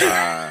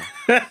 Uh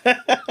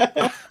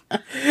and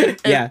and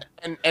yeah,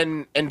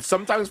 and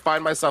sometimes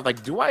find myself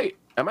like, do I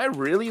am I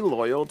really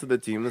loyal to the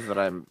teams that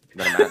I'm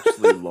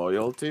actually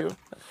loyal to?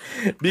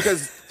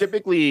 Because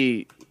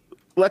typically,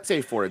 let's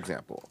say for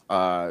example,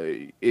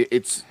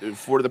 it's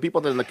for the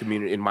people that in the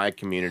community, in my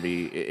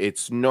community,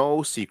 it's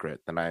no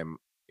secret that I'm,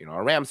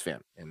 a Rams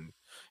fan, and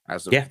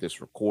as of yeah,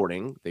 this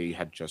recording, they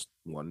had just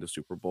won the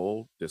Super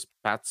Bowl this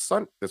past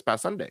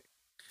Sunday.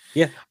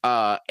 yeah,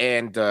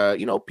 And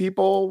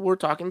people were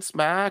talking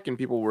smack, and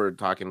people were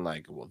talking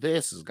like, well,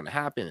 this is gonna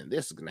happen and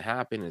this is gonna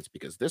happen, and it's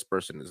because this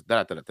person is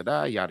da da da da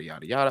da, yada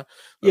yada yada.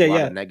 A yeah,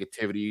 lot of yeah,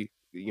 negativity,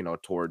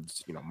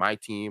 towards my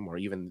team, or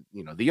even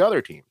the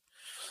other team.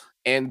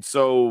 And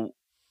so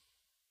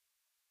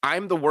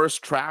I'm the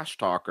worst trash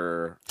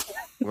talker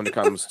when it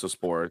comes to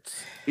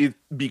sports,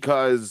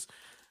 because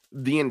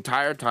the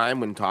entire time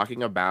when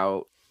talking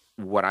about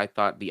what I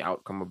thought the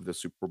outcome of the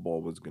Super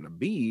Bowl was going to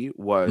be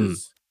mm,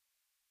 was,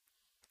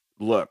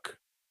 look,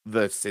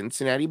 the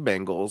Cincinnati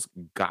Bengals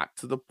got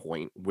to the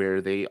point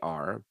where they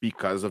are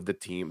because of the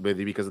team,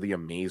 because of the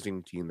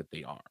amazing team that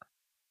they are.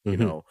 You hmm,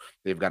 know,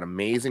 they've got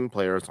amazing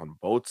players on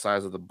both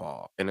sides of the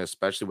ball, and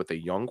especially with a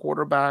young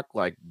quarterback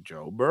like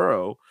Joe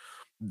Burrow,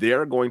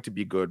 they're going to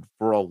be good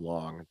for a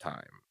long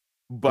time.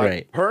 But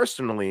right,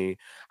 personally,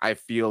 I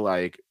feel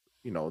like,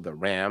 the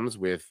Rams,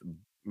 with,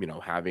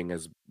 having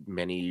as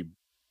many,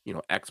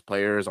 ex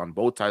players on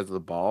both sides of the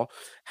ball,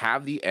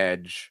 have the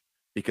edge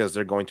because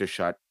they're going to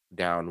shut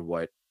down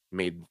what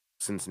made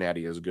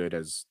Cincinnati as good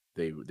as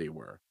they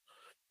were.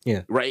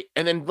 yeah, Right?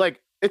 And then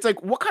like it's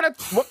like, what kind of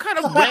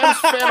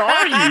Rams fan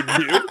are you,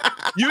 dude?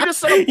 You just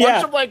said a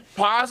bunch yeah, of like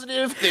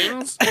positive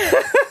things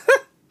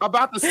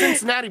about the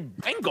Cincinnati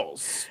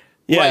Bengals.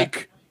 yeah,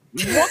 Like,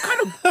 what kind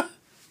of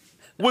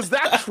was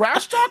that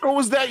trash talk, or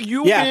was that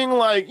you yeah, being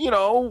like,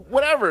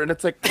 whatever? And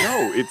it's like,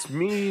 no, it's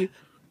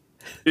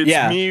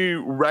yeah, me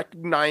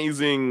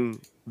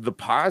recognizing the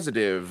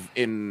positive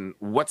in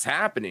what's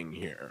happening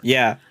here.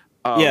 yeah,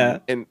 yeah,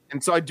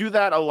 And so I do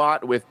that a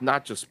lot with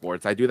not just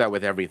sports. I do that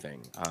with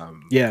everything.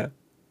 yeah.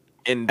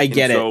 And I and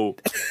get it. so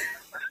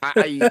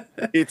I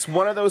it's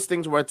one of those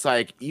things where it's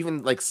like,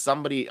 even like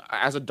somebody,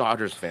 as a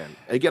Dodgers fan,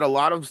 I get a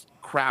lot of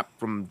crap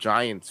from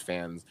Giants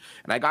fans,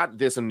 and I got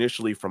this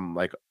initially from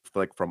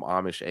from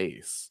Amish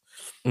Ace.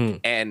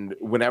 Mm, And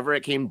whenever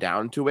it came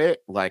down to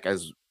it, like,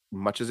 as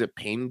much as it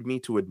pained me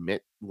to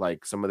admit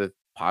like some of the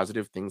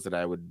positive things that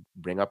I would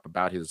bring up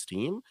about his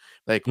team,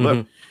 like,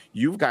 look, hmm,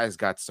 you guys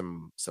got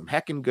some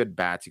heckin' good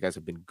bats. You guys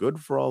have been good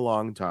for a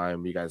long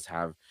time. You guys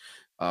have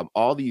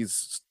all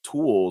these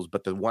tools,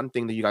 but the one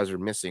thing that you guys are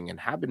missing and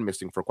have been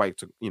missing for quite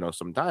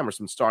some time are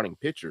some starting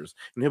pitchers.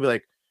 And he'll be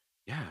like,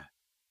 yeah,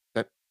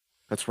 that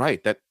that's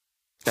right.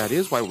 That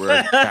is why we're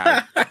as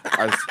bad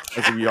as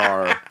we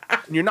are.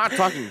 And you're not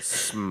talking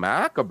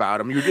smack about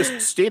them. You're just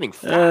stating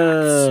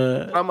facts.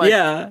 And I'm like,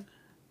 yeah,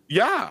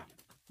 yeah,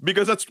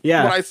 because that's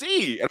what yeah. I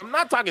see. And I'm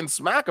not talking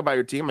smack about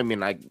your team. I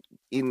mean, I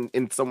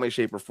in some way,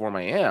 shape, or form,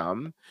 I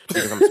am,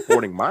 because I'm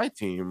supporting my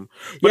team.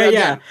 But Yeah,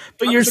 yeah, again,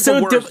 but I'm you're just the so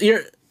worst.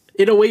 you're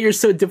in a way you're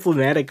so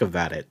diplomatic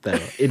about it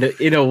though.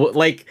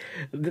 Like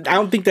I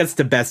don't think that's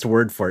the best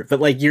word for it, but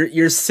like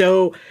you're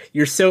so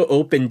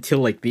open to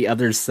like the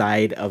other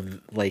side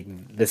of like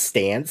the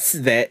stance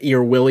that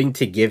you're willing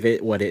to give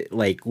it what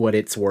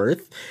it's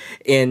worth.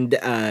 And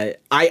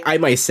I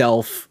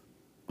myself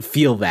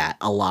feel that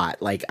a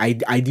lot. Like I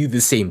do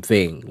the same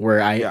thing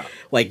where I Yeah.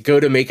 like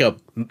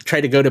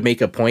try to go to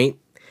make a point,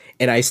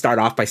 and I start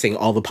off by saying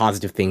all the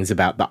positive things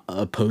about the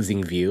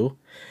opposing view,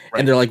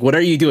 and Right. they're like, "What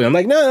are you doing?" I'm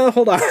like, "No,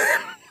 hold on."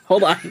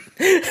 Hold on.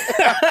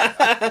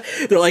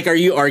 They're like, "Are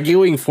you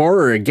arguing for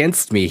or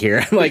against me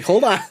here?" I'm like,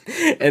 "Hold on."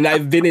 And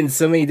I've been in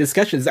so many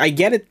discussions. I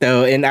get it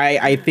though, and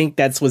I think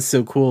that's what's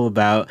so cool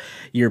about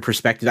your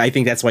perspective. I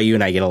think that's why you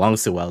and I get along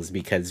so well, is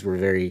because we're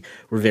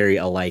very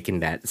alike in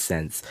that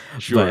sense.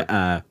 But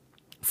Sure.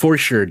 for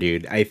sure,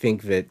 dude, I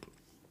think that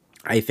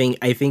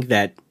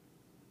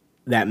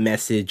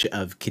message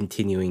of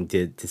continuing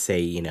to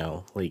say,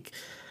 like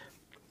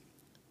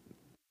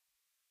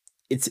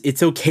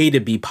it's okay to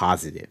be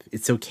positive.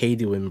 It's okay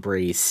to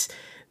embrace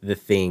the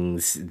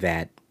things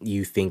that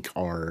you think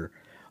are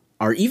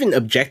even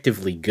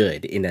objectively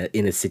good in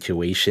a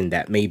situation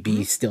that may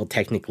be Mhm, still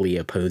technically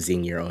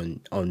opposing your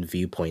own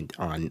viewpoint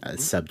on a mhm,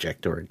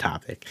 subject or a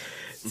topic.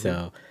 mhm.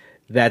 So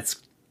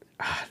that's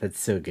that's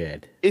so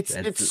good. It's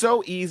That's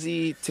so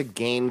easy to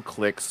gain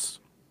clicks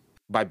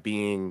by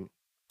being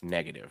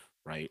negative,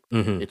 right?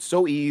 mhm, It's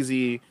so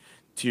easy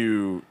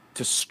to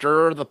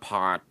stir the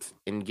pot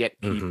and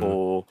get mhm.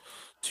 people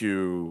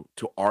to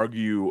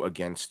argue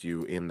against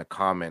you in the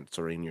comments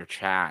or in your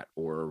chat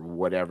or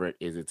whatever it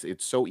is.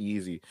 It's so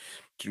easy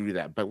to do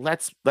that. But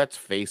let's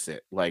face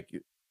it, like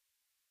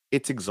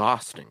it's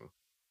exhausting.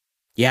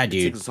 Yeah, It's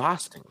dude.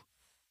 exhausting.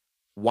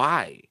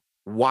 Why?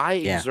 Why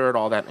Yeah. exert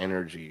all that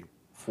energy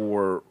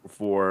for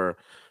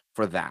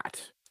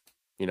that?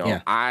 You know,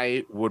 Yeah.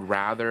 I would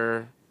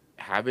rather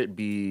have it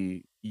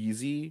be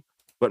easy,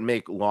 but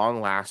make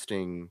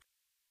long-lasting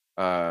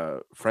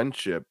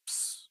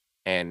friendships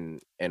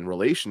and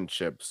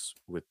relationships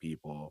with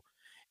people,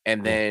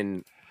 and Mm.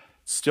 then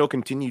still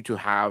continue to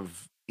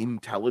have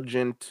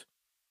intelligent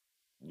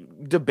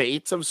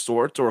debates of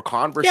sorts or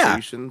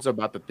Yeah. conversations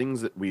about the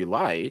things that we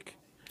like.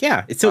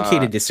 Yeah, it's okay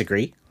to Uh,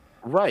 disagree.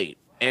 right.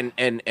 And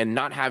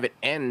not have it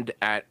end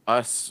at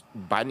us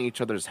biting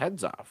each other's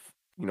heads off.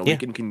 You know, we Yeah.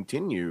 can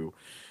continue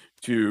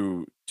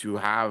to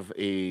have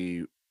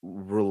a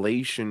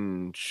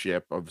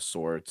relationship of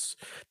sorts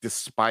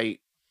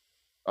despite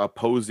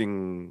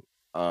opposing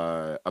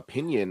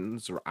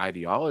opinions or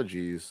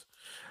ideologies.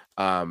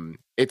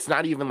 It's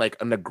not even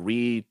like an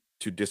agree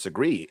to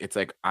disagree. It's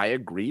like I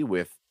agree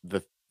with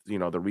the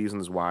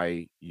reasons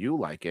why you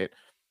like it,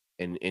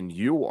 and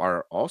you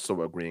are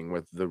also agreeing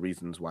with the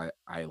reasons why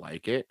I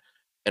like it,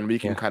 and we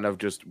can Yeah. kind of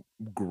just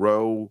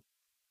grow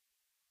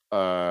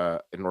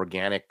an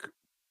organic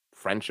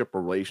friendship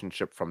or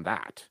relationship from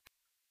that,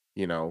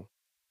 you know.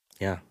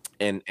 Yeah.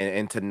 And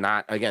to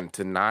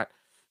not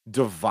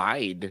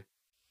divide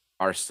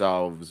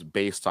ourselves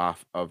based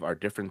off of our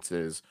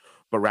differences,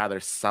 but rather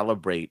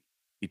celebrate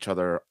each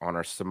other on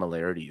our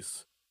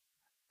similarities.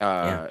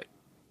 Yeah. uh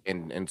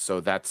and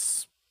so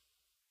that's,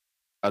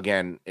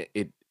 again,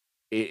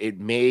 it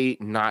may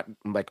not,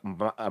 like,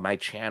 my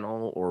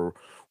channel or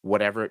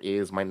whatever it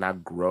is might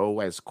not grow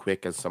as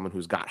quick as someone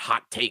who's got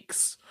hot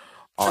takes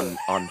on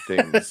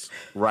things,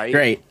 right?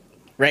 Right.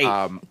 Right.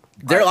 um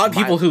There are a but lot of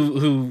my people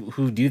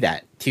who do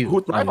that too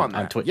who thrive on on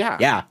that, Twitch. yeah.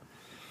 Yeah.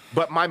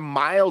 But my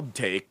mild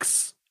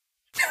takes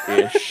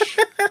ish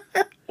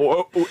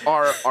or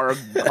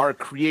are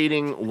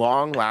creating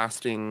long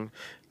lasting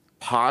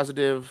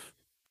positive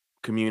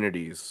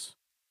communities.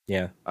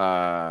 Yeah.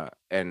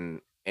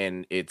 And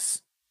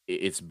it's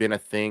been a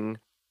thing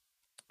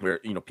where,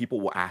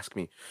 people will ask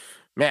me,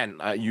 man,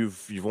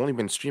 you've only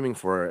been streaming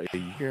for a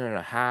year and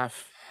a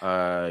half.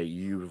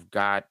 You've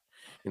got,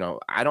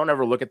 I don't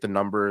ever look at the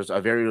numbers. I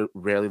very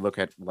rarely look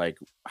at, like,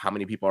 how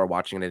many people are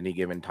watching at any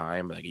given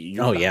time. Like,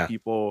 Oh you've got yeah.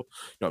 people,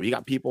 you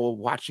got people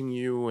watching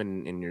you,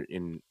 and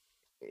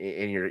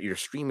your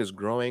stream is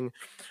growing.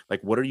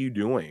 Like, what are you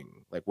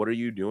doing? Like, what are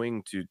you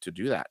doing to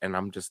do that? And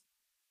I'm just,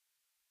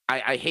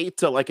 I hate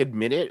to, like,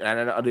 admit it,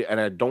 and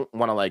I don't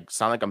want to, like,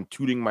 sound like I'm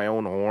tooting my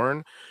own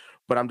horn,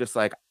 but I'm just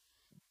like,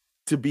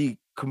 to be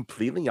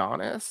completely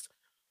honest,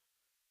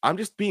 I'm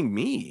just being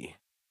me.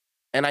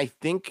 And I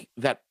think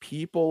that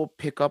people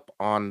pick up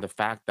on the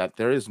fact that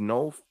there is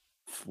no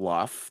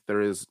fluff.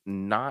 There is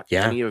not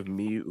Yeah. any of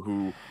me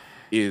who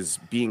is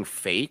being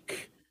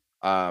fake,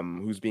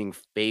 who's being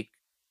fake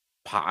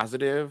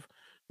positive,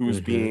 who's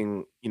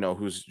Mm-hmm.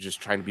 who's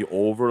just trying to be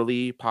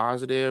overly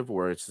positive,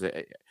 where it's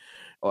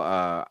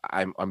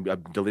I'm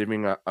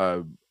delivering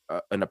an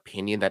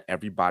opinion that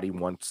everybody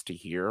wants to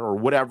hear, or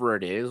whatever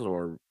it is,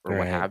 or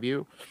what Right. have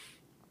you.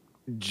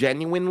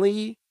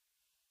 Genuinely,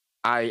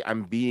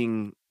 I'm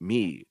being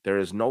me. There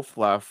is no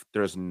fluff.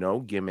 There's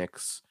no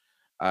gimmicks.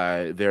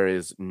 There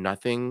is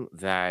nothing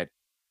that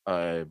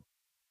uh,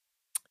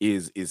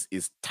 is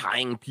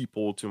tying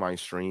people to my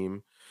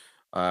stream,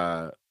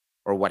 uh,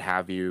 or what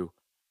have you.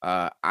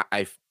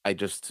 I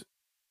just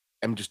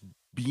am just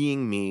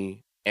being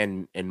me,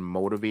 and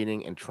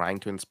motivating and trying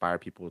to inspire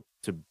people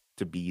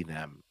to be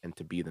them and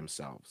to be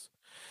themselves.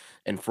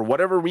 And for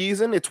whatever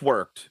reason, it's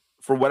worked.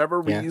 For whatever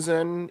Yeah.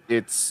 reason,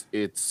 it's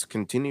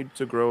continued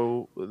to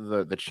grow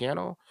the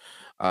channel.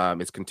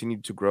 It's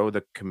continued to grow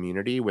the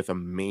community with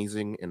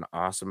amazing and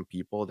awesome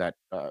people that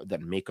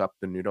make up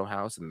the Nudo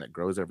House, and that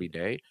grows every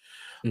day.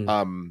 Mm.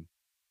 Um,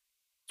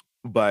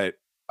 but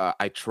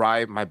I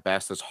try my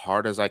best as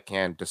hard as I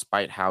can,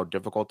 despite how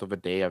difficult of a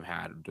day I've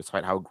had,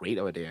 despite how great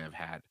of a day I've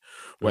had,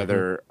 Mm-hmm.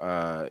 whether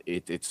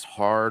it's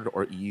hard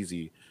or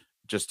easy,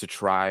 just to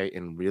try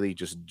and really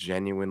just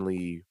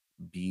genuinely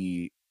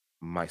be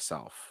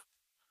myself.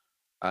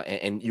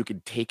 And you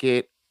can take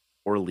it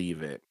or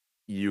leave it.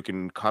 You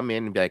can come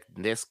in and be like,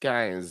 this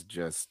guy is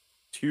just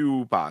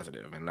too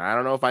positive, and I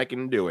don't know if I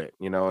can do it,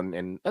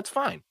 and that's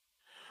fine.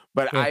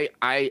 But Yeah.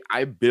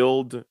 I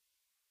build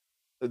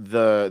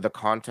the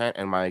content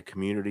and my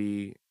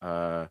community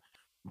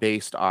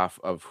based off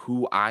of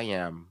who I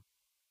am,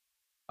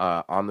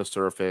 on the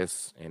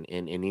surface and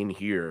in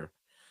here,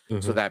 so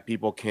Mm-hmm. that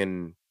people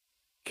can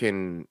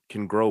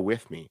grow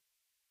with me,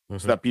 so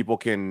Mm-hmm. that people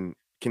can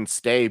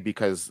stay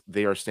because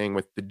they are staying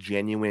with the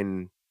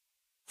genuine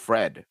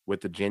Fred,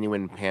 with the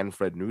genuine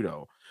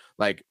PanFREDNoodoh.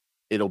 Like,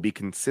 it'll be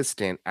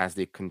consistent as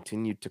they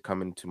continue to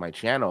come into my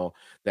channel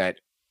that,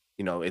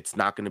 it's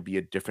not gonna be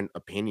a different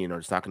opinion, or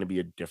it's not gonna be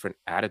a different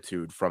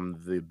attitude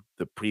from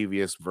the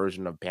previous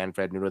version of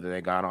PanFREDNoodoh that they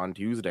got on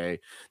Tuesday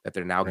that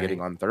they're now getting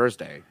Right. on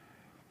Thursday.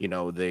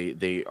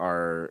 They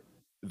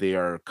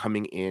are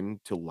coming in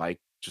to like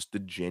just the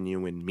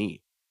genuine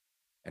me,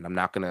 and I'm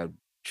not gonna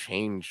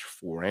change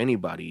for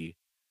anybody.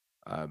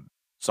 um,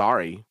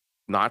 Sorry,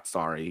 not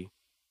sorry.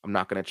 I'm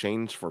not gonna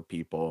change for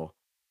people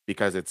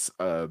because it's,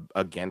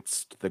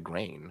 against the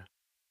grain.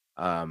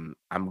 I'm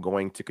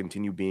going to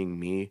continue being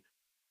me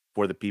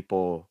for the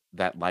people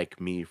that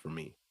like me for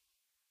me.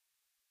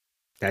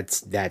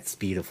 That's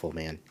beautiful,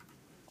 man.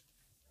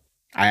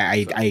 I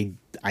I So, I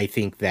I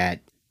think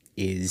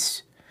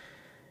is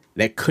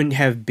that couldn't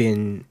have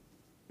been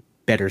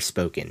better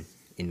spoken,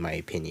 in my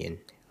opinion.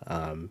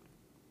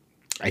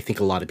 I think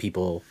a lot of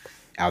people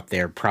out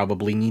there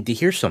probably need to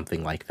hear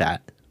something like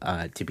that.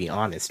 To be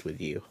honest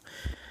with you,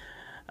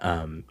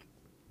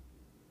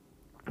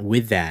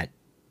 with that,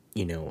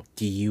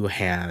 do you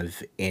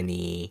have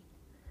any,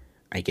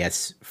 I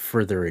guess,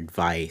 further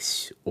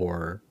advice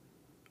or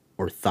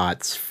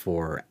thoughts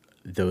for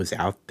those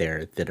out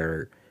there that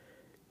are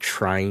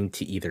trying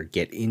to either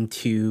get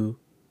into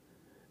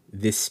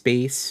this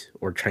space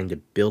or trying to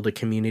build a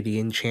community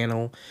in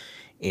channel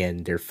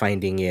and they're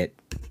finding it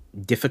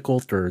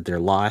difficult or they're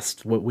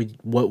lost? What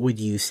would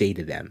you say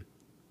to them?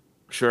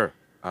 sure.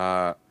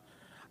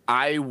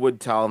 I would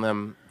tell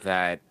them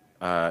that,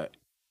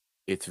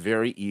 it's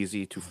very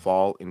easy to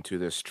fall into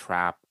this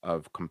trap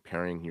of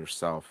comparing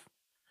yourself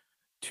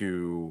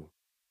to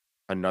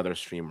another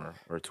streamer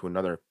or to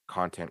another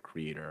content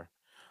creator.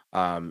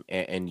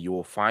 And you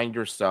will find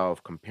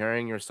yourself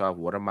comparing yourself.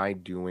 What am I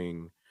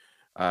doing?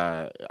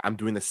 I'm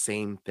doing the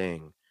same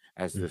thing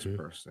as this Mm-hmm.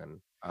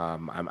 person.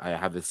 I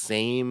have the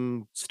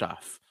same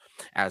stuff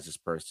as this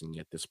person,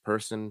 yet this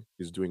person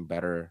is doing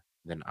better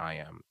than I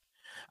am.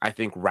 I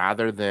think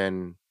rather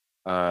than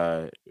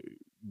uh,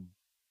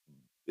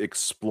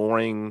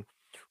 exploring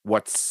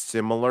what's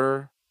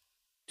similar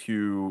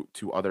to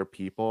other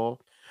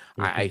people,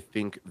 I Mm-hmm.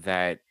 think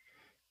that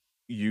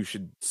you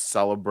should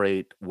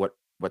celebrate what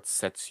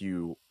sets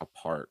you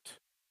apart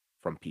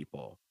from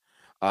people.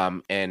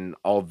 And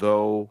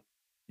although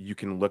you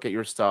can look at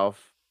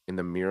yourself in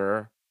the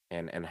mirror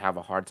and have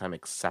a hard time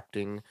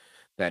accepting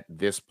that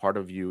this part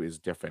of you is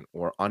different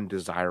or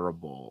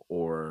undesirable,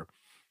 or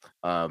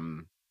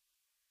um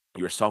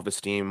your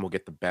self-esteem will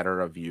get the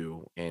better of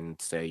you and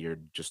say you're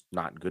just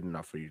not good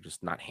enough, or you're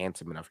just not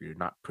handsome enough, or you're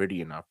not pretty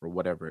enough, or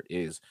whatever it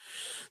is,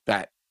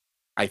 that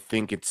I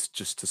think it's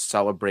just to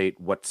celebrate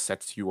what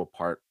sets you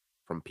apart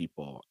from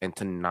people and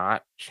to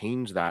not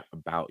change that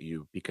about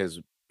you,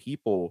 because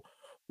people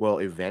will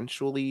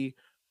eventually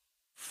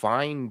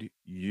find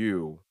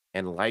you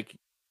and like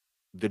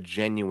the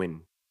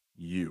genuine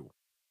you.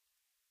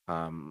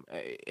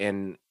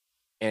 And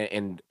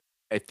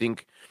I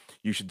think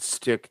you should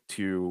stick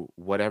to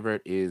whatever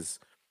it is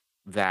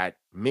that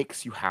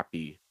makes you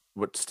happy,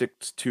 what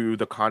sticks to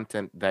the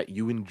content that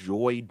you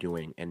enjoy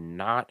doing, and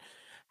not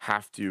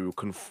have to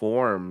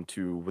conform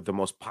to with the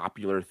most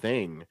popular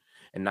thing,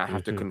 and not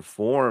have to Mm-hmm.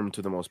 conform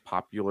to the most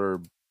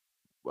popular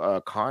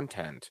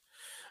content.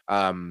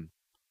 Um,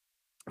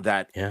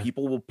 that Yeah.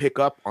 people will pick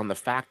up on the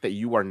fact that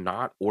you are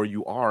not, or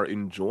you are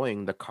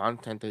enjoying the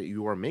content that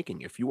you are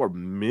making. If you are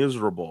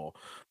miserable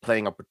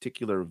playing a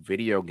particular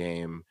video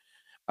game,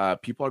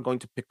 people are going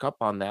to pick up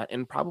on that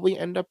and probably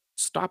end up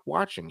stop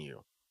watching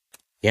you.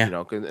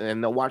 Yeah.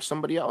 And they'll watch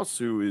somebody else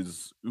who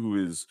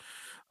is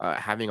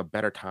having a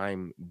better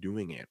time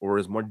doing it, or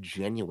is more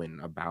genuine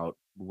about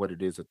what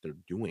it is that they're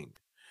doing.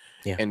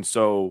 Yeah. And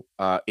so,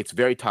 it's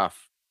very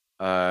tough.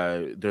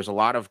 There's a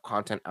lot of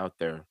content out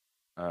there,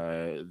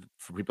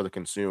 for people to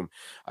consume.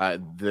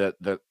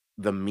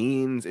 The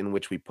means in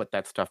which we put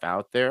that stuff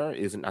out there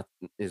isn't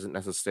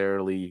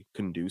necessarily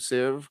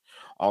conducive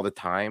all the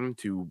time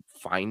to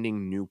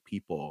finding new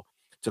people,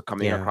 to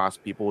coming Yeah. across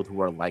people who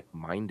are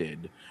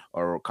like-minded,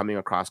 or coming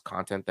across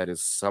content that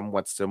is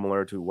somewhat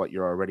similar to what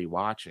you're already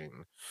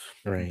watching.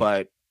 Right.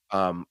 But,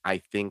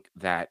 I think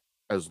that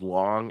as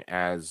long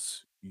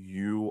as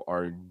you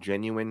are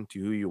genuine to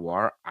who you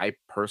are, I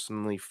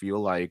personally feel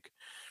like,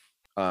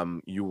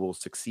 you will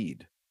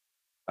succeed,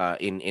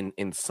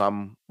 in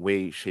some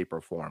way, shape,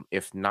 or form.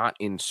 If not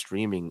in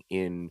streaming,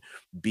 in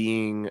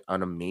being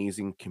an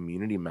amazing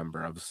community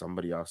member of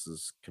somebody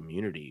else's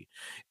community.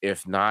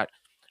 If not,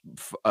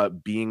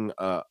 being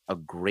a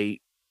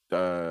great,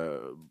 uh,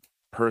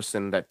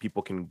 person that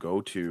people can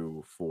go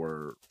to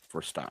for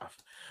stuff.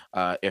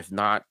 If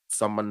not,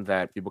 someone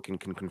that people can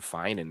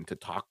confine in to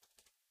talk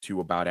to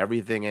about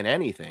everything and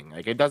anything.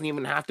 Like, it doesn't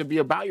even have to be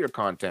about your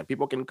content.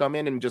 People can come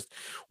in and just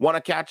want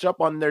to catch up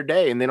on their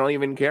day, and they don't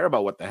even care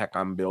about what the heck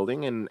I'm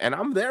building, and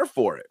I'm there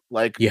for it.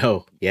 Like,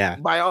 Yo, yeah,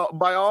 by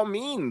all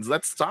means,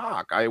 let's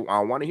talk. I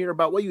want to hear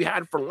about what you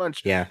had for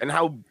lunch, yeah. and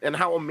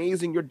how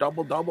amazing your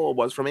double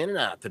was from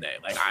In-N-Out today.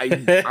 Like,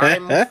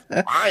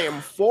 I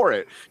am for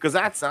it, because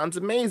that sounds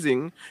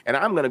amazing, and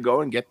I'm gonna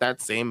go and get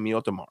that same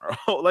meal tomorrow.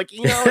 Like,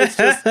 it's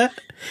just,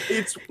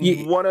 it's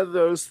You, one of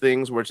those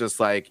things where it's just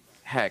like,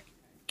 heck,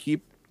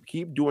 keep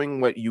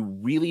doing what you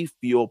really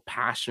feel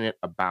passionate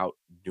about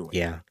doing.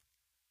 yeah,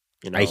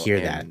 I hear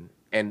that.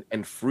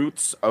 And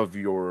fruits of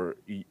your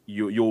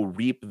you'll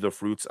reap the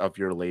fruits of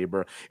your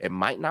labor. It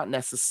might not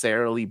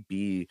necessarily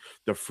be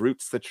the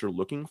fruits that you're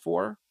looking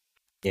for,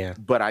 Yeah,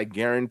 but I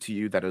guarantee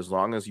you that as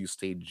long as you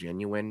stay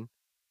genuine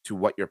to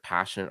what you're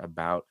passionate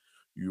about,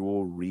 you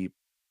will reap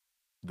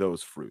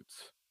those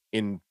fruits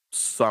in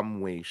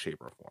some way,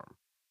 shape, or form.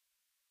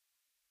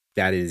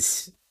 that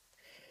is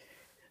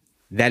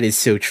that is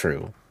so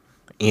true.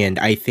 And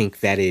I think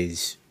that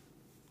is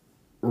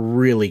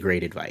really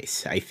great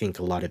advice. I think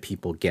a lot of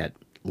people get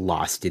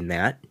lost in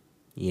that,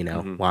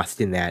 Hmm. lost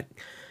in that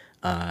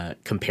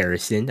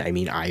comparison. I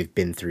mean, I've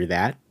been through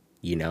that,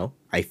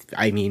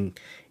 I mean,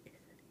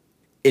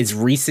 as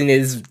recent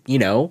as,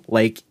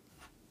 like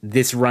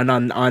this run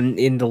on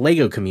in the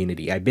Lego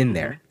community, I've been Hmm.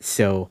 there.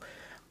 So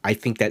I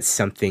think that's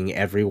something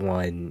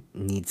everyone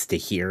needs to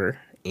hear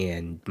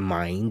and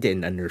mind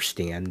and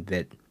understand,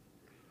 that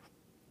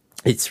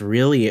it's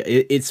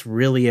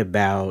really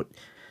about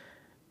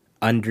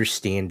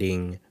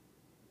understanding,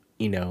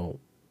 you know,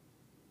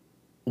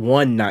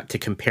 one, not to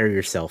compare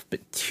yourself, but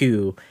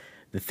two,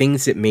 the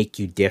things that make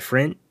you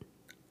different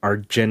are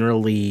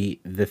generally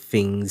the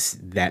things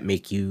that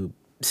make you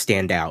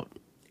stand out,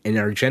 and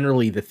are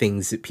generally the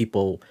things that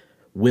people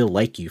will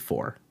like you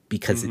for,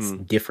 because it's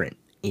Hmm. different.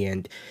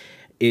 And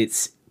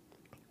it's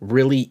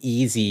really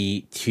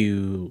easy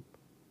to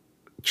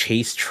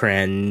chase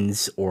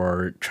trends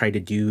or try to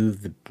do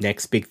the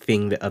next big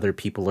thing that other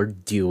people are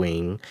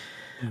doing,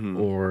 Hmm.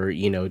 or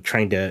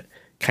trying to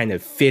kind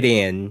of fit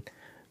in.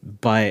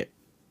 But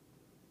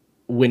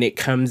when it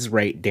comes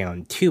right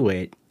down to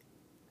it,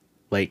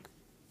 like,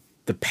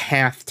 the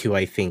path to,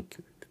 I think,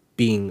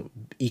 being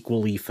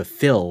equally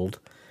fulfilled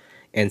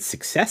and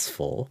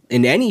successful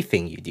in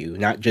anything you do,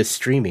 not just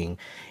streaming,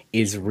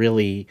 is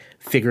really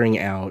figuring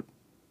out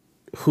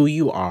who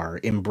you are,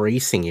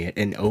 embracing it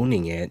and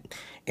owning it,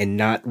 and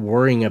not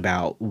worrying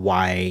about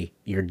why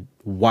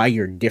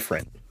you're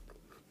different,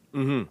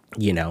 Hmm.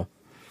 you know.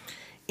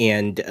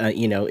 And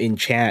in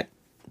chat,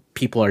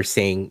 people are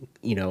saying,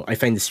 I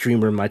find the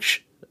streamer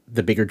much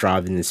the bigger draw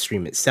than the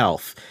stream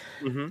itself.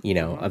 Hmm. Hmm.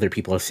 Other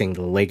people are saying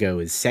the Lego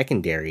is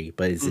secondary,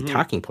 but is a Hmm.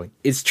 talking point.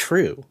 It's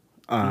true.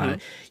 Hmm.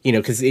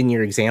 Because in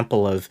your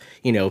example of,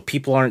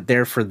 people aren't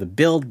there for the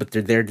build, but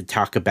they're there to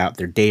talk about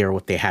their day or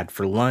what they had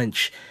for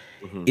lunch.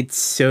 Hmm. It's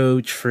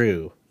so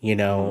true.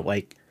 Hmm.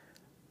 Like,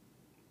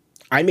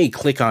 I may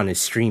click on a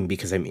stream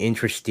because I'm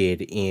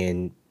interested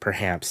in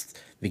perhaps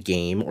the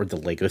game or the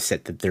Lego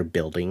set that they're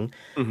building,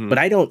 Hmm. but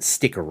I don't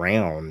stick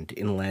around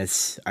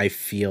unless I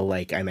feel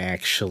like I'm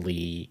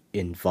actually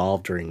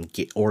involved or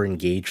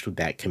engaged with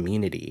that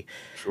community,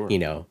 Sure.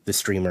 the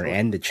streamer Sure.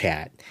 and the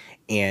chat.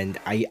 And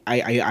I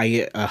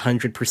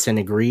 100%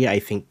 agree. I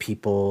think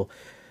people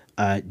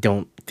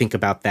don't think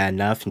about that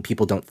enough, and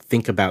people don't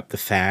think about the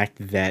fact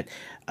that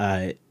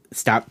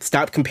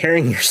stop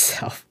comparing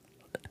yourself,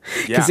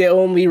 because Yeah. it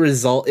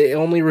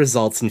only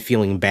results in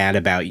feeling bad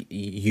about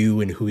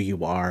you and who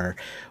you are,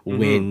 Hmm.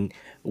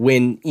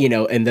 when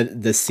and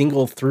the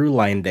single through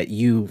line that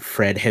you,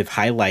 Fred, have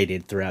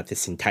highlighted throughout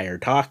this entire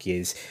talk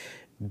is: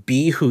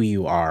 be who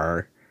you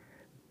are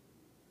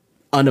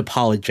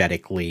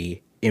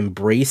unapologetically,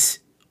 embrace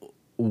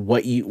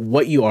what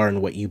you are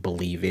and what you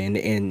believe in,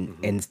 and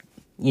Hmm. and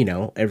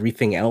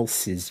everything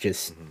else is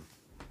just Hmm.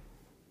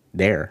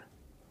 there.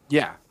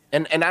 Yeah,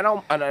 and I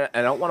don't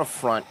want to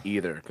front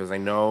either, because I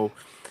know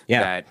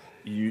Yeah, that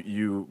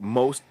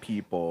most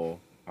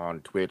people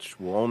on Twitch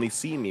will only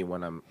see me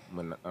when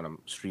I'm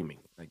streaming.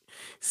 Like,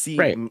 see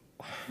right.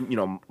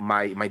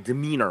 my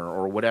demeanor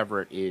or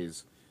whatever it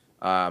is,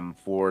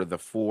 for the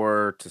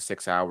 4 to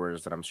 6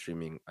 hours that I'm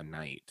streaming a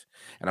night.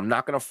 And I'm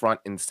not gonna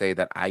front and say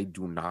that I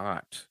do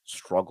not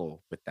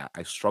struggle with that.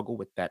 I struggle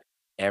with that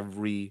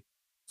every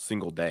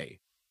single day.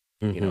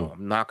 Hmm.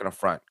 I'm not gonna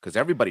front, because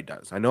everybody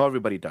does. I know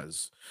everybody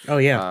does. Oh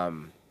yeah.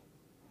 Um,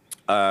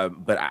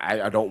 but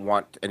I don't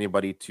want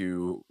anybody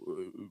to,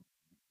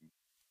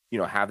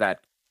 have that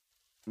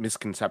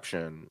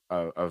misconception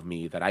of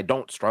me that I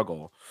don't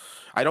struggle.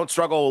 I don't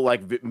struggle,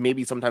 like,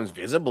 maybe sometimes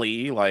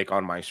visibly, like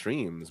on my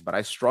streams, but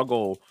I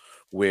struggle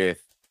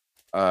with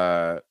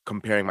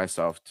comparing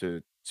myself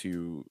to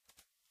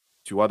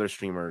to other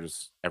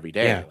streamers every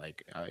day. Yeah.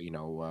 Like,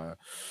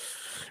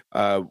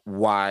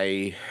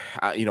 why,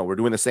 we're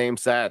doing the same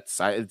sets.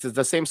 It's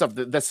the same stuff.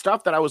 The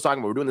stuff that I was talking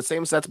about, we're doing the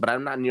same sets, but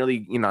I'm not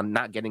nearly,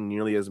 not getting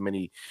nearly as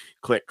many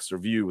clicks or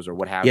views or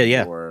what have Yeah. you,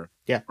 Yeah.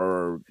 Yeah.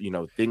 or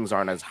things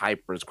aren't as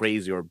hype or as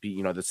crazy, or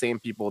the same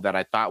people that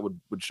I thought would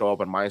show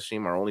up on my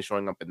stream are only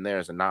showing up in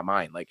theirs and not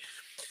mine. Like,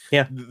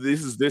 Yeah.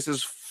 this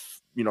is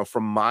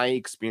from my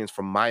experience,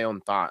 from my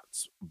own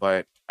thoughts,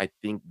 but I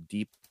think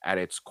deep at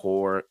its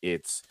core,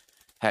 it's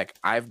heck,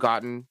 I've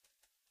gotten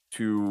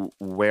to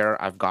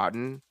where I've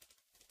gotten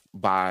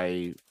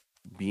by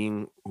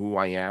being who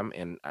I am,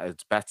 and as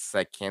best as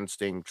I can,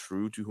 staying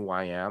true to who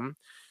I am.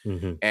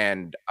 Hmm.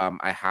 And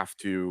I have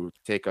to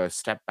take a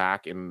step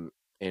back and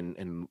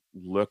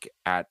look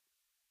at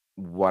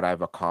what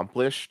I've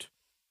accomplished,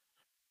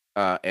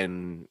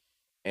 and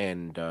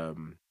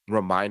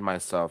remind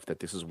myself that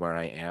this is where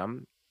I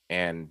am,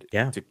 and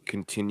Yeah. to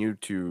continue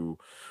to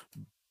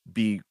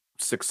be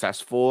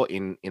successful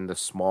in the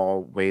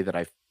small way that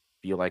I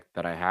feel like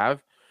that I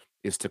have,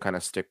 is to kind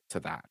of stick to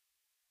that.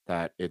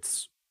 That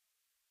it's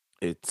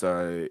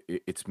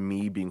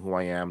me being who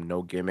I am,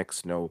 no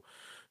gimmicks, no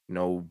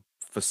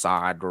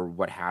facade or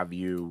what have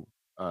you.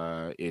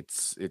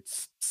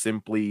 It's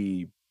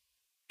simply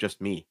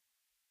just me,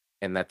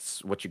 and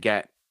that's what you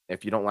get.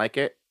 If you don't like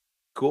it,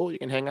 cool, you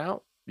can hang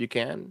out, you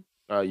can,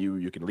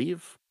 you can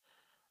leave.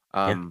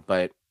 Yeah.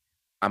 But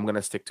I'm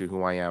gonna stick to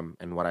who I am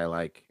and what I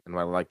like and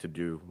what I like to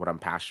do, what I'm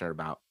passionate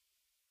about,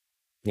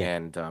 Yeah.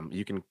 and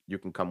you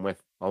can come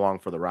with along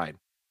for the ride.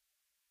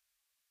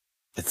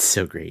 That's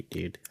so great,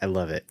 dude. I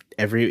love it.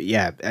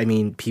 Yeah, I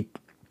mean,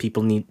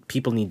 people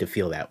need to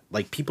feel that.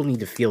 Like, people need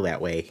to feel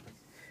that way.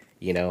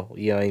 You know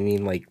what I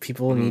mean. Like,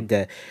 people Hmm. need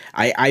to.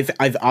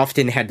 I've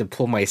often had to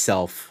pull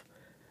myself,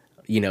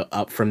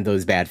 up from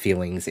those bad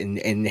feelings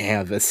and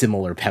have a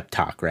similar pep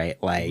talk, right?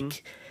 Hmm.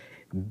 Like,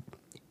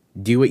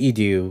 do what you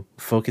do,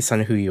 focus on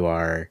who you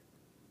are.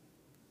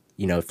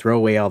 Throw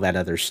away all that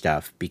other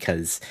stuff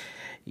because,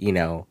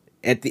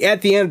 at the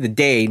end of the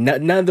day,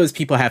 none of those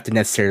people have to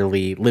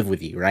necessarily live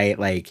with you, right?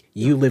 Like,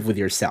 Yeah. you live with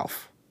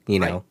yourself, you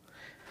Right. know.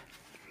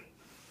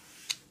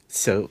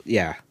 So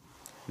yeah,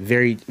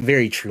 very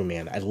very true,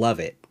 man. I love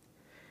it.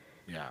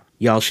 Yeah.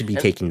 Y'all should be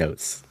And taking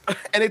notes.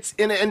 and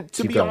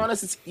to Keep be going.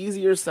 honest, it's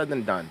easier said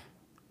than done.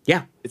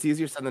 Yeah, It's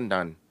easier said than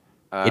done.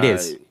 it Uh,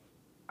 is.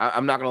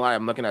 I'm not gonna lie.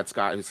 I'm looking at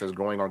Scott, who says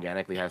growing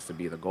organically has to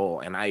be the goal,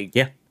 and I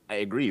Yeah. I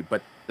agree.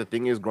 But the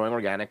thing is, growing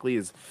organically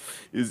is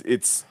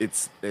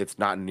it's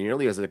not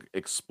nearly as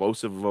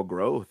explosive of a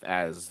growth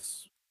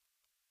as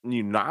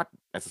you not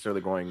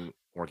necessarily growing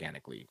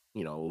organically,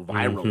 virally,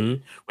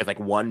 Mm-hmm. with like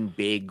one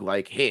big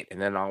like hit,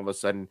 and then all of a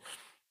sudden,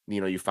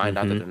 you find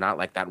out that Mm-hmm. they're not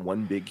like that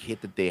one big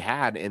hit that they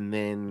had, and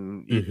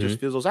then it Mm-hmm. just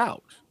fizzles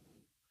out.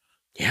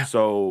 Yeah.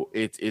 So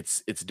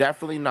it's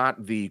definitely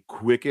not the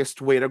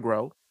quickest way to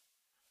grow,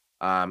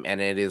 and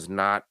it is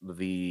not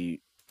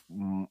the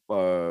mm,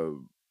 uh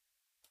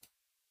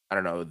I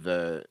don't know,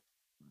 the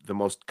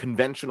most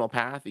conventional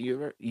path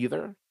either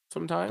Yeah.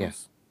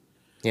 sometimes.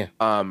 Yeah.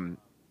 Um,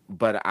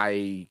 but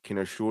I can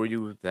assure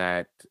you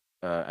that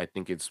I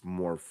think it's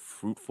more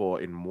fruitful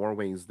in more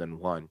ways than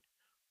one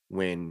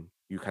when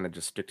you kind of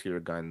just stick to your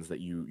guns, that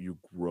you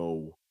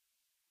grow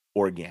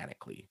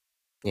organically,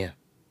 Yeah.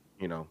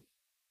 you know.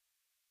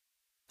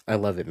 I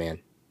love it,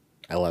 man.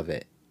 I love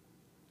it.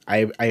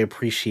 I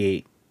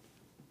appreciate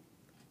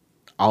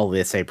all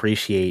this. I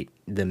appreciate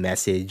the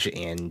message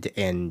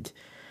and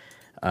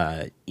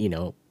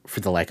for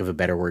the lack of a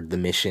better word, the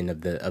mission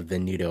of the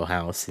Nudo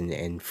House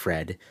and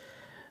Fred.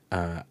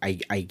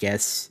 I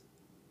guess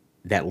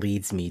that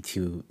leads me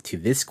to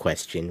this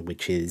question,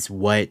 which is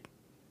what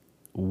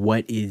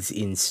is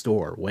in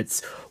store?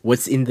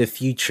 What's in the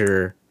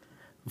future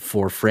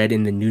for Fred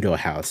in the Nudo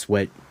House?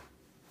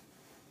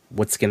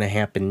 What's gonna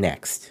happen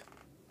next?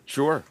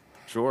 Sure,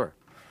 sure.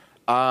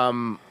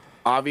 Um,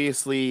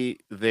 Obviously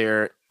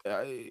there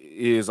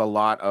is a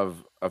lot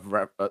of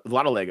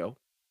Lego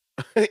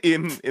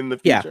in the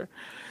Yeah, future.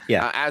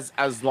 yeah.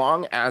 As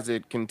long as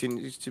it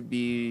continues to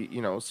be,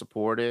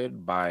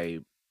 supported by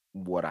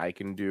what I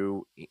can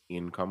do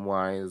income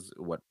wise,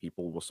 what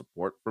people will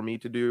support for me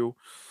to do,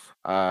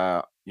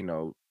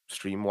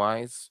 stream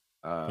wise.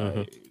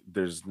 Mm-hmm.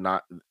 There's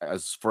not,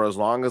 as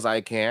long as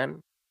I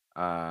can,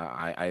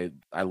 I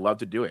love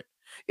to do it.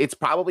 It's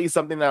probably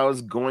something that I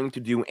was going to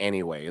do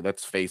anyway.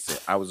 Let's face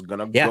it. I was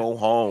gonna Yeah, go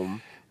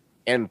home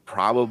and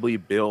probably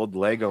build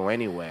Lego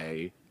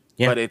anyway,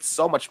 yeah. but it's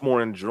so much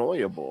more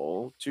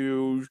enjoyable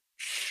to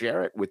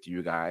share it with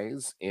you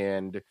guys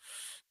and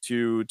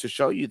to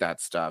show you that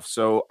stuff.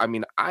 So, I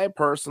mean, I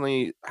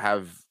personally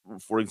have,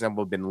 for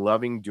example, been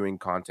loving doing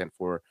content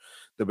for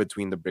the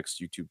Between the Bricks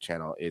YouTube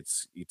channel.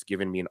 It's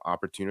given me an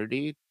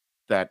opportunity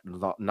that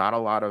not a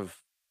lot of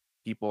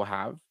people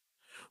have,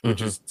 which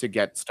Mm-hmm. is to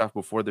get stuff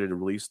before they're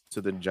released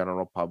to the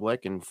general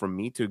public. And for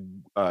me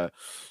uh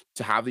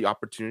to have the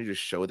opportunity to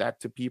show that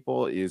to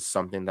people is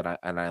something that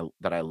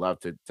I love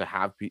to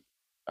have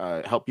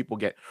help people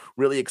get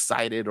really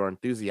excited or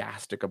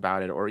enthusiastic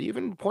about it, or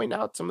even point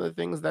out some of the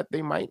things that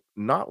they might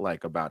not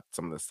like about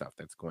some of the stuff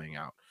that's going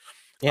out.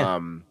 Yeah.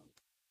 Um,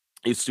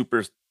 it's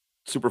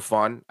super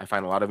fun. I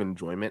find a lot of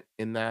enjoyment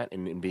in that,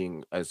 and in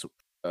being as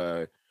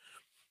uh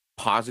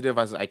positive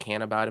as I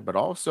can about it, but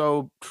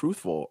also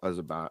truthful as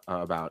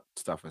about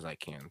stuff as I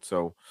can.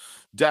 So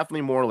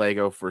definitely more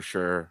Lego for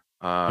sure.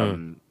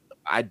 Mm.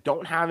 I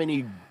don't have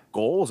any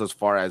goals as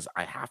far as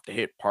I have to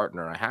hit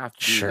partner, I have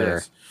to do Sure.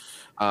 this.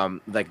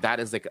 Like that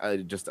is like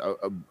just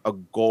a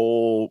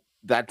goal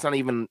that's not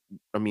even.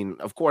 I mean,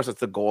 of course, it's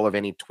the goal of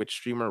any Twitch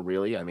streamer,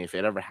 really. I mean, if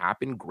it ever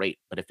happened, great.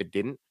 But if it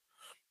didn't,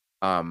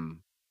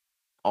 um,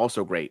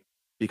 also great,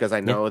 because I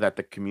Yeah. know that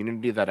the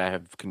community that I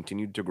have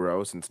continued to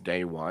grow since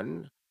day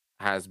one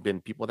has been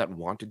people that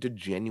wanted to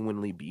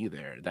genuinely be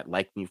there, that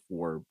like me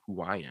for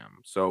who I am.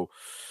 So,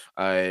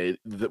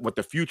 what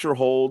the future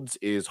holds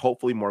is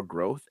hopefully more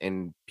growth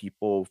and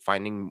people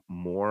finding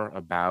more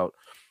about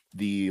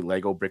the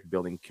Lego brick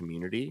building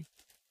community.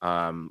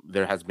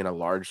 There has been a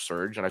large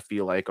surge, and I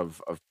feel like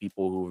of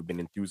people who have been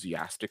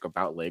enthusiastic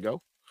about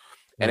Lego,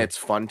 and Mm. it's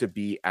fun to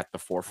be at the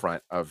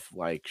forefront of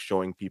like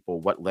showing people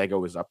what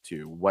Lego is up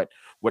to, what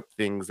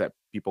things that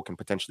people can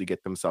potentially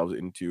get themselves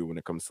into when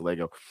it comes to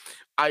Lego.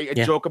 I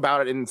Yeah. joke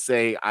about it and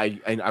say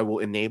I will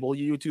enable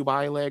you to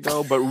buy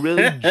Lego, but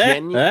really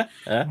genuinely,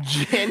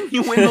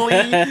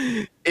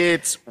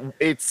 it's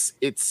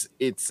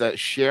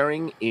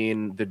sharing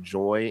in the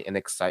joy and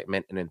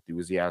excitement and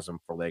enthusiasm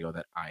for Lego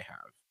that I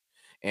have.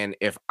 And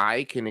if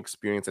I can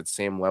experience that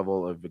same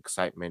level of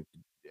excitement,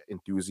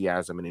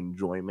 enthusiasm, and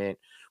enjoyment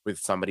with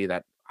somebody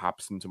that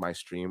hops into my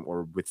stream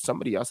or with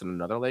somebody else in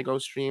another Lego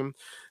stream,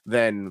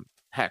 then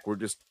heck, we're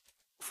just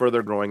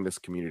further growing this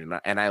community.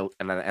 And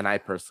I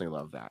personally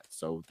love that.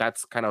 So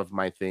that's kind of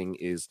my thing,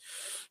 is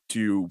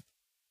to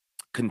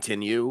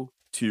continue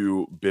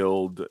to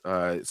build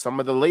some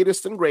of the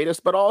latest and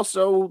greatest, but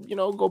also,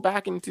 go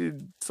back into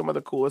some of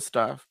the coolest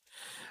stuff.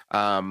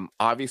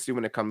 Obviously,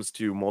 when it comes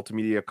to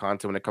multimedia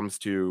content, when it comes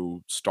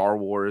to Star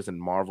Wars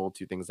and Marvel,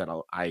 two things that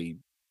I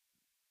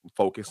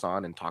focus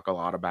on and talk a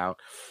lot about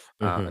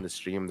Hmm. on the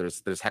stream,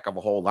 there's heck of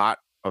a whole lot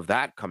of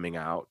that coming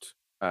out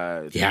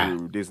Yeah.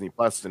 through Disney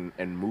Plus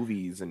and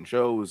movies and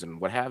shows and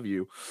what have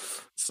you.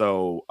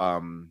 So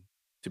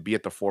to be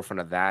at the forefront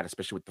of that,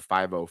 especially with the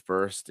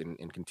 501st,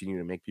 and continue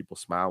to make people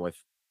smile with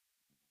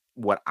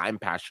what I'm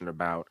passionate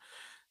about,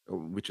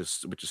 which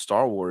is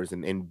Star Wars,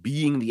 and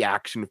being the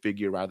action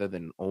figure rather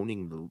than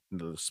owning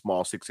the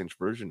small 6-inch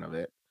version of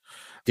it,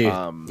 Dude.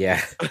 um,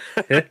 Yeah.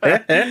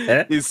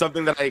 is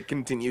something that I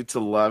continue to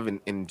love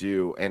and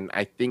do. And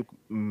I think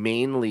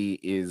mainly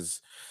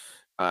is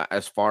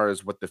as far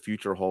as what the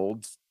future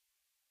holds.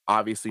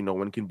 Obviously, no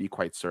one can be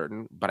quite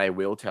certain, but I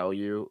will tell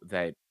you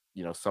that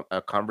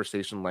a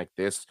conversation like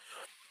this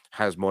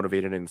has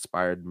motivated and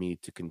inspired me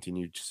to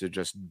continue to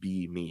just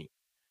be me,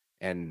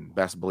 and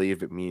best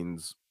believe it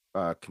means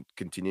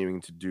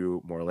continuing to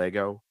do more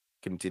Lego, Yeah.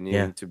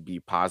 continuing to be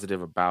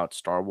positive about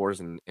Star Wars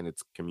and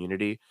its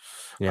community,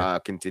 Yeah.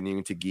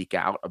 continuing to geek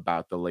out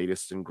about the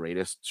latest and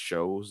greatest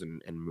shows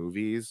and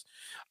movies,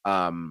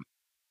 um,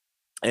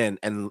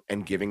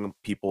 and giving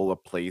people a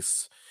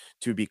place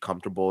to be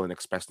comfortable and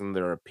expressing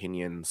their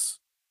opinions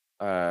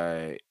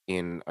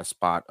in a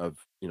spot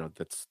of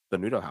that's the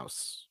Noodle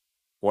House,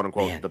 quote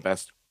unquote, Man. the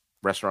best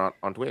restaurant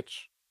on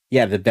Twitch.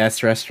 Yeah, the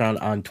best restaurant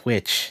on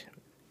Twitch.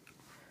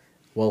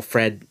 Well,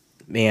 Fred,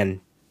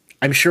 man,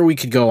 I'm sure we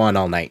could go on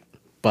all night,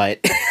 but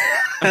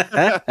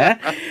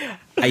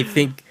I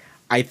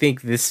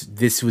think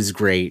this was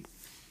great.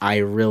 I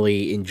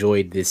really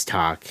enjoyed this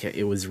talk.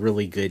 It was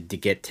really good to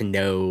get to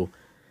know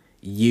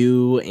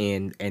you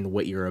and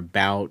what you're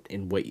about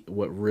and what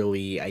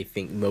really I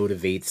think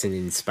motivates and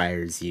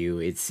inspires you.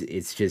 It's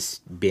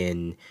just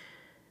been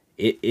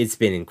it's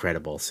been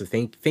incredible. So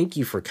thank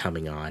you for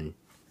coming on.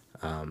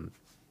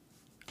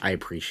 I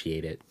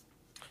appreciate it.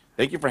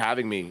 Thank you for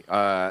having me.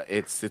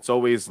 It's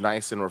always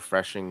nice and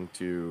refreshing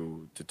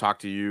to talk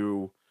to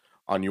you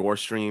on your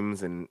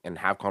streams and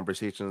have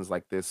conversations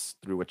like this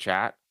through a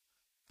chat.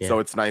 Yeah. So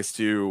it's nice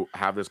to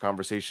have this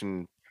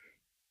conversation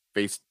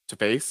face to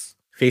face,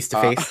 Face to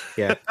uh, face.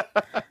 Yeah.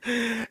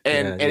 and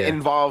Yeah, and yeah.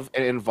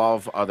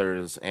 involve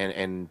others,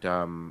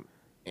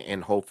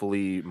 and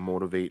hopefully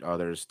motivate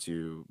others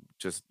to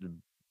just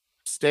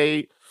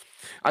stay,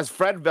 as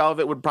Fred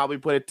Velvet would probably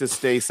put it, to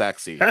stay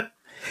sexy.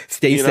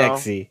 Stay You know,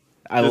 sexy.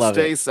 I to love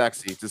stay it.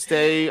 sexy, to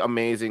stay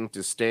amazing,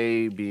 to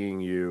stay being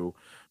you,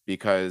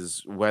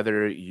 because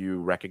whether you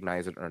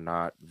recognize it or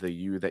not, the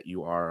you that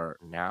you are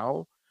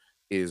now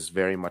is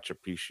very much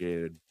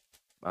appreciated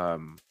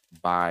um,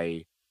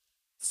 by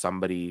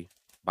somebody,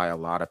 by a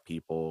lot of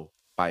people,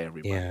 by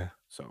everybody. Yeah.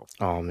 So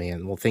Oh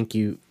man. Well, thank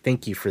you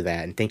for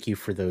that, and thank you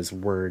for those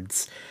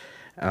words.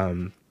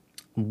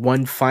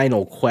 One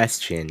final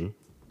question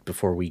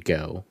before we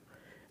go: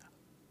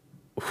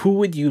 who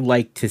would you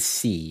like to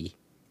see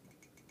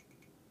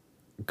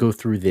go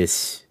through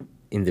this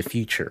in the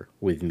future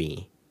with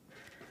me?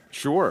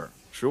 sure,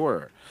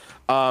 sure.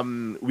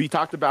 We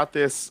talked about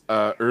this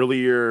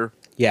earlier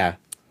Yeah.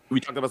 we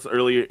talked about this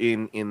earlier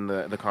in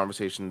the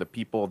conversation. The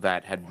people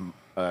that had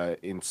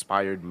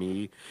inspired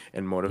me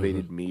and Hmm.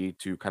 motivated me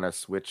to kind of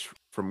switch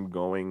from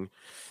going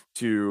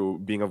to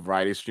being a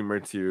variety streamer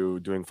to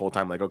doing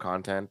full-time Lego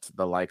content,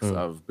 the likes Mm.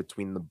 of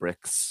Between the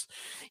Bricks,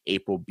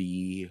 April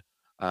B,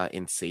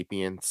 and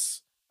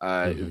Sapience.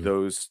 Hmm.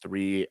 Those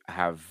three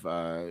have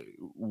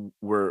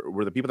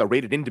were the people that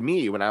rated into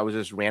me when I was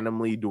just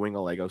randomly doing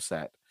a Lego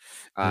set,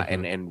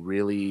 Hmm. and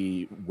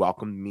really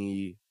welcomed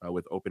me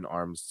with open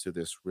arms to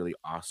this really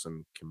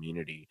awesome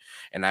community.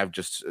 And I've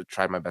just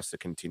tried my best to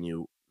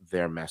continue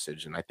their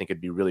message, and I think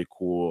it'd be really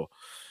cool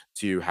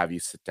to have you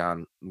sit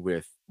down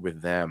with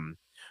them.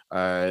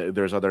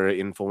 There's other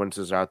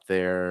influencers out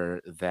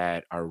there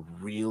that are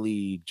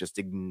really just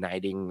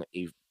igniting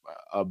a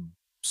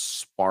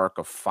spark,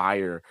 a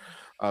fire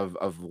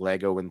of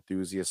Lego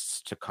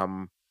enthusiasts to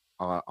come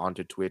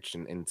onto Twitch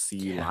and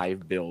see Yeah.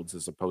 live builds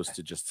as opposed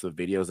to just the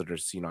videos that are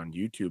seen on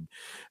YouTube.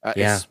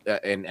 Yeah.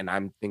 And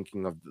I'm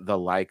thinking of the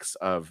likes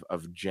of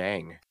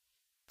Jang,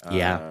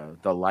 Yeah.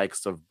 the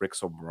likes of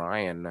Bricks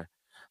O'Brien,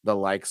 the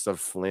likes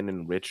of Flynn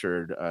and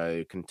Richard,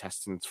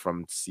 contestants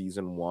from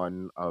season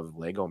one of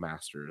Lego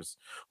Masters,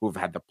 who've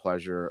had the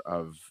pleasure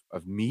of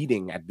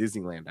meeting at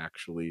Disneyland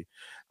actually,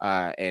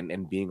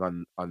 and being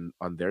on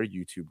their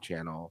YouTube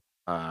channel.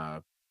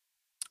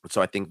 So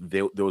I think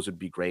those would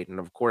be great, and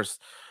of course,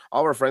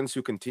 all our friends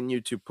who continue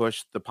to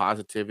push the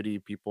positivity,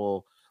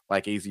 people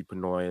like AZ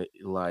Panoy,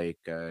 like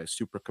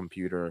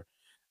Supercomputer,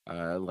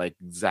 like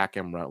Zach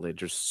M. Rutledge.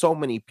 There's so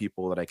many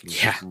people that I can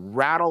Yeah. just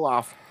rattle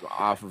off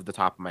of the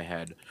top of my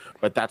head,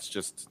 but that's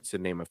just to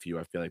name a few.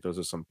 I feel like those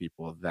are some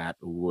people that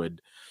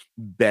would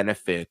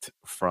benefit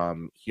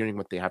from hearing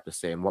what they have to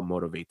say and what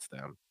motivates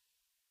them.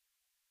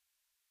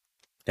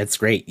 That's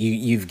great.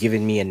 You've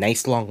given me a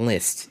nice long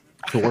list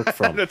to work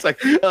from. It's like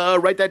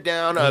write that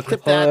down,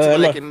 clip that so I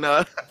Look, can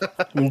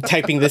I'm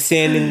typing this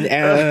in,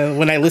 and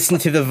when I listen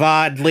to the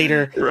VOD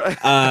later,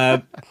 uh,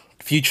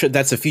 future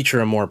that's a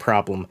future or more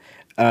problem.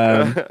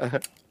 Um,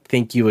 right.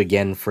 Thank you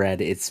again,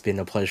 Fred. It's been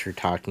a pleasure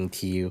talking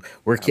to you.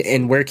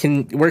 Absolutely.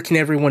 Where can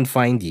everyone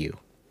find you?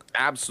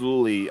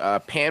 Absolutely.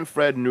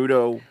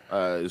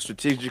 PanFREDNoodoh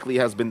strategically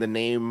has been the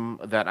name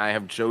that I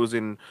have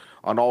chosen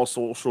on all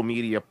social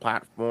media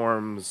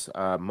platforms,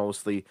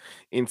 mostly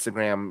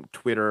Instagram,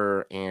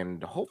 Twitter,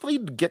 and hopefully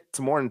get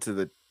more into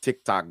the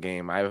TikTok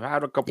game. I've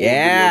had a couple of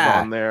videos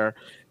Yeah. on there,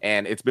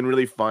 and it's been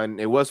really fun.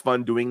 It was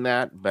fun doing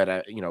that, but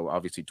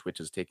obviously Twitch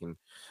has taken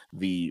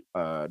the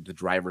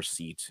driver's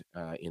seat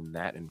in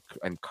that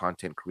and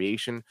content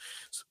creation.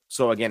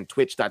 So again,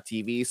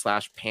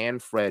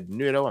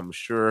 twitch.tv/PanFREDNoodoh. I'm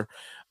sure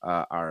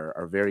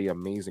our very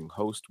amazing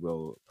host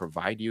will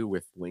provide you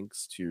with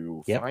links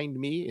to Yep. find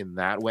me in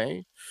that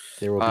way.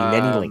 There will be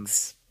many Um,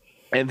 links.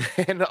 and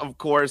then, of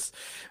course,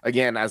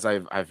 again, as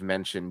I've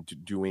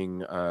mentioned, doing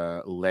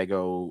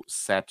Lego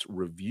set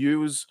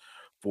reviews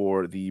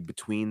for the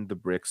Between the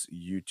Bricks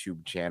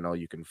YouTube channel.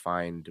 You can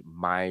find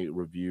my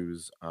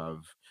reviews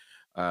of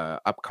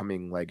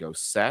upcoming Lego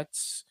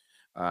sets,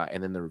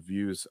 and then the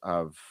reviews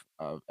of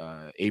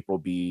April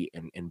B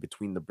and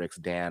Between the Bricks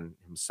Dan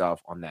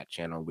himself on that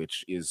channel,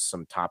 which is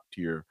some top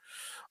tier,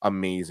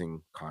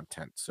 amazing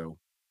content. So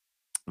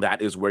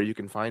that is where you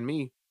can find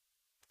me.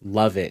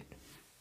 Love it.